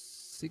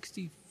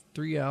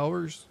 63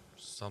 hours.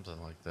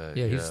 Something like that.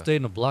 Yeah, he stayed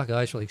in a block of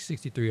ice for like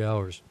 63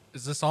 hours.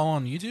 Is this all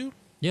on YouTube?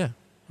 Yeah.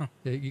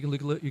 Yeah, you can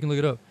look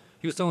it up.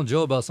 He was telling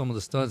Joe about some of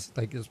the stunts,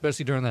 like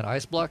especially during that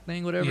ice block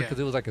thing, whatever, Yeah. because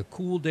it was like a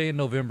cool day in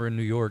November in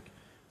New York,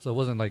 so it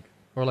wasn't like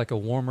or like a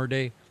warmer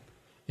day.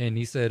 And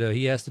he said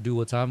he asked the dude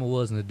what time it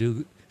was, and the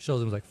dude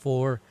shows him like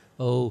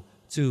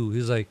 4:02.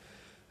 He's like,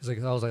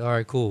 I was like, all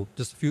right, cool,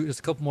 just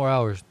a couple more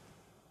hours.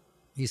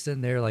 He's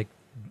sitting there like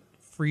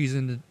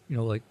freezing,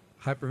 like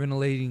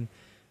hyperventilating,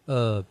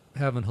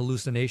 having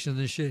hallucinations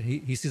and shit.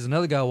 He sees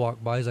another guy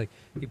walk by. He's like,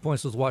 he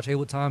points to his watch. Hey,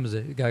 what time is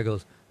it? The guy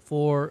goes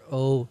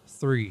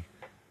 4:03.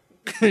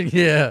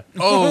 Yeah.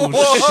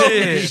 Oh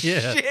shit!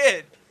 Yeah.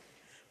 Shit.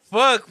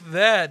 Fuck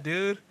that,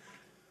 dude.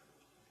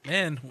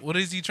 Man, what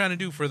is he trying to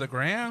do for the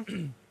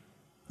gram?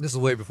 This is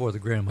way before the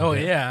grandma. Oh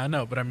yeah, I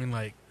know, but I mean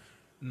like,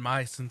 in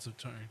my sense of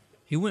time.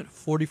 He went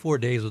 44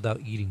 days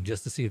without eating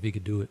just to see if he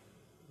could do it.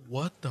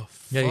 What the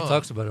fuck? Yeah, he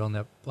talks about it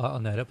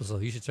on that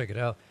episode. You should check it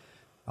out.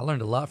 I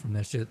learned a lot from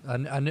that shit. I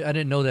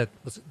didn't know that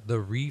was the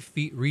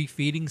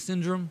refeeding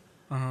syndrome.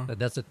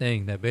 That's a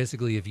thing. That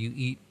basically if you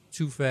eat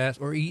too fast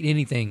or eat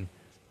anything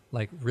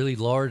like really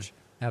large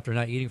after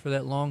not eating for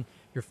that long,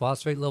 your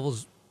phosphate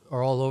levels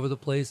are all over the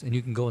place and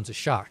you can go into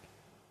shock.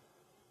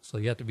 So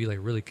you have to be like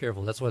really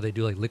careful. That's why they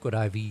do like liquid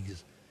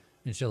IVs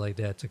and shit like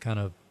that to kind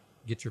of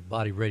get your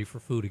body ready for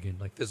food again,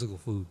 like physical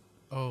food.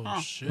 Oh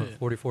For shit!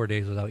 44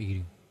 days without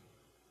eating.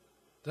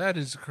 That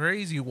is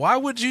crazy. Why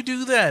would you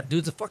do that?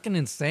 Dude's a fucking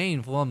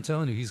insane fool. I'm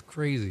telling you, he's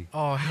crazy. Oh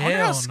I wonder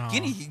hell how no!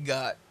 skinny he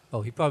got.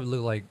 Oh, he probably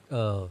looked like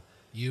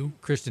You?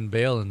 Christian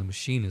Bale in The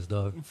Machinist,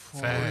 dog. For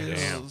Facts.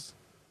 reals.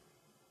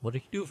 What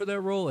did he do for that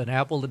role? An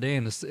apple a day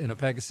and a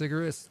pack of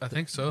cigarettes? I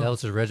think so. That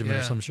was his regimen or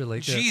Yeah. some shit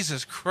like that.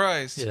 Jesus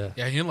Christ. Yeah.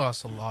 Yeah, he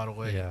lost a lot of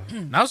weight. Yeah.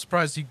 And I was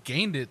surprised he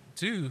gained it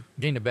too.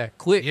 Gained it back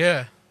quick.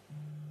 Yeah.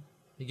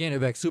 He gained it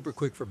back super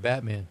quick for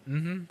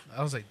Batman.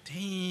 I was like,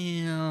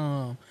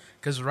 damn.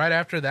 Because right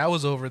after that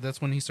was over, that's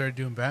when he started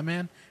doing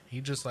Batman.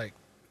 He just like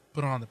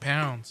put on the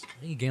pounds. I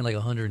think he gained like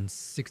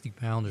 160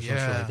 pounds or something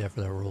Yeah. like that for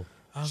that role.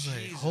 I was like,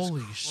 Jesus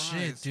holy Christ.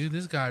 shit, dude,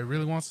 this guy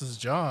really wants his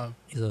job.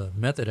 He's a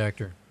method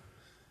actor.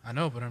 I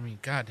know, but I mean,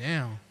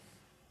 goddamn.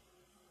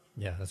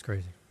 Yeah, that's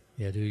crazy.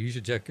 Yeah, dude, you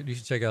should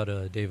check out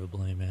David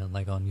Blaine, man,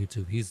 like on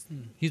YouTube. He's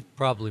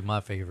probably my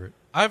favorite.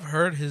 I've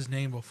heard his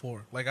name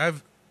before. Like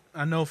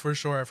I know for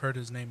sure I've heard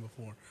his name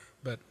before,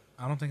 but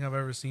I don't think I've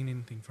ever seen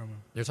anything from him.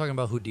 They're talking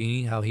about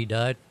Houdini, how he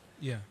died,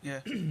 Yeah. Yeah.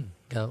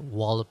 got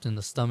walloped in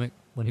the stomach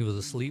when he was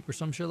asleep or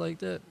some shit like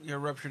that. Yeah,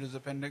 ruptured his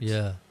appendix.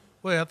 Yeah.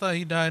 Wait, I thought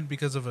he died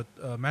because of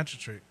a magic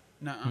trick.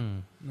 Nuh-uh.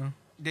 No.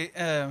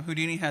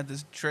 Houdini had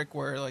this trick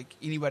where like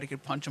anybody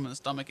could punch him in the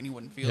stomach and he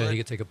wouldn't feel Yeah, it. he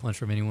could take a punch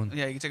from anyone.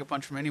 Yeah, you could take a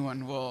punch from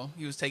anyone. Well,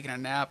 he was taking a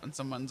nap and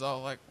someone's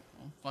all like,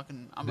 well,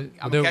 "Fucking, I'm They-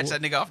 gonna they catch were-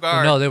 that nigga off Well,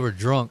 guard." no, they were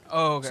drunk.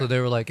 Oh, okay. So they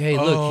were like, "Hey,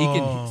 look, he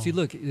can Oh. see.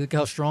 Look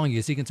how strong he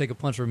is. He can take a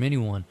punch from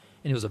anyone."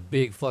 And it was a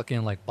big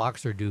fucking like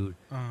boxer dude,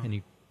 and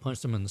he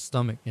punched him in the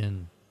stomach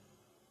and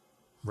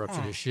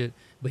ruptured his shit.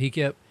 But he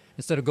kept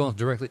instead of going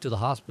directly to the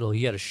hospital,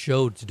 he had a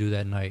show to do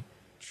that night.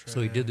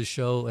 So he did the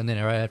show, and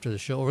then right after the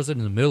show, or was it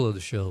in the middle of the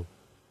show?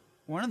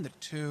 One of the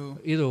two.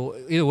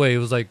 Either way, it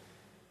was like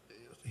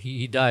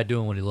he died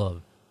doing what he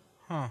loved.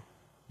 Huh.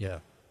 Yeah,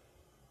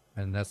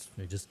 and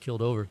he just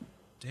killed over.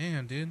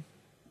 Damn, dude.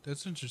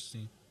 That's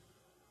interesting.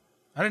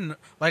 I didn't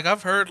like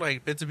I've heard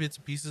like bits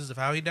and pieces of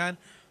how he died,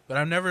 but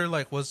I never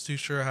like was too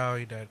sure how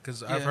he died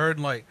cuz I've Yeah. heard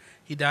like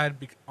he died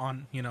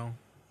on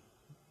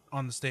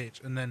the stage,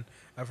 and then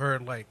I've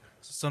heard like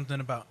something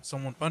about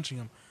someone punching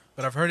him,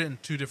 but I've heard it in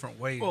two different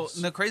ways. Well,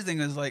 the crazy thing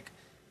is like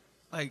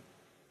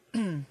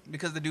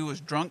because the dude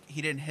was drunk,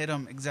 he didn't hit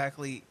him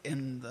exactly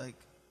in like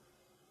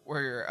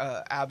where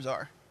your abs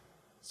are,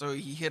 so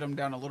he hit him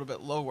down a little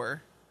bit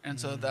lower, and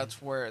so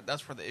that's where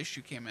the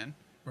issue came in.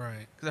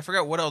 right. Because I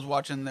forgot what I was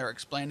watching. They were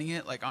explaining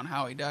it like on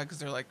how he died. Because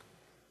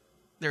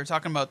they were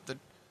talking about the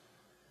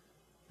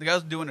guy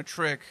was doing a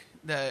trick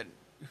that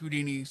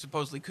Houdini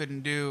supposedly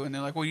couldn't do, and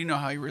they're like, "Well, you know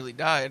how he really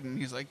died," and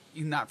he's like,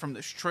 "He's not from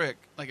this trick.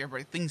 Like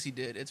everybody thinks he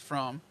did. It's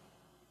from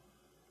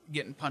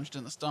getting punched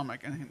in the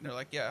stomach." And they're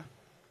like, "Yeah."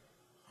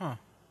 Huh.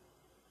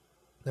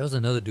 There was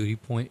another dude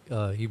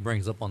he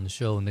brings up on the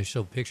show, and they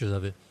show pictures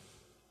of it.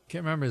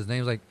 Can't remember his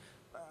name. Like,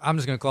 I'm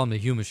just gonna call him the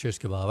human shish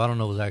kebab. I don't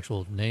know his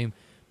actual name,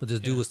 but this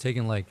dude was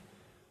taking like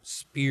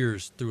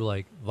spears through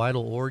like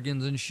vital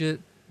organs and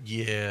shit,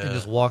 Yeah. and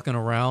just walking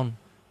around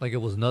like it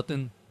was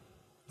nothing,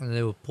 and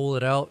they would pull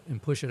it out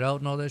and push it out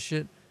and all that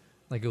shit,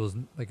 like it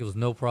was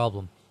no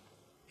problem.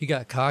 He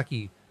got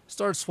cocky,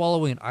 started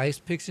swallowing ice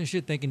picks and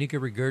shit, thinking he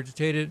could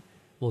regurgitate it.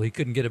 Well, he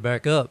couldn't get it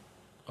back up.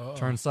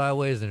 Turned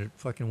sideways, and it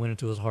fucking went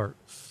into his heart.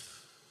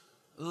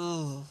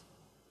 Ugh.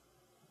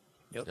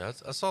 Yeah,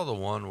 I saw the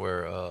one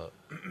where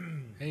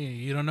Hey,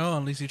 you don't know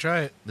unless you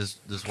try it. this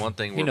one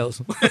thing He where, knows.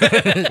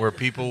 where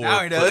people Now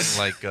were he putting does.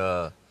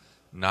 like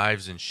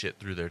knives and shit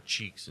through their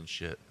cheeks and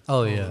shit.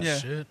 Oh yeah. Yeah.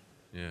 Shit.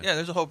 Yeah. Yeah,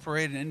 there's a whole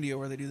parade in India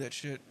where they do that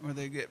shit, where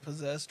they get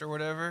possessed or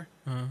whatever,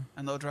 Uh-huh.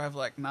 and they'll drive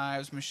like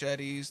knives,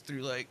 machetes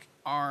through like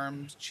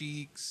arms,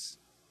 cheeks,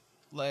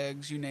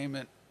 legs, you name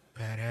it.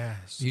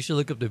 Badass. You should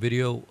look up the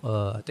video.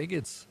 I think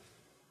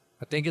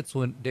it's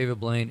when David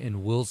Blaine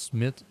and Will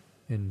Smith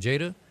and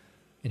Jada,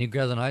 and he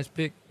grabs an ice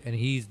pick, and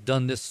he's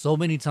done this so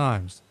many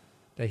times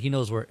that he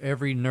knows where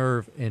every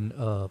nerve and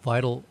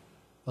vital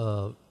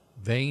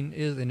vein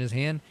is in his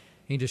hand.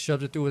 He just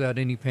shoves it through without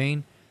any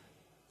pain.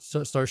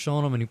 Starts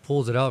showing him, and he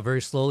pulls it out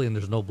very slowly, and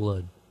there's no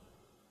blood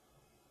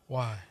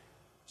Why?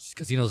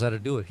 because he knows how to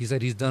do it. He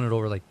said he's done it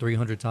over like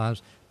 300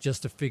 times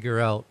just to figure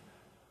out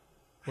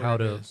Where how it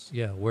to is.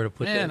 where to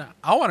put Man, that.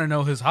 I want to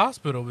know his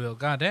hospital bill.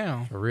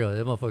 Goddamn. For real,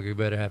 that motherfucker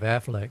better have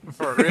Affleck.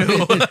 For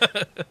real.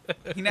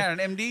 He not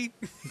an MD?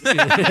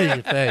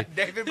 Hey,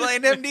 David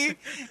Blaine MD?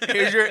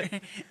 Here's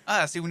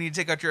your... see, we need to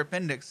take out your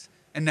appendix.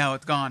 And now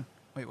it's gone.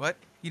 Wait, what?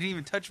 You didn't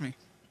even touch me.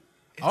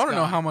 I want to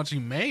know gone. how much he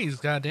makes.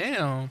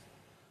 Goddamn.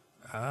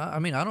 I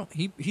mean, I don't.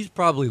 He's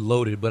probably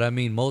loaded, but I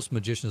mean, most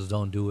magicians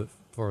don't do it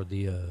for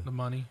the The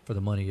money.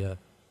 money. Yeah,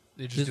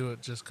 They just Just- do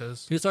it just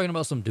because. he was talking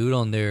about some dude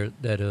on there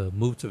that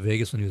moved to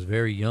Vegas when he was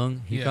very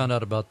young. He Yeah. found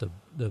out about the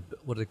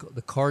what do they call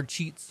the card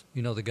cheats.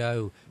 You know, the guy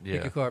who pick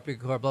Yeah. a card,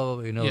 blah blah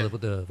blah. You know, Yeah.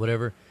 the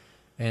whatever.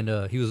 And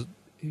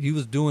he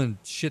was doing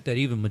shit that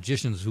even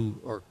magicians who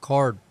are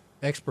card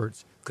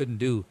experts couldn't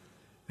do.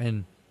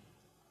 And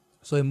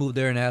so he moved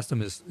there and asked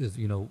him is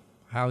you know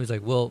how. He's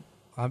like, well,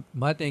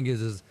 my thing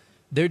is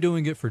they're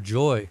doing it for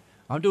joy.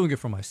 I'm doing it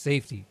for my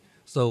safety.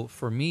 So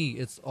for me,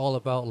 it's all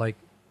about like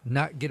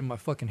not getting my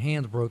fucking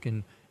hands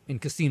broken in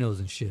casinos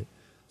and shit.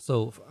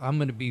 So I'm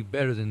gonna be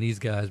better than these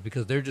guys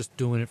because they're just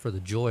doing it for the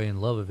joy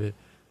and love of it.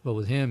 But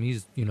with him,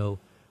 he's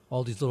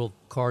all these little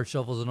card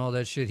shuffles and all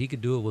that shit. He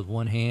could do it with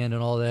one hand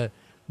and all that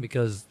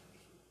because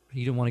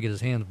he didn't want to get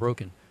his hands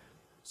broken.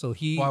 So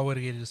Why would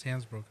he get his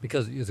hands broken?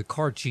 because it's a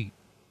card cheat.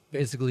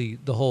 Basically,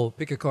 the whole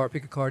pick a card,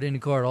 any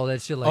card, all that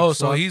shit. Like Oh,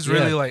 so swap- he's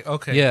really yeah. like,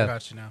 okay, Yeah. I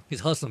got you now.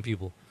 He's hustling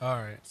people, All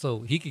right.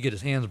 so he could get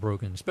his hands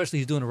broken. Especially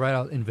he's doing it right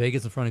out in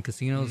Vegas in front of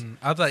casinos.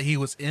 I thought he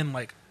was in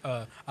like,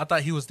 I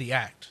thought he was the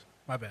act.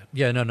 My bad.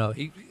 Yeah, no,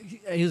 he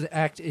was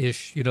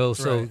act-ish,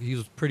 So Right. he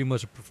was pretty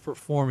much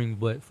performing,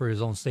 but for his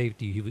own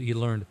safety, he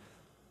learned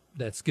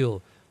that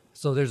skill.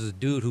 So there's a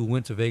dude who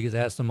went to Vegas,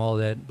 asked him all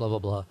that, blah blah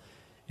blah,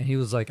 and he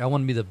was like, "I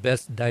want to be the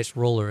best dice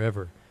roller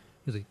ever."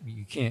 He's like,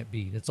 "You can't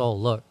be. It's all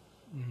luck."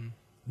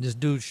 This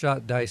dude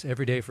shot dice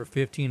every day for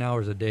 15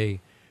 hours a day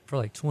for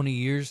like 20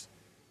 years,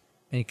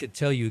 and he could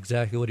tell you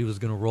exactly what he was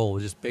going to roll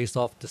just based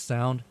off the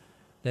sound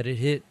that it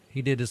hit.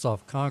 He did this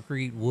off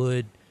concrete,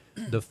 wood,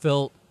 the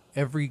felt,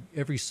 every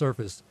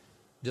surface,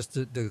 just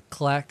the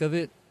clack of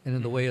it, and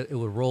then the way it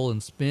would roll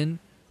and spin.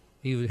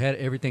 Had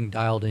everything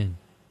dialed in.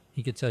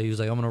 He could tell you, he was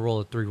like, I'm going to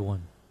roll a 3-1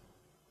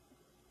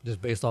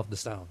 just based off the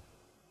sound.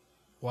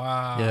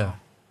 Wow. Yeah.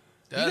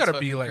 You That's gotta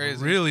be fucking like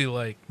crazy. really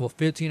like. Well,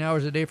 15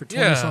 hours a day for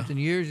 20 Yeah. something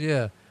years,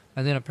 yeah.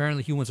 And then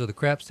apparently he went to the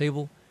craps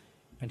table,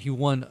 and he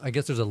won. I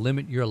guess there's a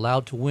limit you're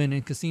allowed to win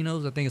in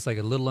casinos. I think it's like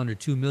a little under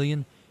 2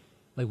 million,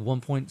 like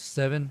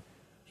 1.7.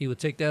 He would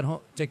take that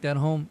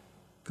home,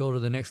 go to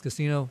the next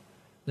casino,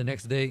 the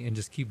next day, and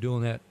just keep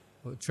doing that.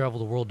 Travel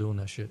the world doing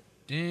that shit.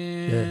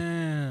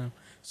 Damn.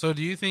 So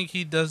do you think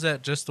he does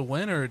that just to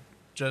win or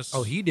just?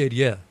 Oh, he did,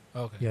 yeah.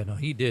 Okay. Yeah, no,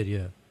 he did,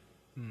 yeah.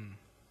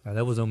 Now,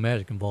 there was no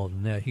magic involved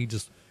in that. He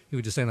was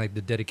just saying like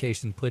the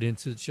dedication put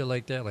into shit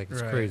like that, like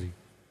it's Right. crazy.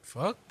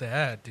 Fuck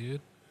that,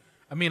 dude.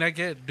 I mean, I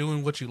get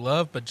doing what you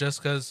love, but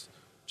just cause,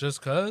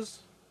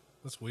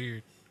 that's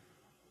weird.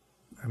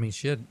 I mean,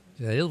 shit,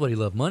 that is what he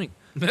loved, money.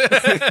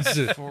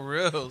 For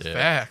real. Yeah.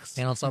 Facts.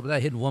 And on top of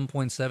that, hitting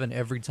 1.7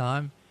 every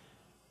time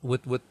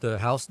with the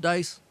house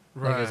dice,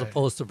 like as Right.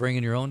 opposed to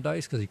bringing your own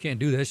dice, because you can't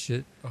do that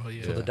shit. Oh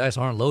yeah. So the dice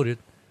aren't loaded.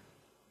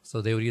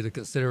 So they would either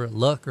consider it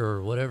luck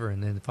or whatever,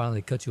 and then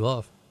finally cut you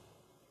off.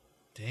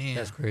 Damn.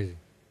 That's crazy.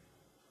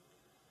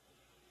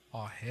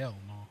 Oh hell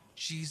no.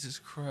 Jesus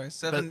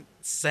Christ. But 7.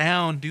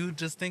 sound, dude.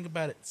 Just think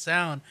about it.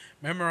 Sound.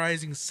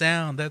 Memorizing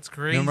sound. That's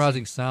crazy.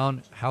 Memorizing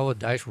sound, how a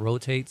dice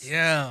rotates,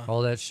 Yeah.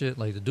 all that shit.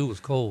 Like the dude was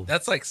cold.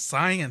 That's like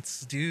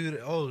science, dude.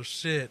 Oh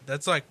shit.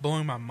 That's like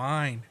blowing my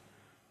mind.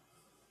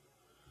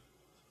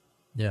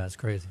 Yeah, it's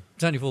crazy. I'm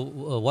telling you,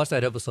 fool, watch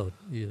that episode.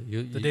 The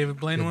David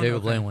Blaine the one? David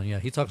Okay. Blaine one. Yeah,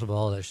 he talks about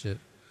all that shit.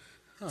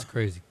 It's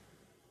crazy.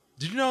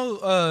 Did you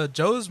know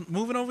Joe's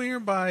moving over here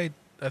by,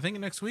 I think,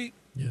 next week?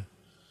 Yeah.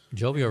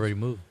 Joey already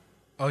moved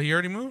Oh, he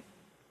already moved?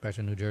 back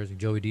to New Jersey.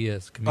 Joey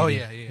Diaz. Oh,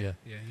 Comedian.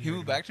 yeah. He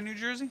moved back to New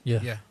Jersey? Yeah.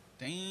 Yeah.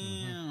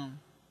 Damn.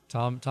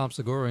 Tom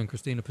Segura and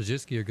Christina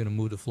Pajitsky are going to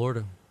move to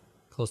Florida,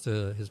 close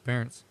to his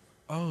parents.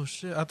 Oh,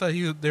 shit. I thought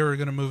they were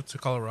going to move to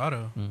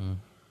Colorado. Mm-hmm.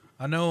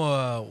 I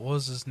know, what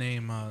was his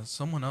name?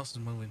 Someone else is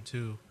moving,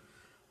 too.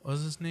 What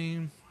was his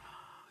name?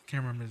 I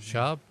can't remember his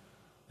name. Shab?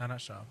 No, not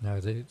Shab. No,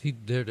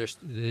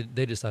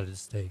 they decided to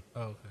stay.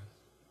 Oh, okay.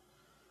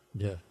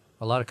 Yeah.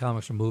 A lot of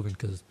comics are moving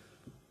because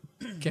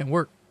can't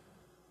work.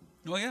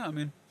 Well, yeah, I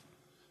mean,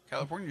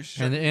 California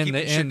And- and keeping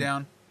they- shit and-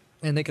 down.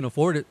 And they can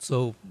afford it,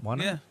 so why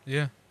not? Yeah.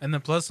 Yeah. And then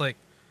plus, like,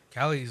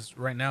 Cali's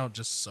right now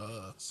just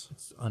sucks.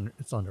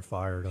 It's under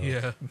fire, though.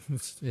 Yeah.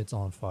 It's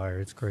on fire.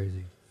 It's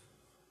crazy.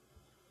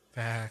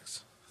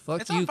 Facts.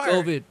 Fuck It's you, on fire.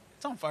 COVID.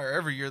 It's on fire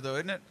every year, though,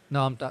 isn't it?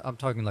 No, I'm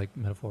talking like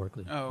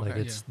metaphorically. Oh, okay. Like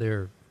it's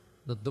the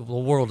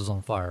world is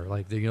on fire.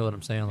 Like you know what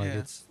I'm saying? Like Yeah.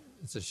 it's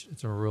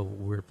a real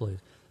weird place.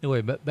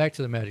 Anyway, back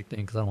to the Magic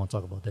thing because I don't want to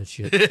talk about that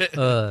shit.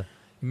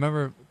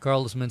 Remember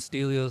Carlos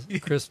Mencia,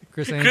 Chris Angel?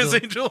 Chris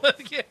Angel.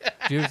 Yeah.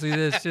 Did you ever see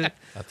that shit?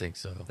 I think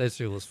so. That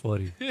shit was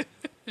funny. It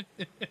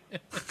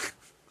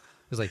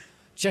was like,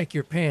 check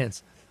your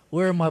pants.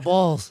 Where are my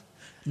balls?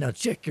 Now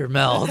check your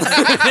mouth. The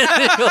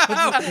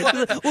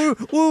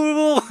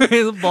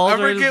balls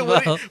I are in his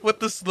forget mouth. what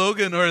the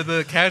slogan or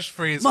the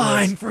catchphrase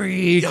Mind was.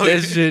 freak.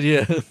 That shit,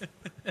 yeah.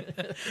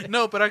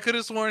 No, but I could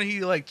have sworn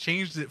he like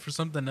changed it for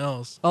something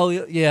else. Oh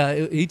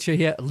yeah,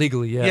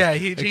 legally, yeah. Yeah,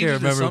 he I changed can't it to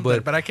remember, something,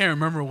 but I can't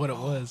remember what it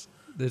was.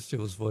 this shit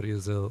was funny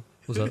as hell.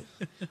 What's up?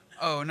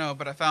 Oh no,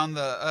 but I found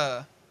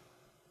the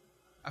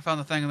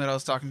thing that I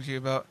was talking to you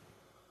about.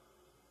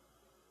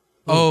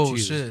 Oh,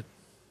 Jesus. shit.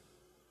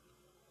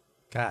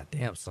 God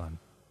damn, son.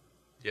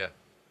 Yeah.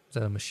 Is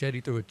that a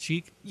machete through a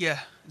cheek? Yeah,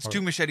 it's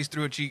 2 machetes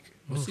through a cheek.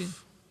 What's he?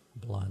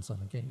 Blind son.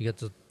 Okay, you got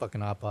the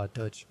fucking iPod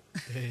Touch.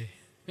 Hey.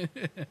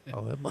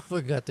 Oh, that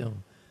motherfucker got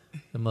them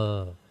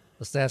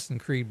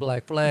Assassin's Creed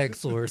Black Flag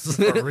swords.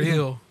 For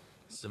real.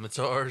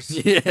 Scimitars.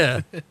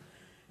 Yeah.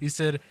 He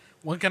said,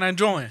 "When can I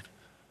join?"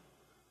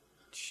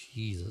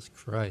 Jesus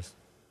Christ.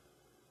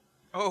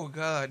 Oh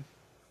God.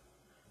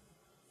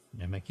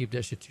 Yeah, man, keep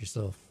that shit to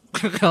yourself.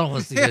 I don't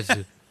want to see that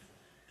shit.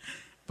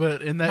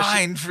 But in that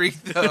Mind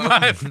freak though.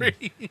 Mind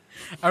freak.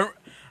 I'm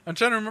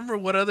trying to remember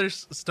what other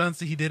stunts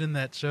he did in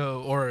that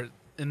show or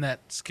in that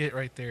skit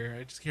right there.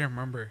 I just can't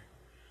remember.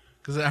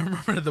 Because I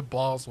remember the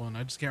balls one.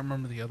 I just can't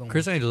remember the other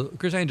Chris one.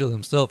 Angel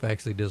himself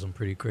actually did some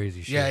pretty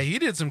crazy shit. Yeah, he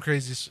did some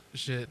crazy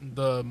shit.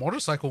 The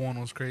motorcycle one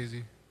was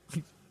crazy.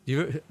 Do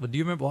you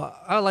remember? Well,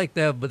 I like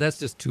that, but that's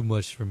just too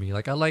much for me.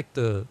 Like I like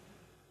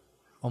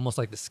almost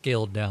like the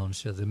scaled down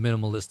shit, the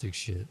minimalistic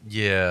shit.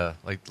 Yeah,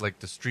 like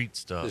the street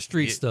stuff. The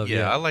street stuff,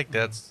 yeah. I like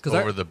that 'Cause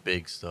over the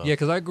big stuff. Yeah,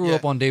 because I grew Yeah.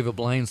 up on David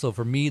Blaine, so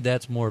for me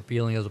that's more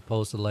appealing as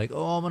opposed to like,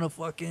 oh, I'm gonna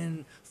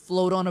fucking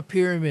float on a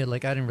pyramid.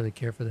 Like I didn't really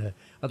care for that.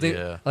 I think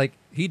Yeah. like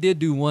he did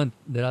do one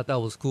that I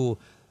thought was cool.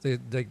 There's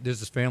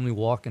this family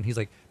walking. He's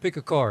like, pick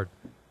a card.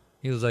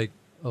 He was like,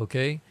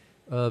 okay,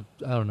 I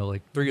don't know,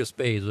 like 3 of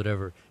spades,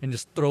 whatever, and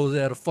just throws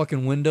it out a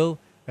fucking window.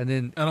 And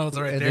then, I know it's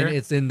right and there. then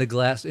it's in the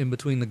glass, in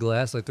between the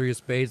glass, like 3 of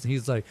spades. And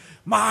he's like,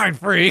 mind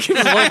freak. He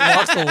just like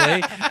walks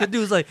away. The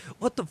dude's like,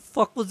 what the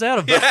fuck was that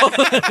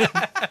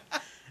about?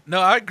 No,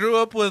 I grew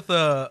up with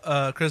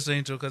Chris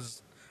Angel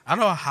because I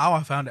don't know how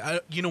I found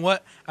it. You know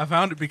what? I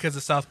found it because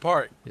of South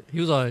Park. He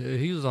was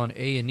on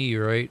A&E,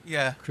 right?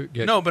 Yeah.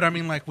 Yeah. No, but I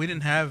mean, like, we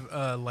didn't have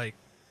like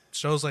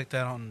shows like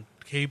that on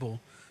cable,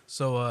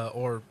 so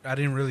or I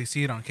didn't really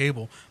see it on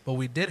cable, but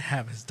we did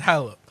have his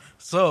dial-up.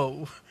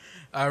 So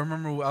I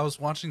remember I was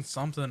watching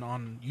something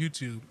on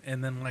YouTube,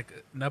 and then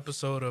like an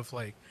episode of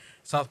like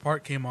South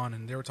Park came on,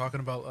 and they were talking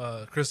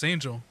about Chris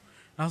Angel.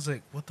 And I was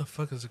like, "What the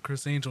fuck is a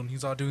Chris Angel?" And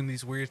he's all doing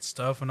these weird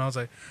stuff, and I was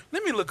like,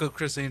 "Let me look up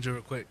Chris Angel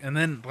real quick." And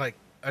then like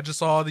I just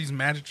saw all these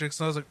magic tricks,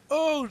 and I was like,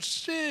 "Oh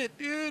shit,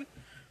 dude!"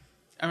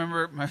 I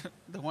remember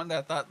the one that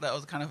I thought that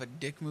was kind of a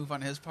dick move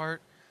on his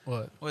part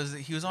What? was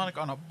that he was on like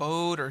on a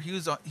boat or he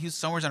was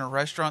somewhere in a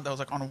restaurant that was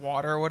like on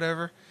water or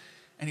whatever,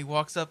 and he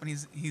walks up and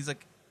he's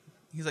like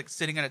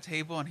sitting at a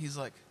table and he's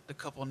like, the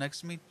couple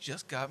next to me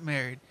just got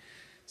married,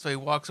 so he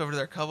walks over to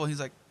their couple and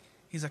he's like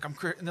I'm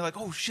Chris, and they're like,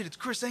 oh shit, it's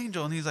Chris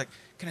Angel, and he's like,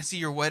 can I see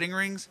your wedding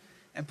rings,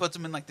 and puts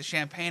them in like the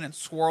champagne and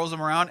swirls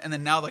them around, and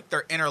then now like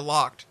they're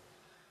interlocked,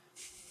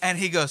 and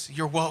he goes,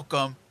 you're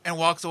welcome, and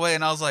walks away,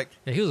 and I was like,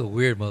 Yeah, he was a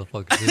weird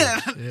motherfucker.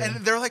 Too.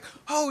 and they're like,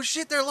 oh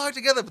shit, they're locked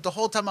together. But the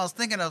whole time I was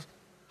thinking of,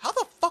 how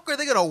the fuck are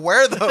they gonna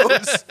wear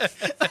those?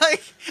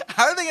 Like,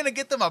 how are they gonna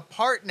get them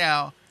apart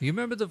now? You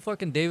remember the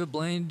fucking David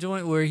Blaine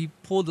joint where he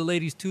pulled the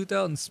lady's tooth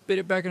out and spit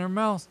it back in her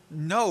mouth?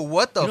 No,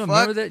 what the You don't fuck?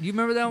 remember that? You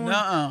remember that one?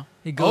 Nuh-uh.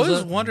 He I goes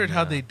always up. wondered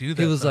how they do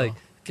that. He was though.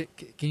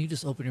 like, "Can you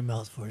just open your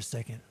mouth for a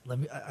second? Let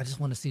me. I just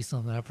want to see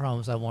something. I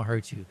promise I won't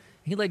hurt you."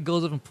 He like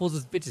goes up and pulls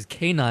this bitch's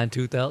canine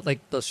tooth out,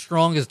 like the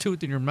strongest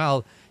tooth in your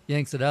mouth,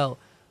 yanks it out,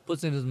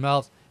 puts it in his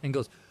mouth, and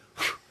goes,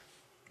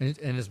 and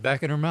it's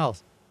back in her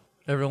mouth.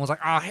 Everyone's like,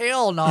 "Oh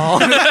hell no!"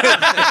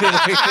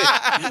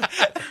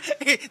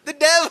 He The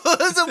devil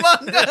is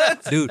among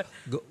us. Dude,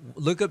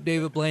 look up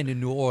David Blaine in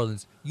New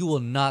Orleans. You will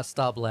not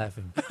stop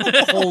laughing.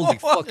 Holy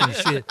fucking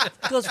shit.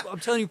 Because I'm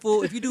telling you,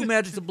 fool, if you do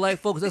magic to black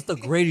folks, that's the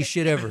greatest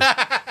shit ever.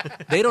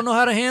 They don't know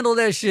how to handle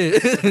that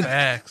shit.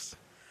 Facts.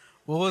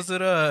 What was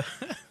it? I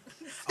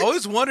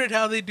always wondered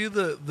how they do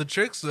the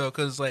tricks though,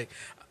 because like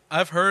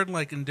I've heard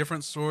like in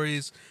different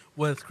stories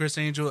with Chris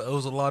Angel, it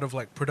was a lot of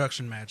like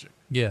production magic,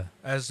 Yeah.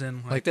 as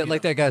in Like that,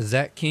 like that guy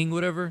Zach King,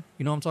 whatever.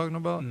 You know what I'm talking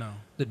about? No.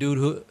 The dude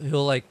who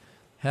he'll like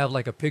have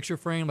like a picture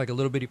frame, like a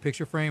little bitty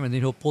picture frame, and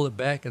then he'll pull it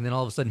back, and then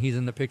all of a sudden he's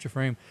in the picture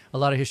frame. A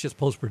lot of his shit's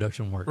post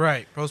production work.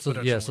 Right, post So,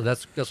 production. yeah, so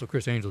that's what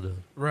Chris Angel does.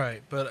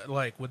 right. But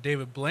like with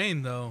David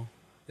Blaine though,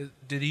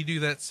 did he do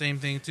that same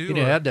thing too? He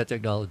didn't or- have that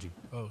technology.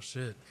 Oh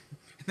shit.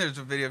 There's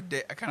a video of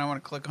I kind of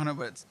want to click on it,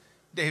 but it's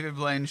David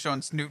Blaine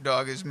showing Snoop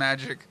Dogg his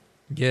magic.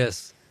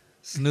 Yes.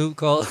 Snoop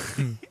called.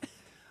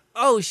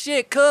 Oh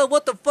shit, cuz,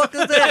 what the fuck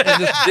is that? And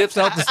just dips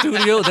out the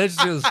studio. That's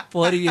just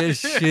funny as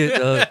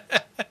shit.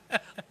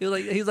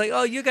 He's like,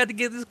 oh, you got to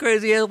get this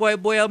crazy ass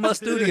white boy out of my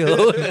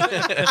studio.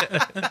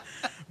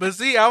 But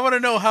see, I want to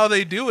know how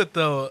they do it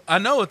though. I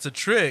know it's a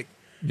trick,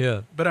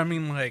 Yeah. but I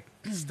mean, like,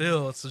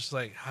 still, it's just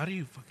like, how do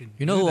you fucking?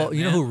 You know do who? that,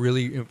 You know man? who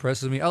really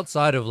impresses me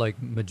outside of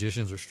like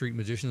magicians or street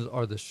magicians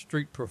are the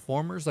street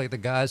performers, like the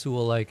guys who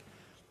will like,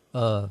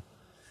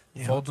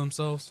 fold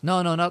themselves?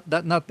 no, not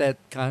that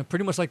kind.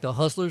 Pretty much like the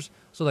hustlers.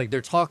 So like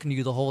they're talking to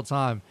you the whole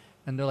time,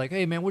 and they're like,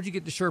 "Hey man, where'd you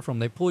get the shirt from?"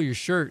 They pull your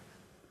shirt,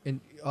 and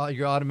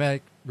your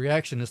automatic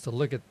reaction is to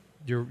look at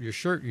your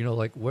shirt. You know,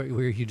 like where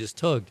you just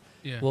tugged.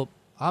 Yeah. Well,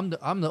 I'm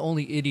the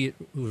only idiot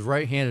who's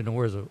right-handed and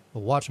wears a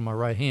watch in my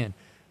right hand.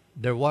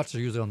 Their watches are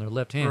usually on their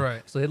left hand.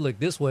 Right. So they look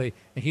this way,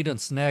 and he done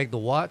snagged the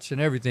watch and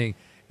everything.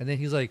 And then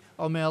he's like,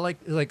 "Oh man, I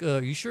like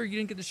you sure you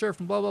didn't get the shirt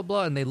from blah blah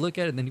blah?" And they look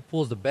at it, and then he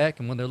pulls the back.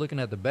 And when they're looking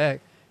at the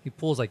back, he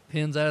pulls like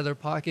pins out of their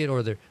pocket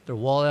or their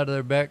wallet out of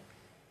their back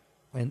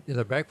and in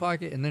their back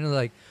pocket. And then they're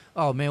like,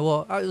 "Oh man,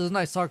 well it was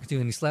nice talking to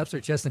you." And he slaps their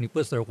chest and he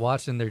puts their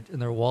watch in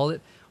their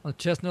wallet on the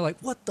chest. And they're like,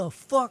 "What the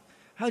fuck?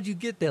 How'd you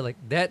get that?" Like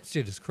that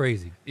shit is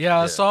crazy. Yeah,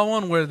 I saw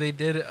one where they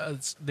did.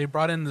 They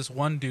brought in this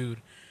one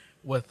dude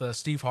with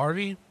Steve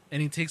Harvey,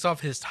 and he takes off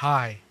his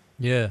tie.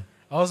 Yeah.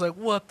 I was like,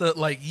 what the?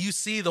 Like, you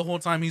see the whole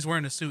time he's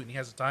wearing a suit and he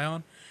has a tie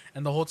on,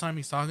 and the whole time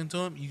he's talking to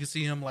him, you can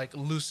see him like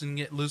loosening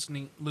it,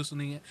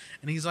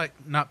 and he's like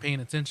not paying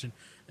attention.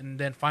 And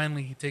then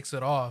finally he takes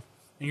it off,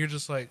 and you're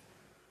just like,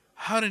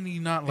 how did he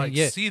not like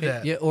see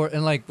that? Yeah,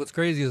 and like what's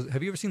crazy is,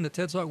 have you ever seen the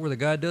TED Talk where the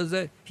guy does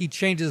that? He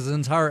changes his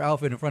entire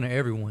outfit in front of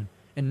everyone,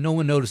 and no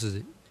one notices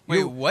it. Wait,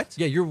 You're- what?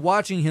 Yeah, you're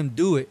watching him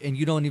do it, and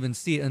you don't even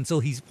see it until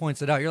he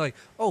points it out. You're like,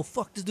 oh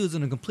fuck, this dude's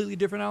in a completely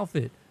different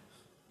outfit.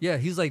 Yeah,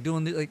 he's like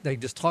doing like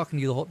just talking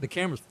to you. The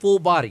camera's full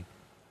body.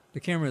 The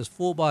camera is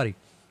full body.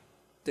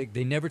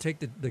 They never take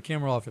the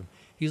camera off him.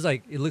 He's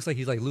like, it looks like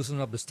he's like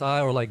loosening up his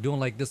tie or like doing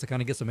like this to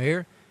kind of get some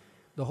air.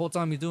 The whole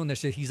time he's doing that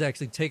shit, he's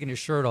actually taking his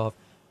shirt off,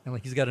 and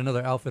like he's got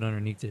another outfit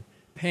underneath it,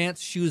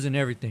 pants, shoes, and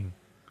everything.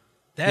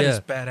 That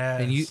is Yeah. badass.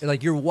 And you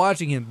like you're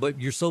watching him, but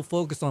you're so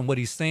focused on what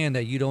he's saying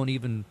that you don't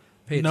even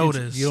pay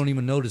attention. Notice. You don't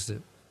even notice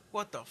it.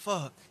 What the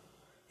fuck?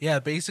 yeah,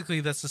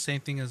 basically that's the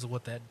same thing as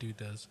what that dude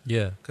does.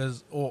 Yeah,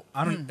 Cause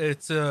I don't.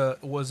 It's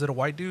was it a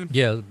white dude?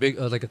 yeah, big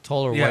like a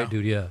taller Yeah. white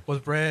dude. Yeah,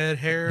 With red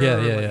hair. Yeah,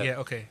 or yeah, like- yeah.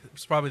 Okay,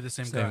 it's probably the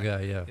same same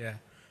guy. Yeah. Yeah.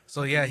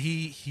 So yeah,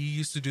 he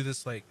used to do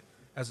this like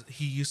as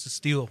he used to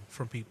steal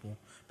from people,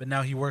 but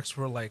now he works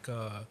for like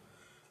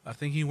I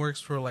think he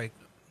works for like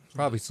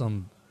Probably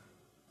some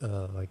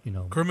like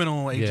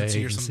criminal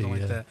agency or something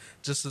agency, like yeah. that,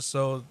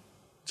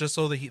 just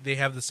so that they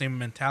have the same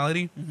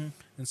mentality,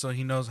 and so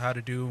he knows how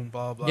to do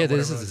blah blah. Yeah, this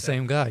whatever is like the that.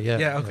 same guy. Yeah.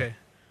 Yeah. Okay.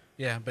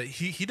 Yeah, but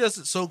he does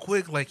it so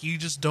quick, like you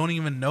just don't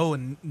even know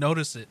and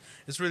notice it.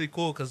 It's really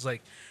cool because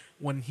like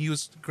when he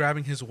was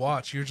grabbing his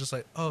watch, you're just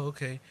like, oh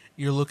okay.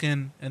 You're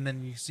looking, and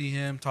then you see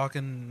him talking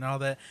and all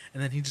that,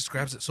 and then he just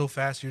grabs it so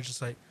fast. You're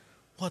just like,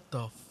 what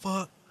the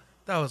fuck?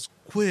 That was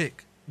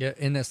quick. Yeah,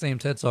 in that same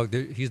TED Talk,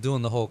 he's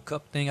doing the whole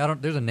cup thing.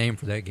 There's a name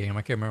for that game.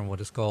 I can't remember what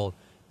it's called.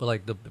 But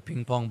like the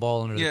ping pong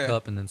ball under Yeah. the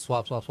cup and then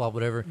swap,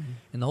 whatever.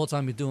 And the whole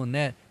time he's doing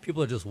that,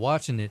 people are just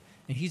watching it,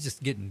 and he's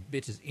just getting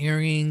bitches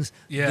earrings,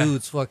 Yeah.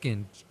 dudes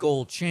fucking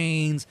gold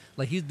chains.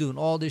 Like he's doing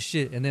all this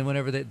shit. And then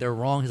whenever they're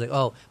wrong, he's like,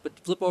 oh, but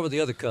flip over the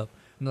other cup.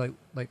 And they're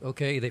like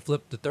okay, they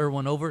flip the third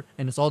one over,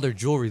 and it's all their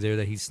jewelry there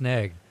that he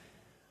snagged.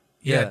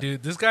 Yeah, Yeah.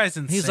 dude, this guy's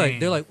insane. He's like,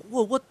 they're like,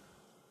 well, what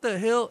the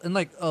hell? And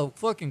like a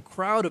fucking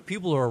crowd of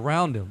people are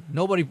around him.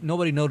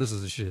 Nobody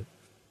notices the shit.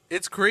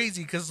 it's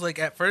crazy because like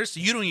at first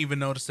you don't even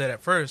notice that at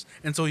first,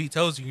 and so he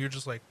tells you, you're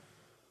just like,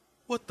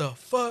 what the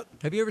fuck?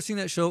 Have you ever seen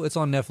that show? It's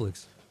on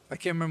Netflix. I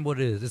can't remember what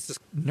it is. It's this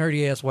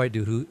nerdy ass white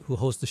dude who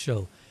hosts the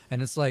show,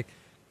 and it's like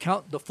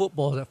count the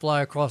footballs that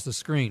fly across the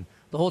screen.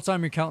 The whole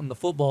time you're counting the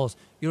footballs,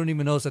 you don't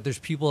even notice that there's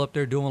people up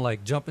there doing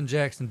like jumping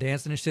jacks and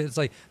dancing and shit. It's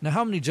like, now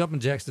how many jumping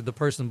jacks did the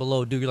person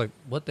below do? You're like,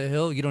 what the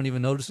hell? You don't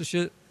even notice the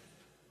shit?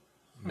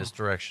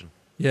 Misdirection.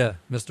 Yeah,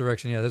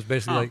 misdirection. Yeah, that's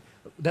basically like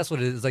that's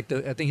what it is. Like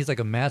I think he's like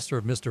a master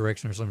of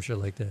misdirection or some shit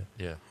like that.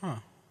 Yeah. Huh?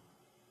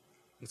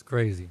 It's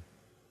crazy.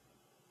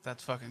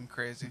 That's fucking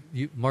crazy.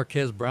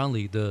 Marquez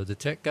Brownlee, the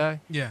tech guy.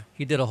 Yeah.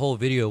 He did a whole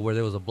video where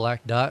there was a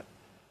black dot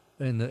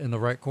in the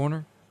right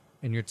corner,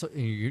 and you're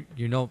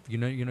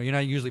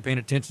not usually paying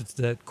attention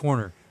to that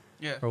corner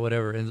Yeah. or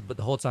whatever. But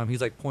the whole time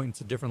he's like pointing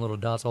to different little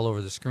dots all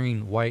over the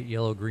screen, white,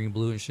 yellow, green,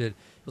 blue, and shit.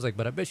 It was like,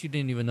 but I bet you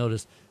didn't even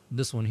notice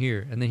this one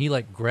here. And then he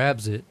like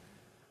grabs it,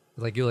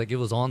 like it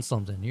was on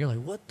something. You're like,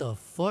 what the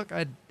fuck?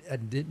 I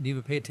didn't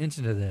even pay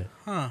attention to that.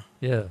 Huh.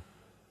 Yeah.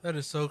 That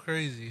is so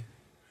crazy.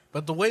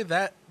 But the way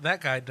that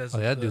guy does Oh,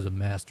 it, that dude's a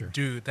master.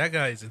 dude, that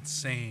guy is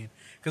insane.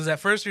 Because at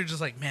first you're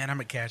just like, man, I'm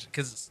gonna catch it,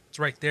 because it's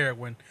right there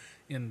when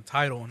in the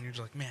title, and you're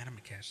just like, man, I'm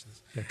gonna catch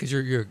this. Yeah, because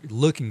you're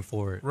looking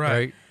for it, Right.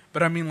 right?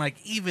 But I mean, like,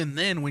 even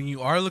then, when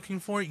you are looking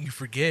for it, you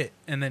forget,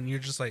 and then you're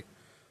just like,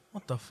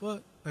 what the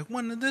fuck? Like,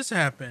 when did this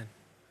happen?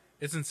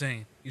 It's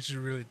insane. You should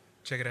really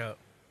check it out.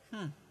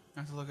 I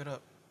have to look it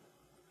up.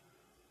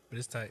 But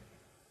it's tight.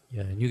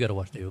 Yeah, and you got to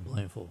watch David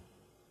Blaine full,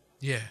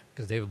 Yeah.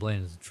 because David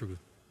Blaine is the truth.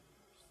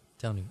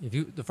 Tell me,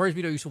 the first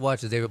video you should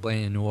watch is David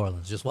Blaine in New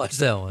Orleans. Just watch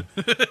that one,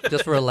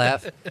 just for a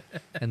laugh,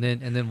 and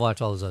then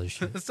watch all this other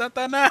shit.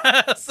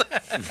 Satanas.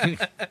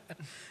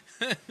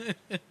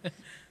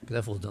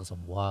 That fool's done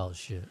some wild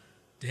shit.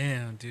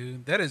 Damn,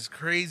 dude. That is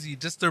crazy.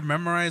 Just to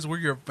memorize where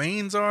your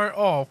veins are.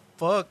 Oh,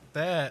 fuck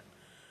that.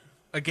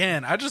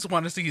 Again, I just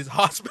want to see his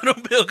hospital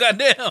bill,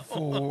 goddamn.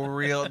 For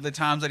real, the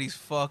times that he's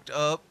fucked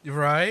up.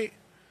 Right?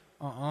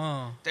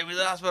 Take me to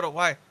the hospital.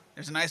 Why?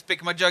 There's an ice pick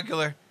in my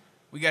jugular.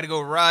 We got to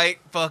go right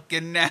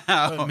fucking now.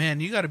 But man,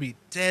 you got to be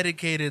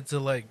dedicated to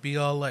like be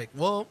all like,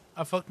 well,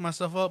 I fucked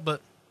myself up,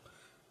 but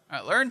I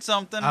learned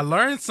something. I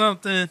learned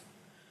something.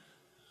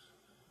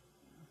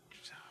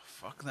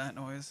 Fuck that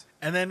noise.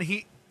 And then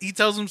he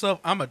tells himself,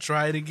 I'm going to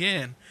try it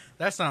again.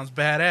 That sounds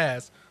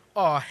badass.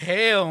 Oh,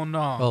 hell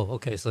no. Oh,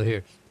 okay. So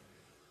here,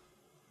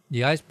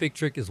 the ice pick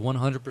trick is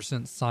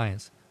 100%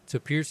 science. To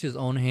pierce his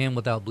own hand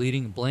without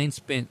bleeding, Blaine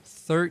spent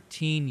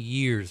 13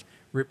 years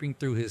ripping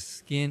through his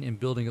skin and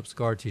building up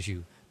scar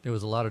tissue. There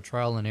was a lot of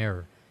trial and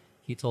error.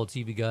 He told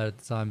TV Guide at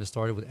the time it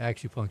started with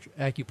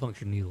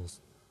acupuncture needles.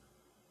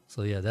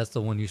 So yeah, that's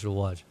the one you should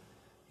watch.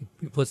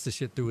 He puts the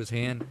shit through his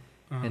hand,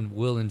 and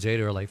Will and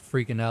Jada are like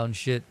freaking out and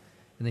shit.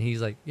 And then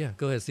he's like, "Yeah,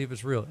 go ahead, see if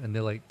it's real." And they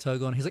like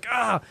tug on. He's like,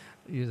 "Ah!"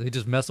 They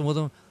just messing with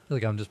him. He's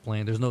like, "I'm just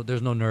playing. There's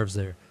no nerves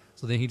there."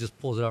 So then he just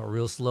pulls it out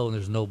real slow, and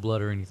there's no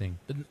blood or anything.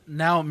 But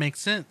now it makes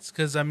sense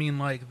because, I mean,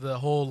 like the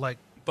whole like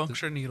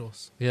puncture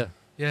needles. Yeah.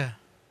 Yeah.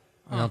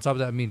 And on top of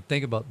that, I mean,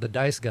 think about the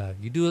dice guy.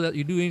 You do that.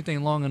 You do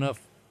anything long enough,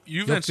 You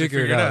you'll eventually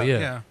figure it out.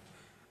 Yeah.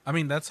 I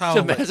mean, that's how.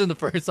 Just imagine the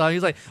first time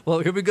he's like, "Well,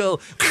 here we go."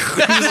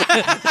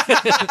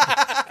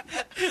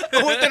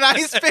 With an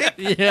ice pick.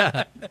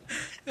 Yeah.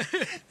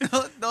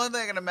 The only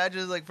thing I can imagine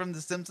is like from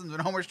The Simpsons when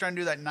Homer's trying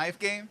to do that knife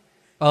game.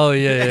 Oh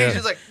yeah, And he's yeah.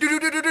 just like,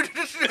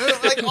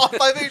 do-do-do-do-do-do-do, like all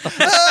five fingers.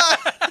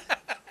 Ah!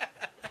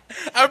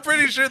 I'm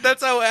pretty sure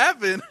that's how it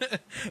happened.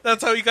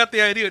 That's how he got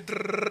the idea.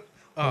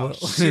 Oh, Well,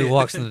 he shit.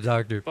 walks in the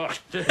doctor.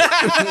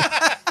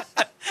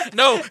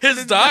 No,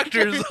 his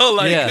doctors are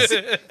like,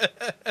 Yeah.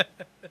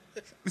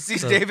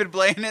 Sees David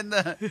Blaine in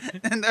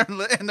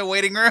the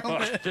waiting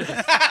room.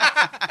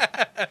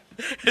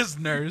 his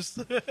nurse.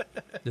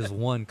 There's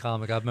one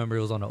comic I remember.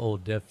 It was on an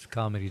old Def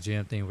Comedy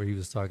Jam thing where he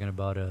was talking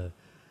about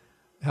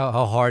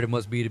how hard it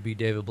must be to be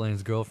David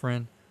Blaine's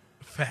girlfriend.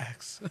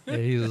 Facts.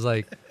 And he was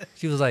like,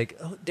 she was like,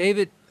 "Oh,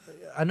 David,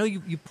 I know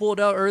you pulled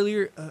out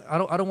earlier. I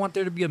don't want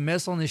there to be a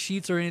mess on the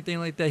sheets or anything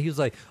like that." He was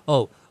like,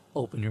 "Oh,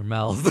 open your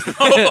mouth."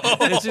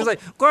 And she was like,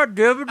 "God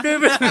damn it,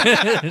 David."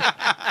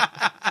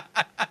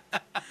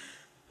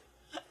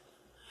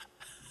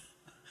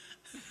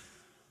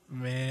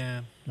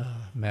 Man.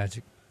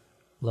 Magic.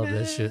 Love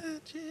that shit.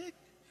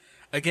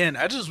 Again,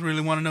 I just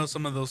really want to know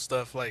some of those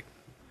stuff. Like,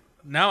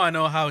 now I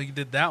know how he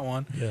did that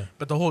one. Yeah.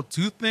 But the whole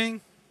tooth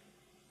thing,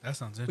 that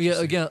sounds But interesting.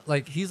 yeah, again,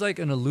 like he's like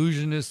an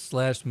illusionist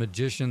slash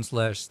magician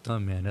slash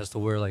stuntman. That's to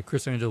where like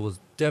Chris Angel was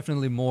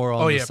definitely more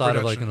on the side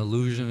of like an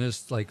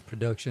illusionist, like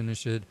production and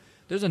shit.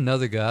 There's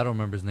another guy, I don't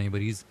remember his name,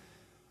 but he's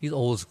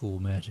old school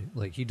magic.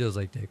 Like he does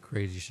like that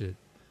crazy shit.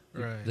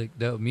 Right. Like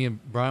that, me and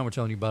Brian were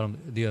telling you about him,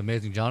 the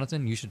Amazing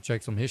Jonathan. You should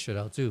check some of his shit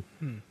out too.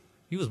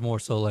 He was more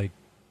so like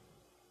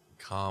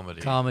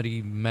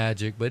comedy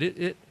magic, but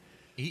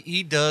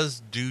He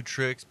does do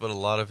tricks, but a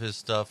lot of his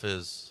stuff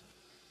is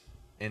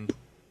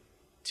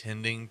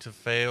intending to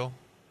fail.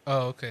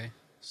 Oh, okay.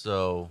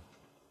 So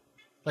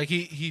Like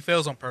he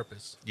fails on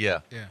purpose.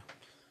 yeah, Yeah.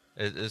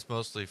 it's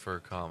mostly for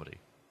comedy.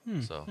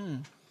 So,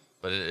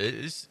 but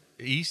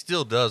he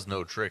still does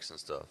know tricks and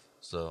stuff.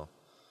 So,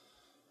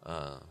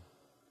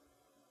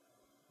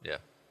 yeah,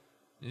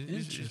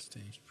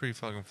 Interesting. It's pretty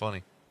fucking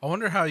funny. I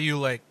wonder how you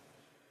like.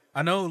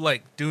 I know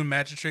like doing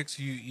magic tricks,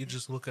 you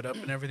just look it up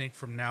and everything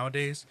from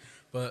nowadays.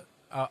 But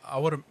I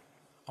want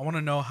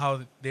to know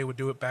how they would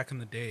do it back in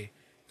the day.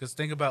 Because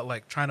think about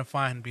like trying to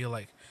find and be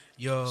like,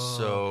 yo.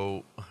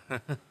 So,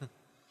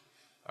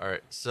 all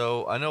right.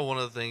 So I know one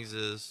of the things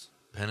is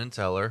Penn and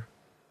Teller.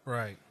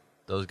 Right.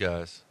 Those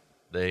guys,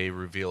 they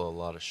reveal a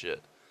lot of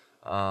shit.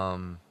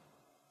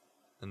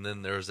 And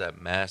then there was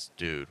that masked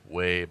dude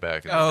way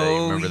back in the day.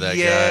 Oh, Remember that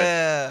guy?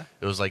 yeah.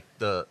 It was like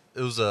it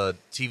was a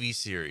TV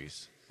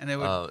series. And they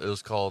would, It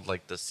was called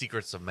like The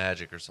Secrets of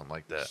Magic or something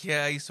like that.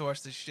 yeah, I used to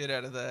watch the shit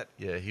out of that.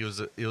 Yeah, he was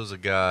a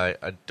guy.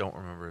 I don't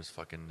remember his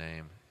fucking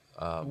name.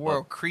 Wore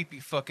a But, creepy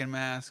fucking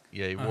mask.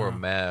 yeah, he wore a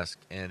mask,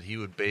 and he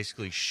would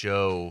basically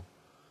show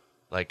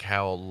like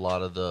how a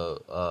lot of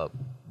the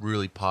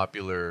really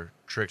popular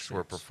tricks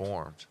were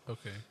performed,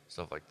 Okay.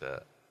 stuff like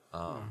that.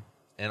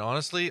 And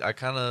honestly, I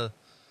kind of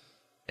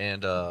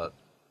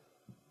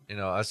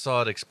I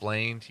saw it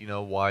explained,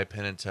 why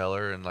Penn and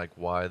Teller and like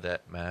why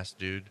that masked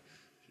dude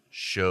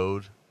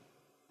showed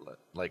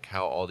like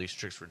how all these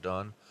tricks were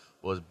done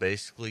was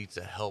basically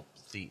to help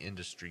the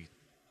industry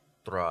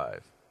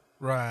thrive.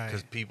 Right.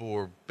 Because people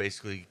were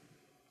basically,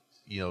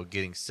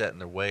 getting set in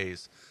their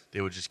ways. They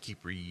would just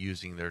keep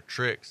reusing their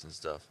tricks and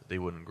stuff. They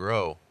wouldn't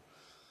grow.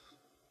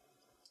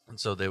 And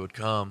so they would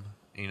come,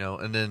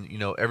 and then,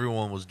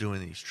 everyone was doing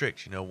these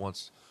tricks.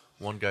 Once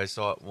one guy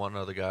saw it, one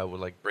other guy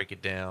would like break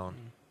it down.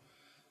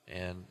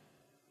 And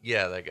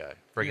yeah, that guy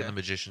breaking the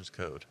magician's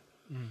code.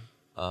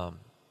 And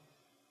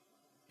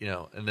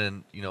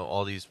then,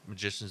 all these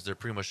magicians, they're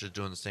pretty much just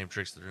doing the same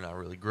tricks that they're not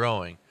really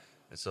growing.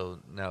 And so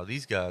now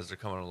these guys are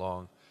coming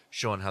along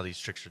showing how these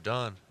tricks are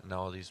done. And now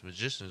all these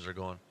magicians are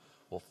going,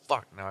 well,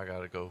 fuck, now I got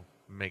to go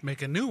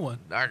Make a new one.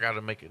 I got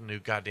to make a new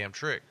goddamn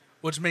trick.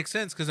 Which makes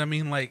sense because, I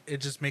mean, like,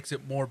 it just makes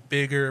it more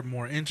bigger,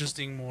 more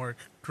interesting, more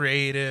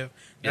creative.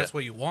 That's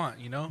what you want,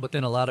 But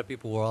then a lot of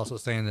people were also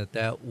saying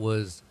that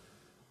was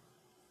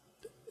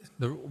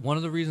one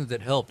of the reasons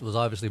that helped was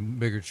obviously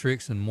bigger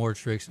tricks and more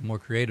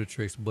creative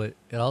tricks. But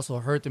it also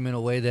hurt them in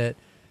a way that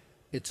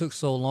it took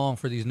so long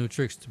for these new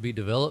tricks to be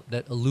developed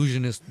that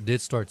illusionists did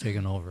start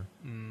taking over,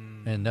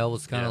 and that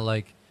was kind of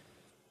like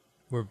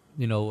where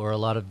a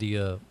lot of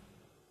the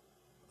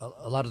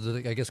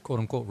I guess quote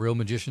unquote real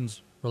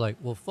magicians were like,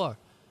 well, fuck,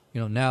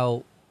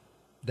 now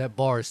that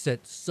bar is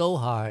set so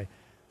high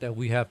that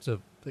we have to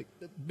like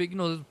big,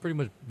 there's pretty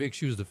much big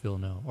shoes to fill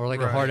now, or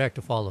like a hard act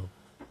to follow.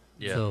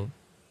 Yeah. So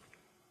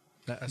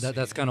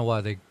that's kind of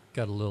why they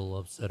got a little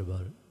upset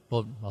about it.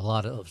 Well, a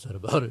lot of upset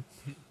about it.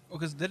 Well,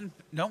 because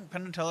don't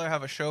Penn and Teller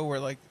have a show where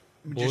like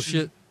magicians,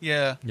 Bullshit?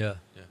 Yeah. Yeah.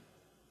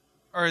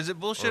 Or is it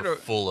bullshit or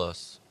Fool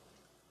Us.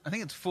 I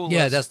think it's Fool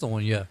Yeah, Us. that's the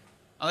one. Yeah.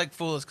 I like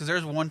Fool Us because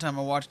there's one time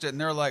I watched it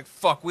and they're like,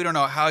 "Fuck, we don't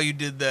know how you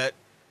did that."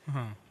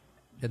 Yeah,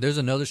 there's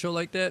another show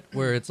like that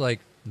where it's like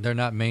they're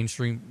not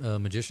mainstream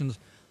magicians,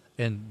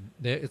 and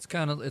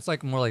it's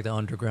like more like the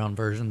underground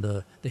version,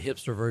 the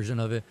hipster version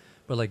of it.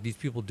 But like these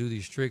people do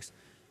these tricks,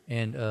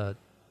 and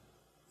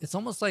it's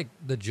almost like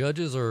the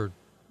judges are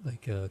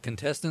like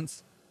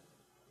contestants,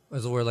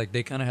 as where like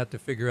they kind of have to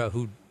figure out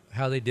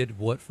how they did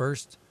what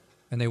first,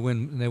 and they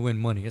win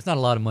money. It's not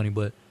a lot of money,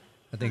 but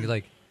I think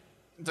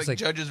It's like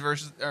judges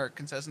versus or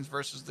contestants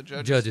versus the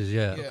judges. judges.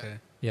 Yeah. Okay.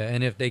 Yeah,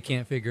 and if they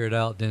can't figure it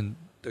out, then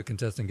the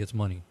contestant gets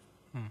money.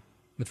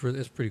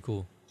 It's pretty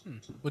cool.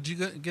 Would you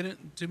get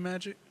into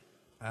magic?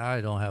 I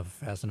don't have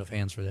fast enough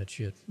hands for that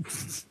shit.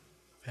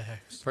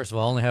 Facts. First of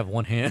all, I only have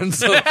one hand,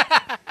 so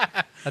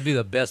I'd be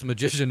the best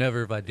magician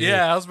ever if I did.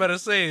 Yeah, I was about to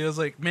say, it was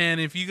like, man,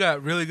 if you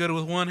got really good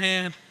with one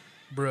hand,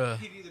 bruh.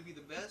 He'd either be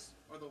the best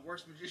or the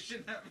worst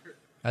magician ever.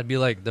 I'd be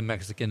like the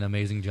Mexican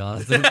Amazing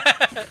Jonathan.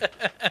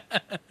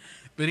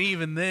 But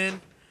even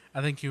then, I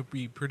think you'll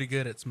be pretty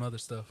good at some other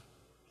stuff.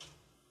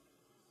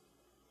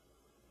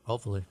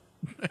 Hopefully.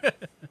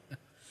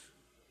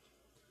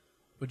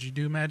 Would you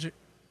do magic?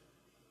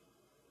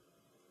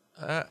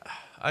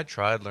 I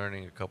tried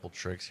learning a couple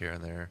tricks here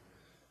and there,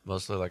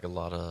 mostly like a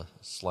lot of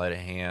sleight of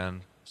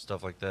hand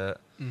stuff like that.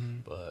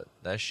 But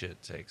that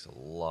shit takes a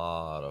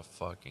lot of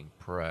fucking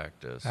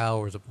practice.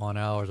 Hours upon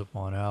hours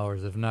upon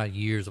hours, if not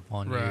years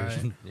upon years.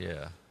 Right.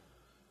 Yeah.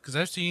 Because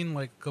I've seen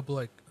like a couple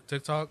like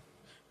TikTok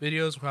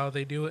videos of how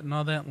they do it and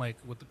all that, like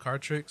with the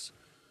card tricks.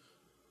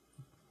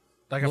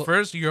 Like Well- at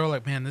first you're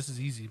like, man, this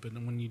is easy, but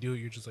then when you do it,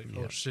 you're just like,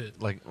 oh Yeah.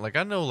 shit. Like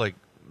I know like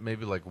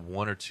maybe like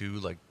one or two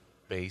like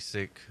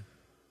basic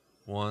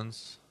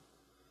ones,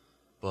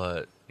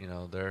 but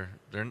they're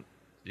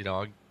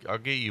I'll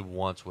get you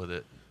once with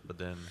it, but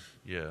then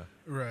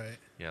Right.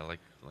 like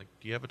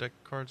do you have a deck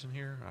of cards in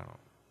here? I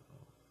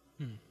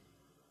don't.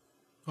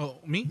 Oh,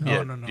 me?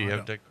 Yeah. No. Do you I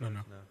have don't. deck? No.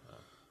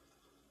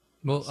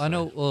 Well, I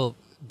know. Well,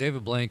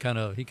 David Blaine kind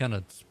of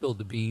spilled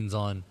the beans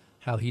on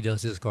how he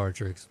does his card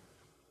tricks.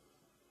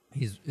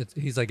 He's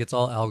like it's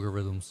all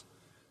algorithms.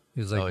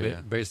 He's like Oh,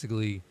 yeah.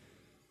 basically,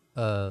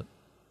 and,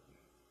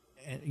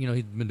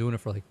 he's been doing it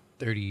for like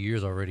 30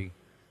 years already.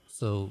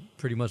 So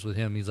pretty much with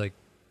him, he's like,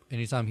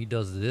 anytime he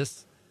does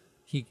this,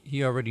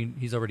 he's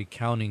already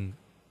counting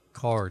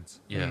cards.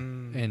 Yeah.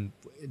 And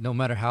no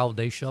matter how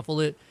they shuffle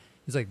it,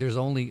 he's like, there's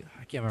only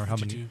I can't remember how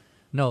many. 52.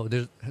 No,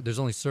 there's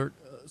only so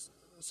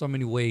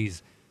many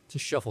ways to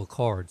shuffle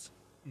cards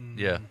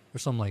Yeah. or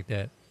something like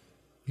that.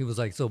 He was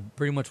like, so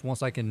pretty much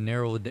once I can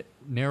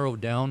narrow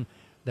down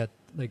that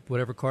like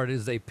whatever card it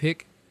is they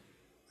pick,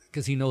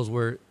 because he knows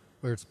where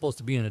it's supposed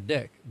to be in a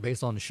deck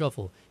based on the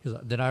shuffle. He's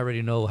like, then I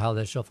already know how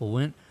that shuffle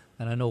went,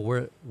 and I know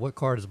what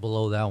card is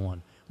below that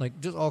one. like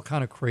just all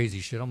kind of crazy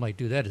shit. I'm like,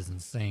 dude, that is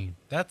insane.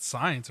 That's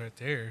science right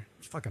there.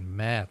 It's fucking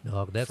math,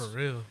 dog. That's For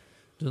real.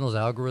 doing those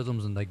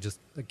algorithms and like just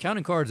like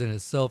counting cards in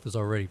itself is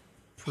already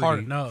pretty, Hard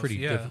enough, pretty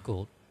yeah.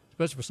 difficult,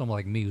 especially for someone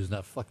like me who's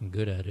not fucking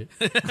good at it.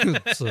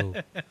 So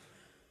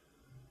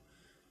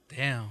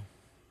Damn.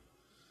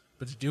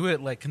 But to do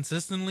it like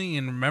consistently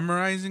and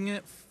memorizing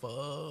it,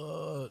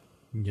 fuck.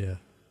 yeah,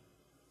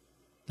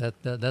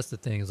 that's the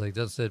thing. Is like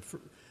that said.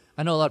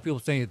 I know a lot of people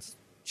saying it's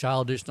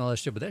childish and all that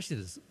shit, but that shit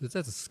that's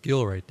a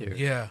skill right there.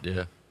 Yeah.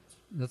 Yeah.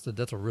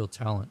 That's a real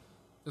talent.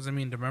 Because I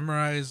mean, to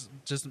memorize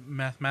just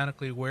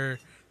mathematically where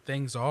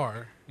things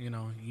are,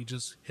 you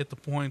just hit the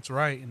points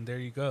right, and there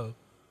you go.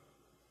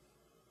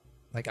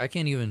 Like I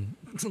can't even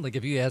like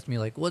if you ask me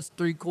like what's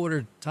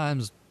 3/4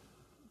 times,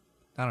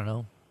 I don't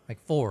know, like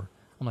 4.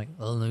 I'm like,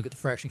 oh, let me get the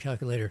fraction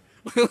calculator.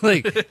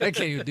 Like I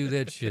can't even do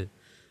that shit.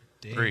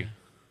 Damn. 3.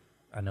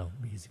 I know,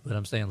 easy, but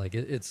I'm saying like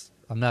it's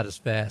I'm not as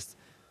fast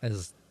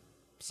as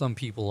some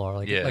people are.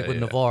 Like Yeah, like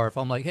with yeah. Navar, if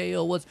I'm like, hey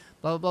yo, what's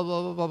blah blah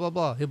blah blah blah blah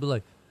blah, he'll be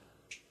like,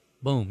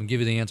 boom, and give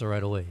you the answer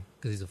right away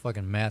because he's a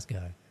fucking math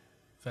guy.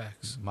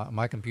 Facts.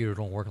 My computer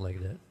don't work like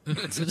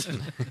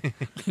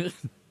that.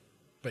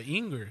 But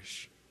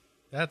English,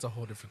 that's a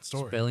whole different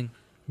story. Spelling,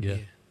 yeah.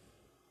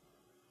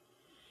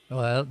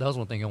 Oh, that was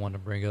one thing I wanted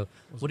to bring up.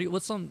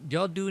 Do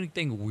y'all do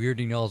anything weird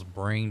in y'all's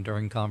brain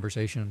during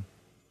conversation?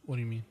 What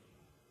do you mean?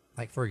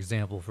 Like, for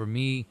example, for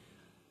me,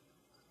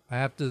 I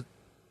have to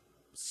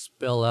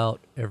spell out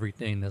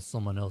everything that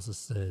someone else has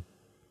said.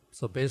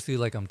 So basically,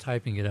 like, I'm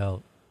typing it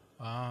out.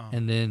 Ah.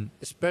 And then,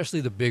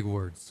 especially the big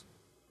words.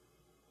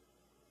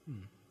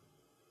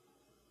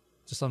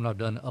 Just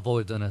something I've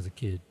always done as a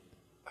kid.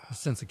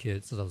 Since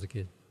I was a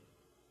kid.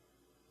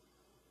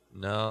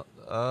 No.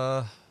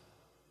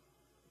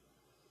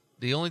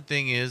 The only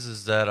thing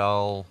is that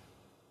I'll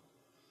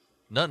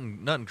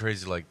nothing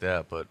crazy like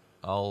that, but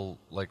I'll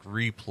like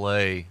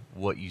replay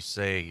what you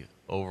say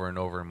over and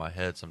over in my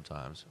head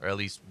sometimes, or at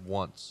least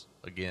once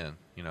again,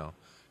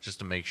 just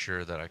to make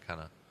sure that I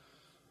kind of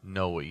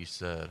know what you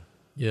said.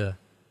 Yeah.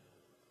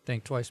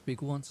 Think twice,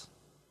 speak once.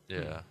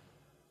 Yeah.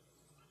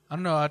 I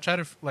don't know. I try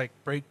to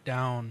break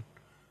down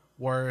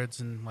words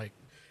and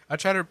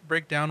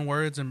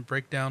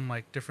break down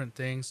like different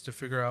things to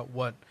figure out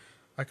what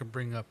I can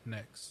bring up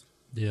next.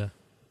 Yeah.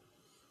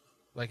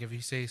 Like if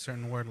you say a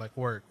certain word like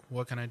work,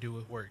 what can I do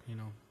with work? Yeah.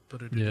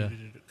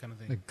 Kind of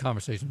thing. Like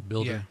conversation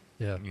builder.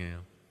 Yeah. Yeah.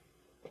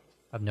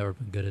 I've never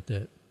been good at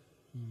that.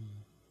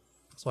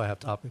 That's why I have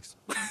topics.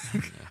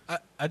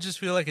 I just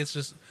feel like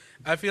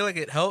I feel like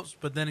it helps,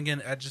 but then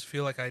again, I just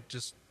feel like I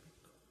just,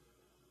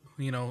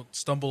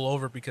 stumble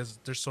over because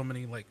there's so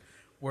many like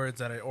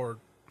words or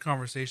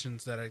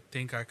conversations that I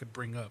think I could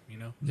bring up,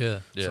 Yeah.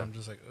 Yeah. So I'm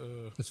just like,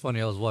 ugh. It's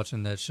funny. I was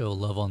watching that show,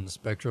 Love on the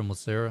Spectrum, with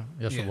Sarah.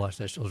 You should Yeah. watch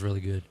that show. It's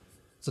really good.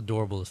 It's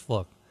adorable as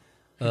fuck.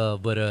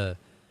 They're,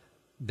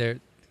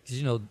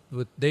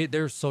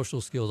 their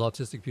social skills,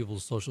 autistic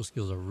people's social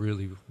skills are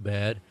really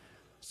bad.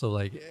 So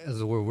like,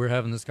 as we're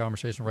having this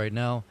conversation right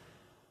now,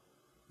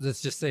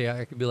 let's just say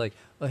I could be like,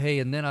 oh, hey,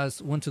 and then I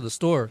went to the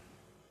store.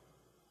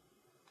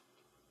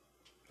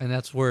 And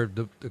that's where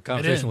the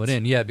conversation would ends.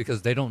 end. Yeah,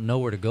 because they don't know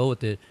where to go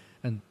with it.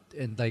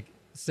 And like,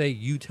 say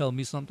you tell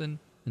me something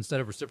instead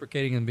of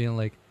reciprocating and being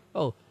like,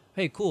 oh,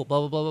 hey, cool, blah,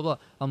 blah, blah, blah, blah.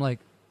 I'm like,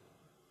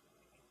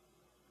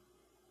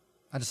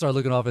 I just started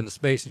looking off into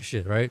space and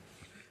shit, right?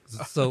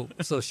 So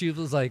she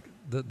was like,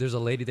 there's a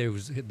lady there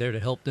who's there to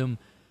help them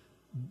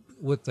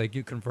with like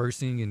you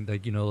conversing and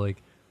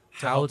like,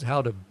 how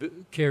to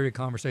carry a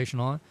conversation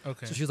on.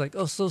 Okay. So she's like,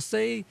 oh, so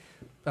say,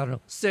 I don't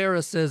know,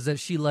 Sarah says that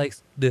she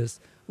likes this.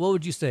 What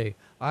would you say?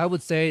 I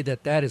would say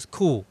that is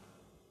cool.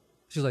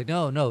 She's like,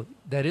 no,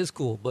 that is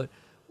cool, but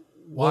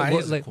Why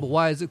is it cool?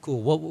 Why is it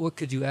cool? What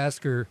could you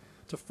ask her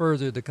to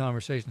further the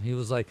conversation? He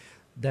was like,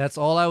 that's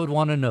all I would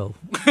want to know.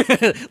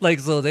 Like,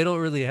 so they don't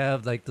really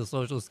have like the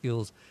social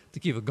skills to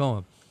keep it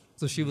going.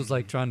 So she was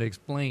like trying to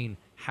explain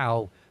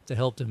how to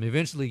help them.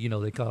 Eventually,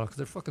 they caught on because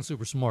they're fucking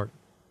super smart.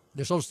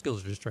 Their social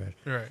skills are just trash,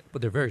 Right.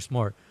 but they're very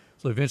smart.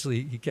 So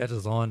eventually he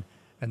catches on,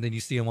 and then you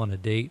see him on a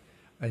date,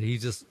 and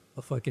he's just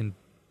a fucking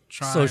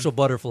Trying. social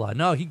butterfly.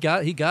 No, he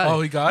got it.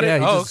 Oh, he got it? Yeah,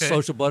 he's Oh, just a okay.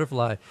 social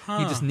butterfly.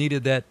 He just Huh.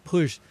 needed that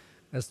push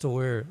as to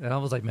where. And I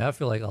was like, man, I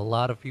feel like a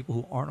lot of people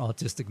who aren't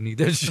autistic need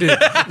that shit.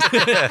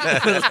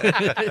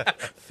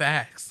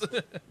 Facts.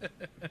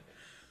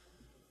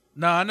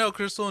 No, I know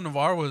Crystal and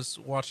Navar was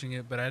watching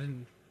it, but I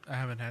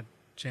haven't had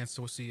a chance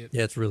to see it.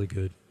 Yeah, it's really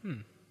good.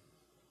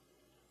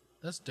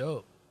 That's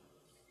dope.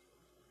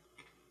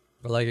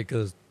 I like it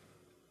because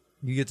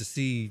you get to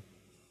see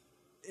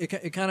it.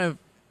 It kind of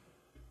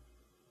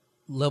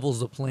levels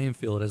the playing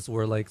field as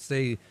where, like,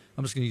 say,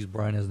 I'm just gonna use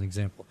Brian as an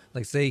example.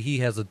 Like, say he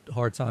has a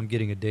hard time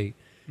getting a date.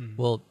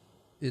 Well,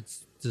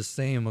 it's the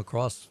same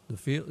across the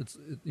field.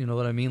 You know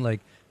what I mean? Like,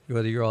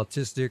 whether you're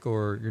autistic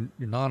or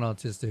you're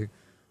non-autistic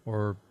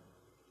or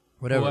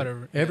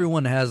whatever. Yeah.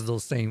 Everyone has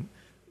those same,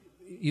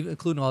 even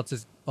including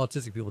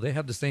autistic people. They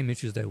have the same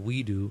issues that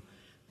we do.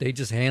 They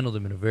just handle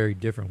them in a very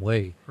different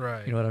way.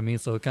 Right. You know what I mean?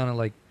 So it kind of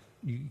like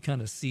you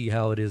kind of see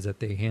how it is that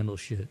they handle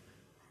shit.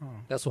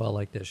 That's why I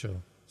like that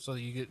show. So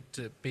you get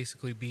to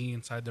basically be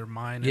inside their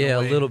mind. Yeah, in a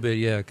way. little bit.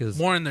 Yeah, because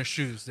More in their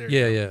shoes. There.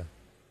 yeah.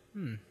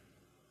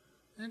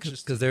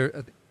 Interesting. Because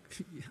they're,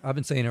 I've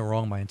been saying it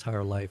wrong my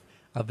entire life.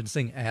 I've been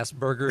saying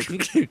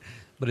Asperger,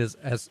 but it's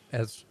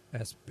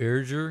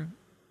Asperger.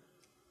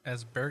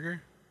 Asperger.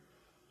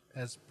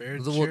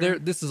 Well,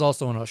 this is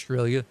also in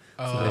Australia,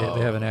 so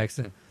they have an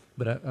accent.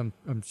 But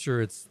I'm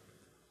sure it's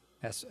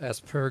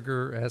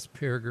Asperger. I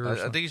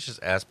think it's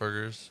just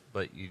Asperger's,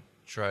 but you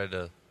try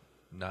to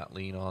not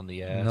lean on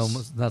the ass. No,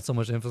 not so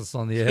much emphasis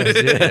on the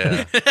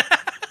ass.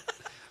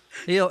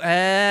 Yeah. Yo,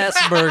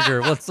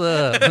 Asperger, what's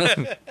up?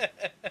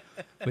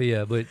 but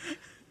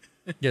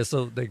yeah.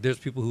 So like, there's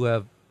people who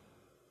have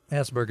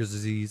Asperger's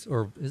disease,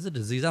 or is it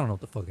disease? I don't know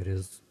what the fuck it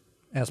is.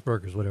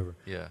 Asperger's, whatever.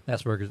 Yeah.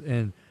 Asperger's,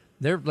 and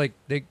they're like,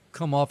 they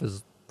come off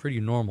as pretty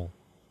normal,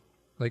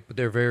 like, but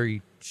they're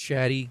very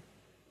chatty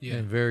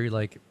and very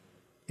like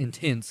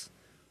intense.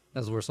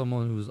 That's where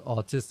someone who's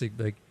autistic,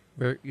 like,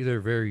 either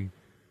very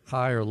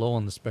high or low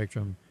on the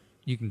spectrum,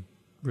 you can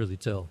really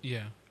tell.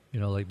 Yeah. You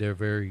know, like, they're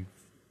very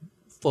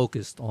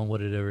focused on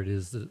whatever it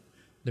is that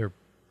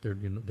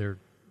they're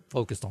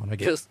focused on, I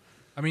guess.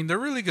 I mean, they're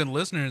really good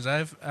listeners.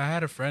 I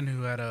had a friend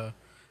who had a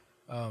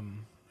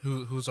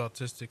who's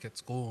autistic at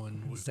school,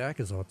 and Zach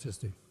is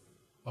autistic.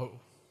 oh,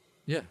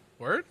 Yeah.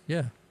 word?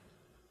 Yeah.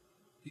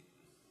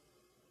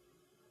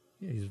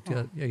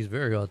 He's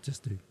very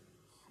autistic.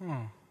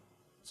 Huh.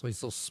 So he's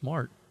so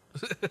smart.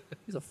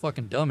 He's a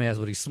fucking dumbass,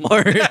 but he's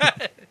smart.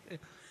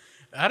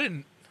 I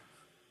didn't.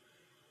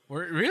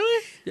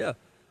 Really? Yeah.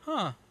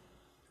 Huh.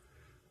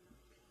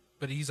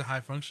 But he's a high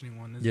functioning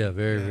one. Isn't Yeah, he?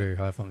 very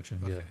high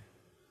functioning. Okay.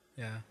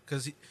 Yeah,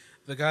 because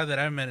the guy that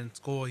I met in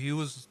school, he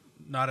was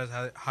not as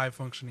high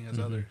functioning as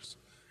others,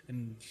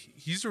 and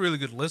he's a really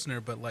good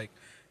listener. But like,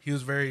 he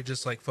was very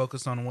just like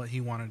focused on what he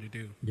wanted to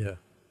do. Yeah.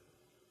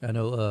 I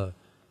know.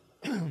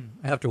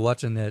 After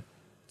watching that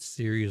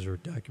series or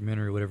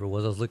documentary or whatever it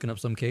was, I was looking up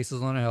some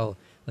cases on it, how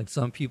like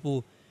some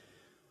people,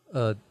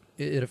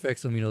 it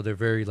affects them. You know, they're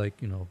very like,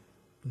 you know,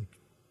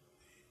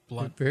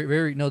 Blunt.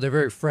 very no, they're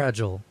very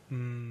fragile.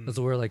 That's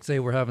where, like, say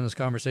we're having this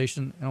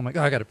conversation and I'm like,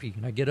 oh, I gotta pee,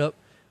 and I get up.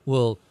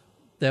 Well,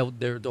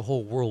 the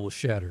whole world will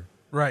shatter.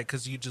 Right,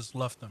 because you just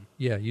left them.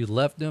 Yeah, you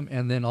left them,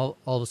 and then all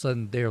of a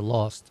sudden they're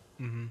lost.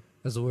 Mm-hmm.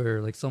 That's where,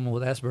 like, someone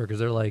with Asperger's,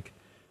 they're like,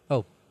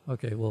 oh,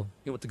 okay, well,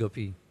 he went to go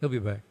pee. He'll be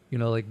back. You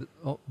know, like,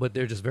 but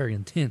they're just very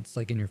intense,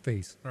 like, in your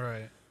face. All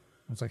right.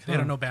 It's like, They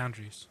don't know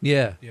boundaries.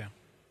 Yeah. Yeah.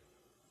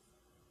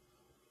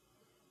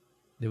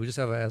 Did we just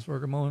have an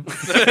Asperger moment?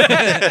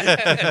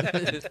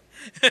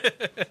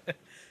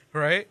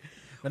 Right.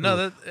 But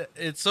no,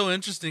 it's so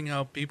interesting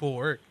how people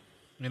work.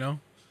 You know,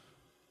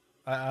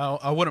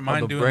 I wouldn't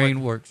mind How the doing brain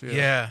like, works.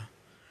 Yeah,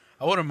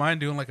 I wouldn't mind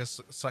doing like a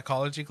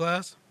psychology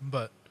class,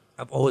 but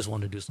I've always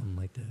wanted to do something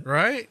like that.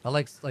 right. I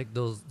like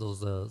those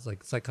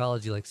like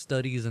psychology, like,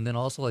 studies, and then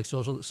also like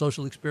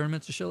social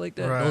experiments and shit like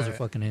that. Those are Right.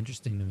 fucking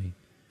interesting to me.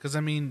 Because I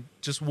mean,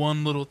 just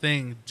one little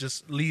thing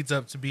just leads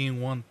up to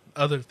being one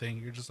other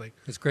thing. You're just like,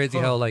 It's crazy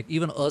Huh. how, like,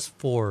 even us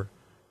four,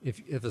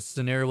 if a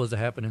scenario was to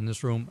happen in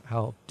this room,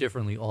 how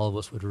differently all of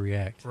us would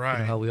react. You know,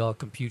 Right. how we all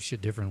compute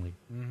shit differently.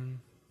 Mm-hmm.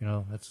 You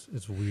know, it's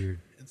weird.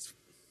 it's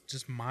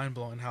just mind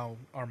blowing how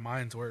our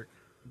minds work.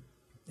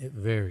 It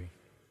very.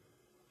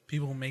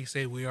 People may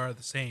say we are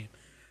the same.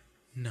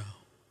 No.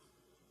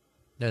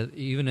 That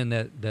even in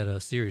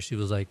that series, she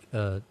was like,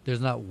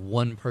 "There's not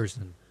one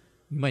person.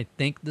 You might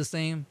think the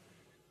same,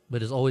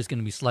 but it's always going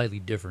to be slightly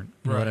different."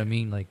 You know what I Right.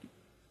 mean? Like,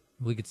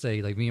 we could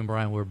say, like, me and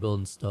Brian were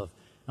building stuff.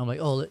 I'm like,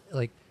 oh,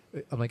 like,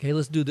 I'm like, hey,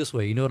 let's do it this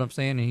way. You know what I'm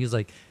saying? And he's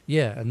like,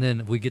 yeah. And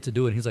then we get to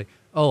do it. And he's like,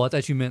 oh, I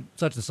thought you meant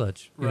such and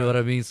such. You know Right. what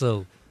I mean?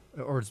 So,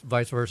 or it's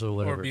vice versa or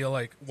whatever. Or be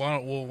like, why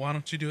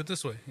don't you do it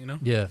this way? You know?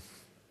 Yeah.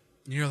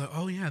 And you're like,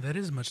 oh yeah, that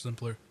is much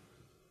simpler.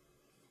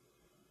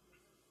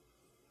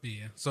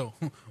 Yeah. So,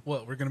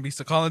 what? We're gonna be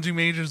psychology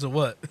majors or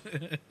what?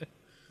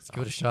 Let's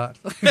give it a shot.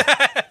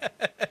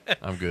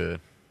 I'm good.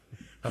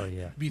 Oh,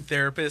 yeah. Be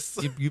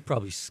therapists. You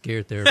probably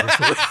scared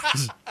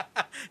therapists.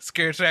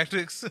 Scare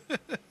tactics.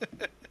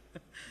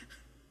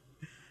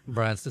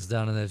 Brian sits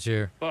down in that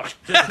chair.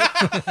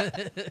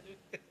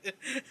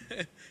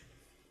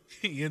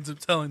 He ends up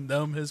telling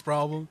them his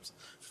problems.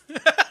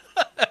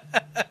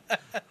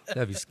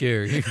 That'd be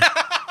scary.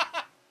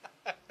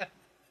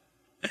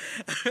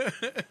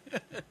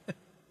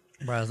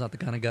 Brian's not the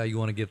kind of guy you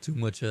want to give too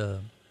much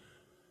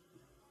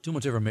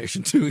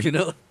information to, you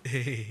know?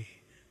 Hey.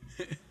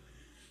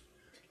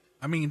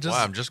 I mean, just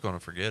Why? I'm just going to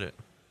forget it.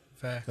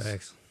 facts.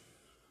 Facts.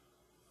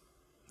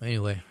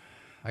 Anyway,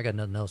 I got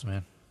nothing else,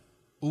 man.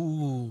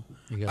 Ooh,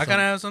 You got I kind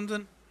of have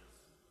something.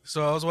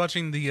 So I was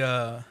watching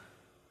the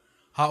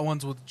Hot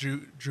Ones with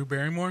Drew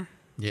Barrymore,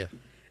 Yeah.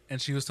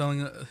 and she was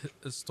telling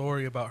a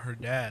story about her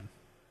dad.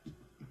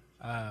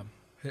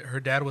 Her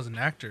dad was an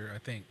actor, I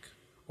think,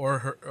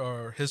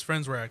 or his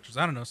friends were actors.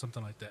 I don't know,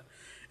 something like that.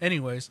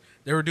 Anyways,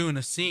 they were doing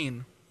a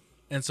scene,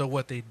 and so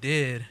what they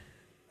did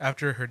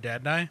after her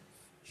dad died,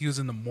 he was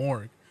in the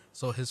morgue.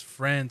 So his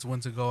friends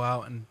went to go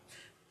out and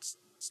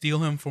steal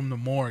him from the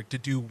morgue to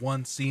do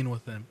one scene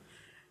with him.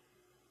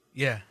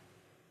 Yeah.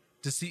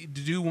 To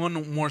do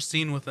one more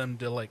scene with them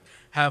to like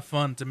have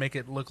fun, to make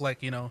it look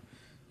like,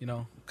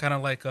 kind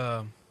of like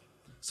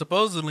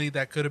supposedly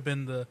that could have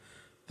been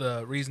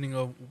the reasoning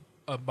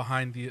of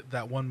behind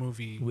that one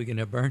movie, Weekend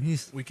at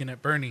Bernie's. Weekend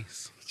at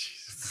Bernie's.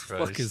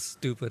 Fucking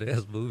stupid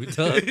ass movie,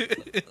 dog.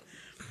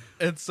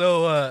 And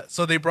so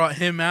they brought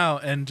him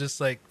out and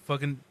just like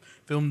fucking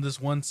filmed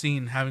this one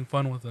scene having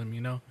fun with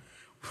him,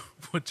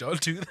 Would y'all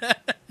do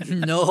that?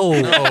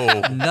 No,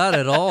 not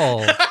at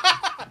all.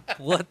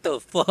 What the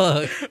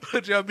fuck?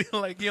 Would y'all be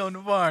like, yo,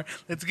 Navarre,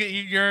 let's get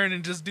you urine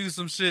and just do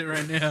some shit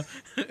right now?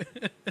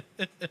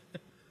 That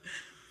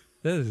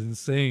is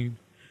insane.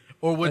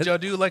 Or would y'all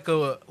do like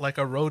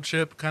a road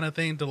trip kind of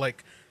thing to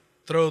like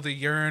throw the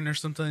urine or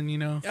something,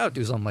 Yeah, I would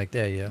do something like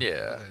that, yeah.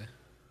 Yeah.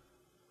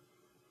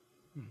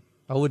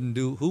 I wouldn't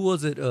do. Who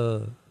was it?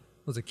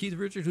 Was it Keith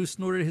Richards who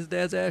snorted his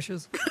dad's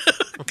ashes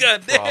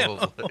God damn.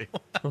 Probably.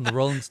 from the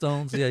Rolling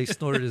Stones? Yeah, he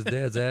snorted his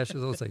dad's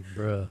ashes. I was like,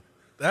 bruh.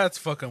 That's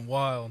fucking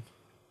wild.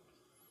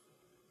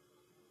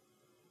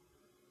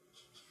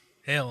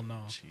 Hell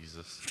no.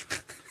 Jesus.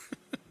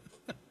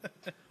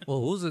 Well,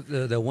 who was it?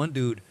 That one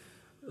dude,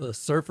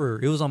 surfer.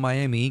 It was on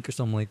Miami Ink or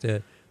something like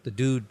that. The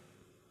dude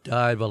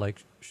died by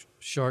like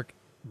shark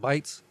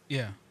bites.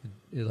 Yeah.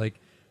 It, like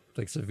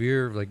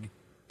severe, like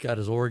got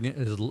his organ,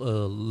 his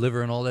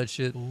liver and all that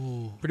shit.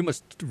 Ooh. Pretty much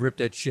ripped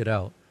that shit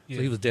out. Yeah.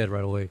 So he was dead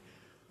right away.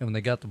 And when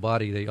they got the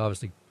body, they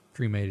obviously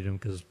cremated him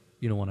because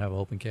you don't want to have an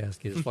open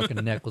casket. His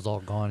fucking neck was all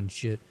gone and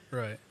shit.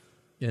 Right.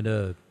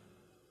 And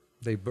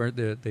they burnt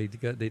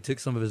they took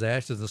some of his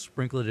ashes and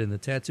sprinkled it in the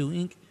tattoo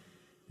ink,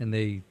 and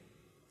they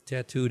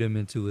tattooed him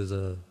into his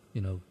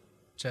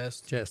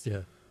Chest. chest.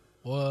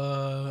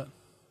 What?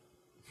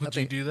 Would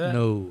you do that?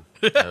 No,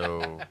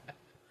 No.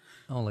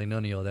 I don't like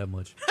none of y'all that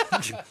much.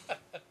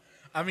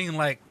 I mean,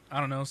 like, I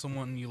don't know,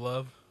 someone you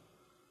love.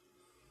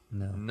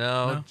 No.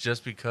 No,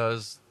 just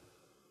because.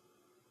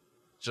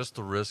 Just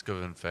the risk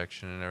of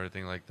infection and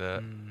everything like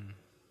that.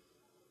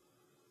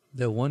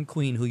 That one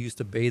queen who used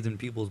to bathe in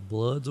people's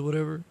bloods or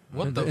whatever.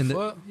 What the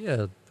fuck?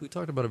 Yeah, we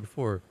talked about it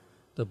before.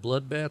 The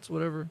blood baths,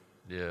 whatever.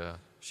 Yeah.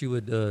 She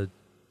would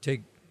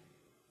take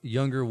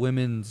younger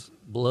women's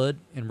blood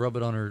and rub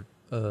it on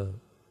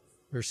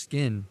her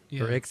skin,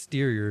 her Yeah.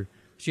 exterior.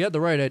 She had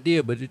the right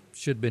idea, but it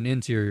should have been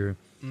interior.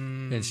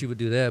 And she would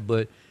do that.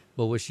 But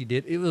what she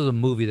did, it was a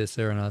movie that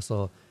Sarah and I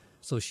saw.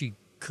 So she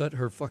cut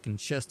her fucking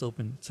chest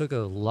open, took a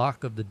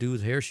lock of the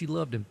dude's hair she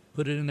loved, and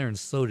put it in there and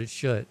sewed it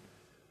shut.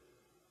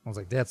 I was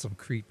like, that's some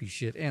creepy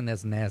shit, and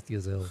that's nasty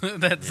as hell.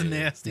 That's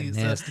nasty. That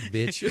son. nasty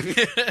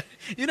bitch.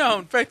 You know how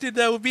infected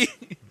that would be?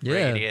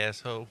 Yeah. Brady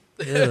asshole.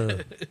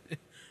 Yeah.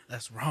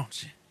 That's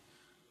raunchy.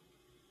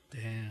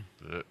 Damn.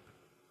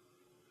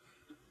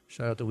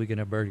 Shout out to Weekend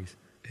at Birdie's.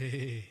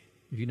 Hey.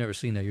 If you've never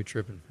seen that, you're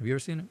tripping. Have you ever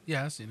seen it?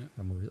 Yeah, I've seen it.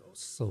 That movie is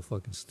so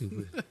fucking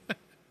stupid.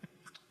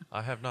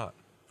 I have not,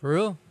 For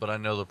real? but I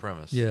know the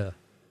premise. Yeah.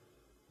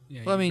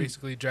 Yeah, Well, I you're mean-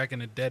 basically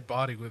dragging a dead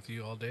body with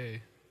you all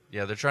day.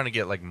 Yeah, they're trying to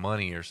get like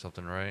money or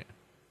something, right?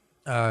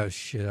 Oh,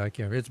 shit. I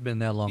can't. It's been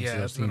that long Yeah, since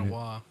I've it's been seen a it.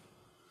 while.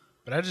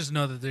 But I just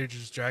know that they're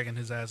just dragging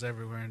his ass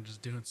everywhere and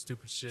just doing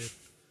stupid shit.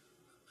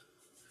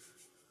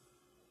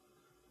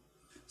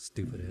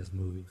 Stupid ass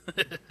movie.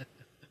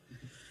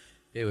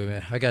 Anyway,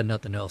 man, I got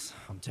nothing else.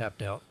 I'm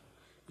tapped out.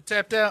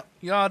 Tapped out.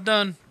 Y'all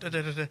done.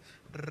 Da-da-da-da.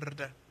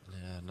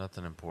 Yeah,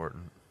 nothing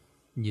important.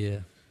 Yeah.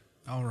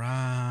 All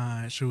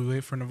right. Should we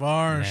wait for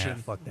Navarre? Or Nah, should...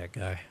 fuck that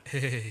guy.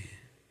 Hey.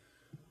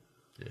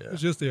 Yeah.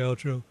 just the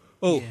outro.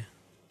 Oh, Yeah.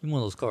 give me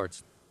one of those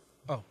cards.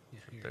 Oh, yeah.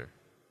 Here.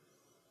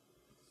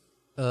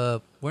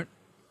 There. Weren't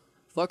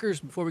fuckers,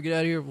 before we get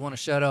out of here, we want to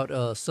shout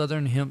out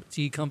Southern Hemp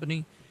Tea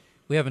Company.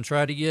 We haven't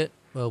tried it yet.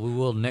 We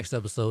will next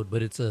episode,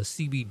 but it's a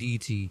CBD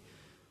tea.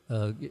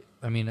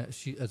 I mean,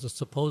 she as a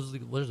supposedly,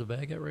 what is the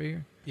bag at right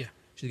here? Yeah.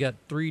 She's got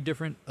 3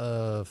 different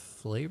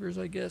flavors,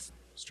 I guess.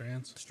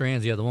 Strands.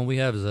 Strands, yeah. The one we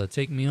have is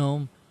Take Me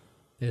Home.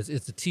 It's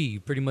a tea. You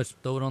pretty much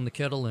throw it on the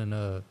kettle, and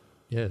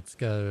yeah, it's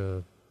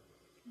got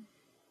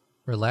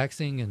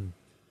relaxing, and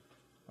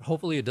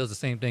hopefully it does the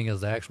same thing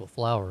as the actual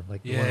flower,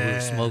 like the one we were Yeah.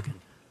 smoking.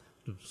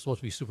 It's supposed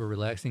to be super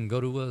relaxing. Go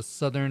to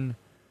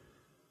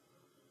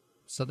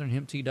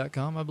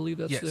southernhemptea.com, I believe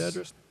that's the Yes.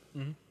 address.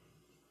 Mhm.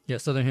 Yeah,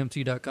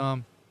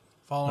 southernhemptea.com.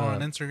 Follow her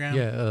on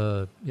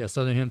Instagram. Yeah,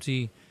 Southern Hemp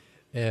Tea.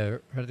 I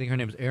think her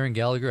name is Erin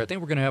Gallagher. I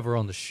think we're gonna have her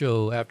on the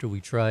show after we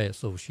try it,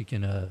 so she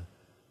can,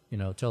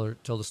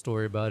 tell the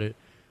story about it.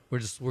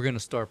 We're gonna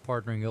start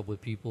partnering up with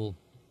people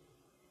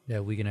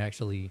that we can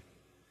actually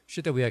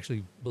shit that we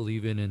actually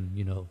believe in, and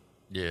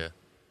Yeah.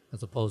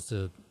 as opposed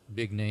to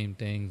big name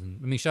things. And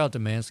I mean, shout out to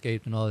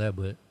Manscaped and all that,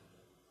 but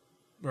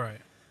Right.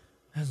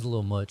 that's a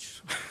little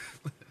much.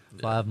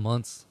 5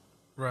 months,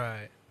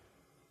 Right.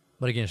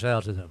 but again, shout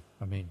out to them.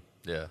 I mean,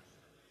 Yeah.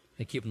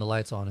 they're keeping the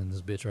lights on in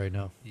this bitch right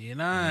now. You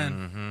know.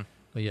 Mm-hmm.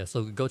 But yeah,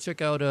 so go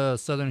check out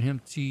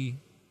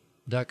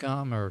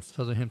southernhemptea.com or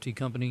Southern Hemp Tea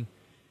Company.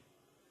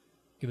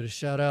 Give it a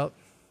shout out.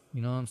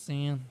 You know what I'm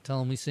saying? Tell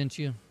them we sent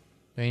you.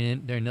 There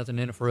ain't nothing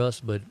in it for us,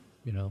 but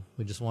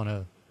we just want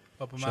to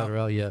Help them shout out. her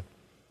out. Yeah,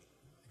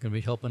 gonna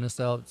be helping us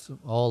out. It's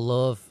all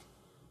love.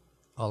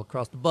 all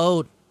across the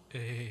boat.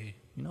 Hey,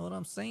 You know what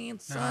I'm saying,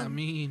 son? nah, I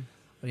mean,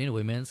 But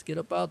anyway, man, let's get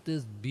about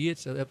this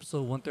bitch.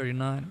 Episode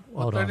 139.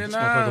 Hold on, this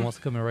 139. motherfucker wants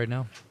to come in right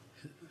now.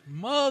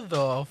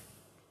 mother.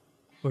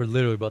 We're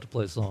literally about to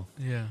play a song.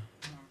 Yeah,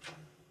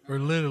 we're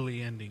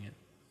literally ending it.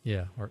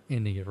 Yeah, we're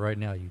ending it right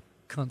now, you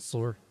cunt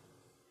sore.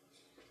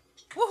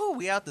 Woohoo!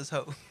 We out this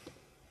hoe.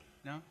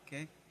 No,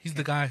 okay. He's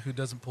the guy who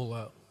doesn't pull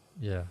out.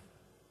 Yeah.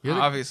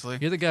 Obviously,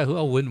 You're the guy who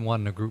I wouldn't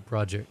want in a group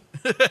project.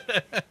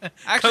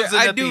 actually, Comes in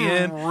I at the do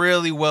end.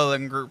 really well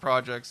in group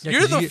projects. Yeah,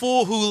 You're 'cause the you-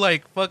 fool who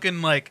like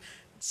fucking like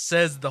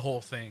says the whole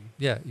thing.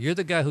 Yeah, you're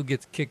the guy who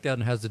gets kicked out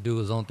and has to do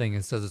his own thing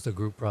and says it's a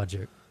group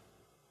project.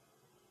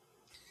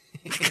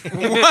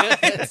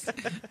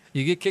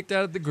 You get kicked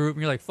out of the group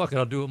and you're like, fuck it,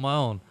 I'll do it my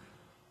own.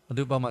 I'll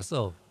do it by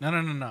myself.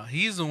 No.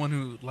 He's the one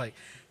who like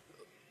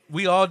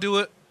we all do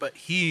it, but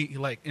he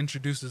like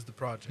introduces the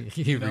project.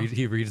 He, you know?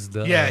 he reads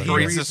the Yeah, he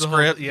reads reads the the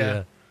script. Whole,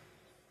 yeah.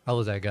 I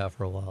was that guy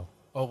for a while.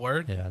 Oh,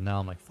 word. Yeah, now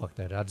I'm like, fuck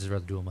that. I'd just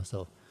rather do it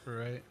myself.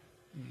 Right.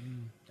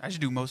 I should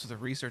do most of the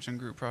research in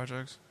group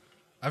projects.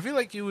 I feel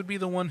like you would be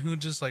the one who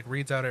just like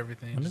reads out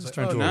everything. I'm Just just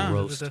like, trying to nah. a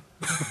roast.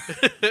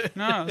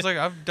 No, it's like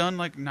I've done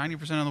like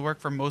 90% of the work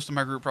for most of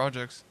my group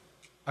projects.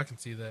 I can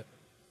see that.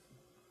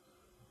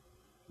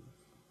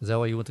 Is that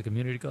why you went to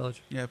community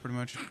college? Yeah, pretty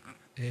much.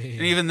 Hey.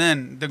 And even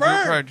then, the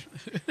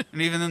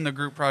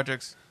group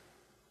projects,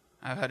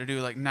 I've had to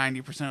do like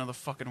 90% of the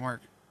fucking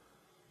work.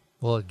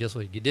 Well, guess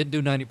what? You didn't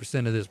do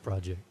 90% of this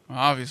project. Well,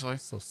 obviously.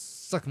 So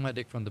suck my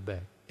dick from the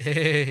back.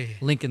 Hey.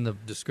 Link in the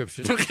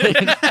description.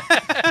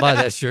 Buy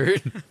that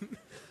shirt.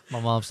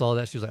 My mom saw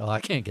that. She was like, oh, I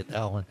can't get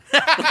that one.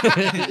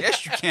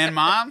 Yes, you can,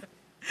 Mom.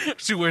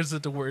 She wears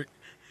it to work.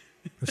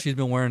 But she's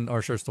been wearing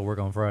our shirts to work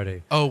on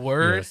Friday. Oh,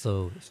 word. Yeah,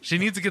 so She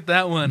needs to get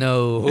that one.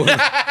 no.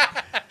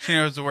 She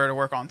knows where to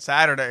work on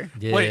Saturday.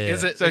 Yeah. Wait,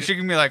 is it? So she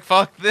can be like,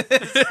 fuck this.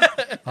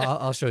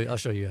 I'll show you. I'll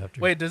show you after.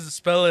 Wait, does it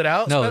spell it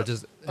out? No, Spell-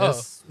 just Oh.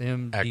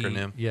 SMD.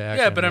 Acronym. Yeah.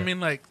 Yeah, acronym, but I mean,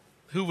 like,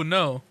 who would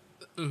know?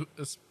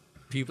 It's-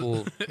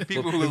 people.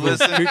 People who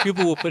listen.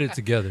 People will put it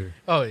together.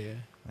 Oh yeah.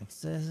 Like,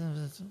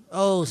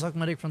 oh, suck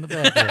my dick from the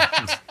back.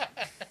 Yeah.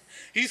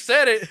 He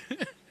said it.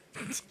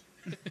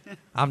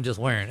 I'm just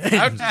wearing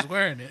I'm it. just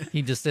wearing it.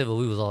 He just said what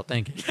we was all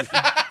thinking.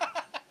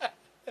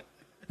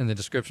 In the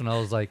description, I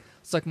was like,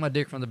 suck my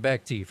dick from the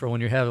back teeth for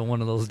when you're having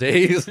one of those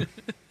days.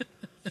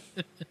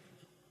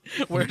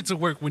 Wear it to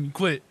work when you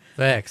quit.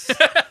 Facts.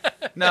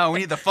 No, we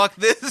need to fuck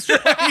this when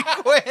you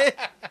quit.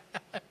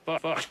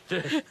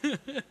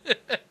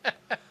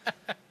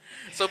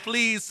 So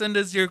please send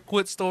us your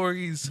quit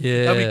stories.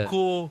 Yeah. That'd be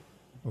cool.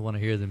 I want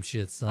to hear them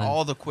shit, son.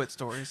 All the quit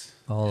stories.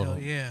 All of Hell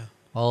them. yeah.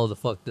 All of the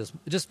fuck this.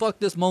 Just fuck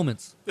this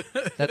moments.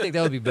 I think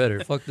that would be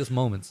better. Fuck this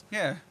moments.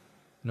 Yeah.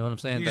 You know what I'm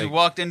saying? You just Like,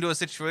 walked into a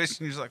situation,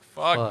 you're just like,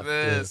 fuck, fuck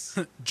this.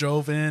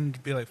 Drove in to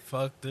be like,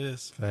 fuck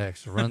this.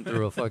 Facts. Run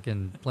through a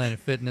fucking Planet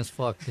Fitness.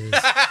 Fuck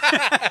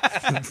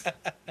this.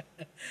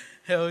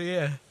 Hell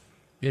yeah.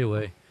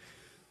 Anyway,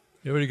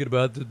 you ready to get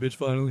about this bitch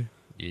finally?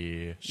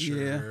 Yeah.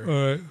 Yeah.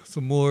 All right.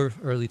 Some more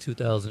early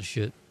 2000s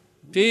shit.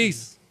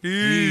 Peace.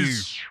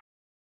 Peace.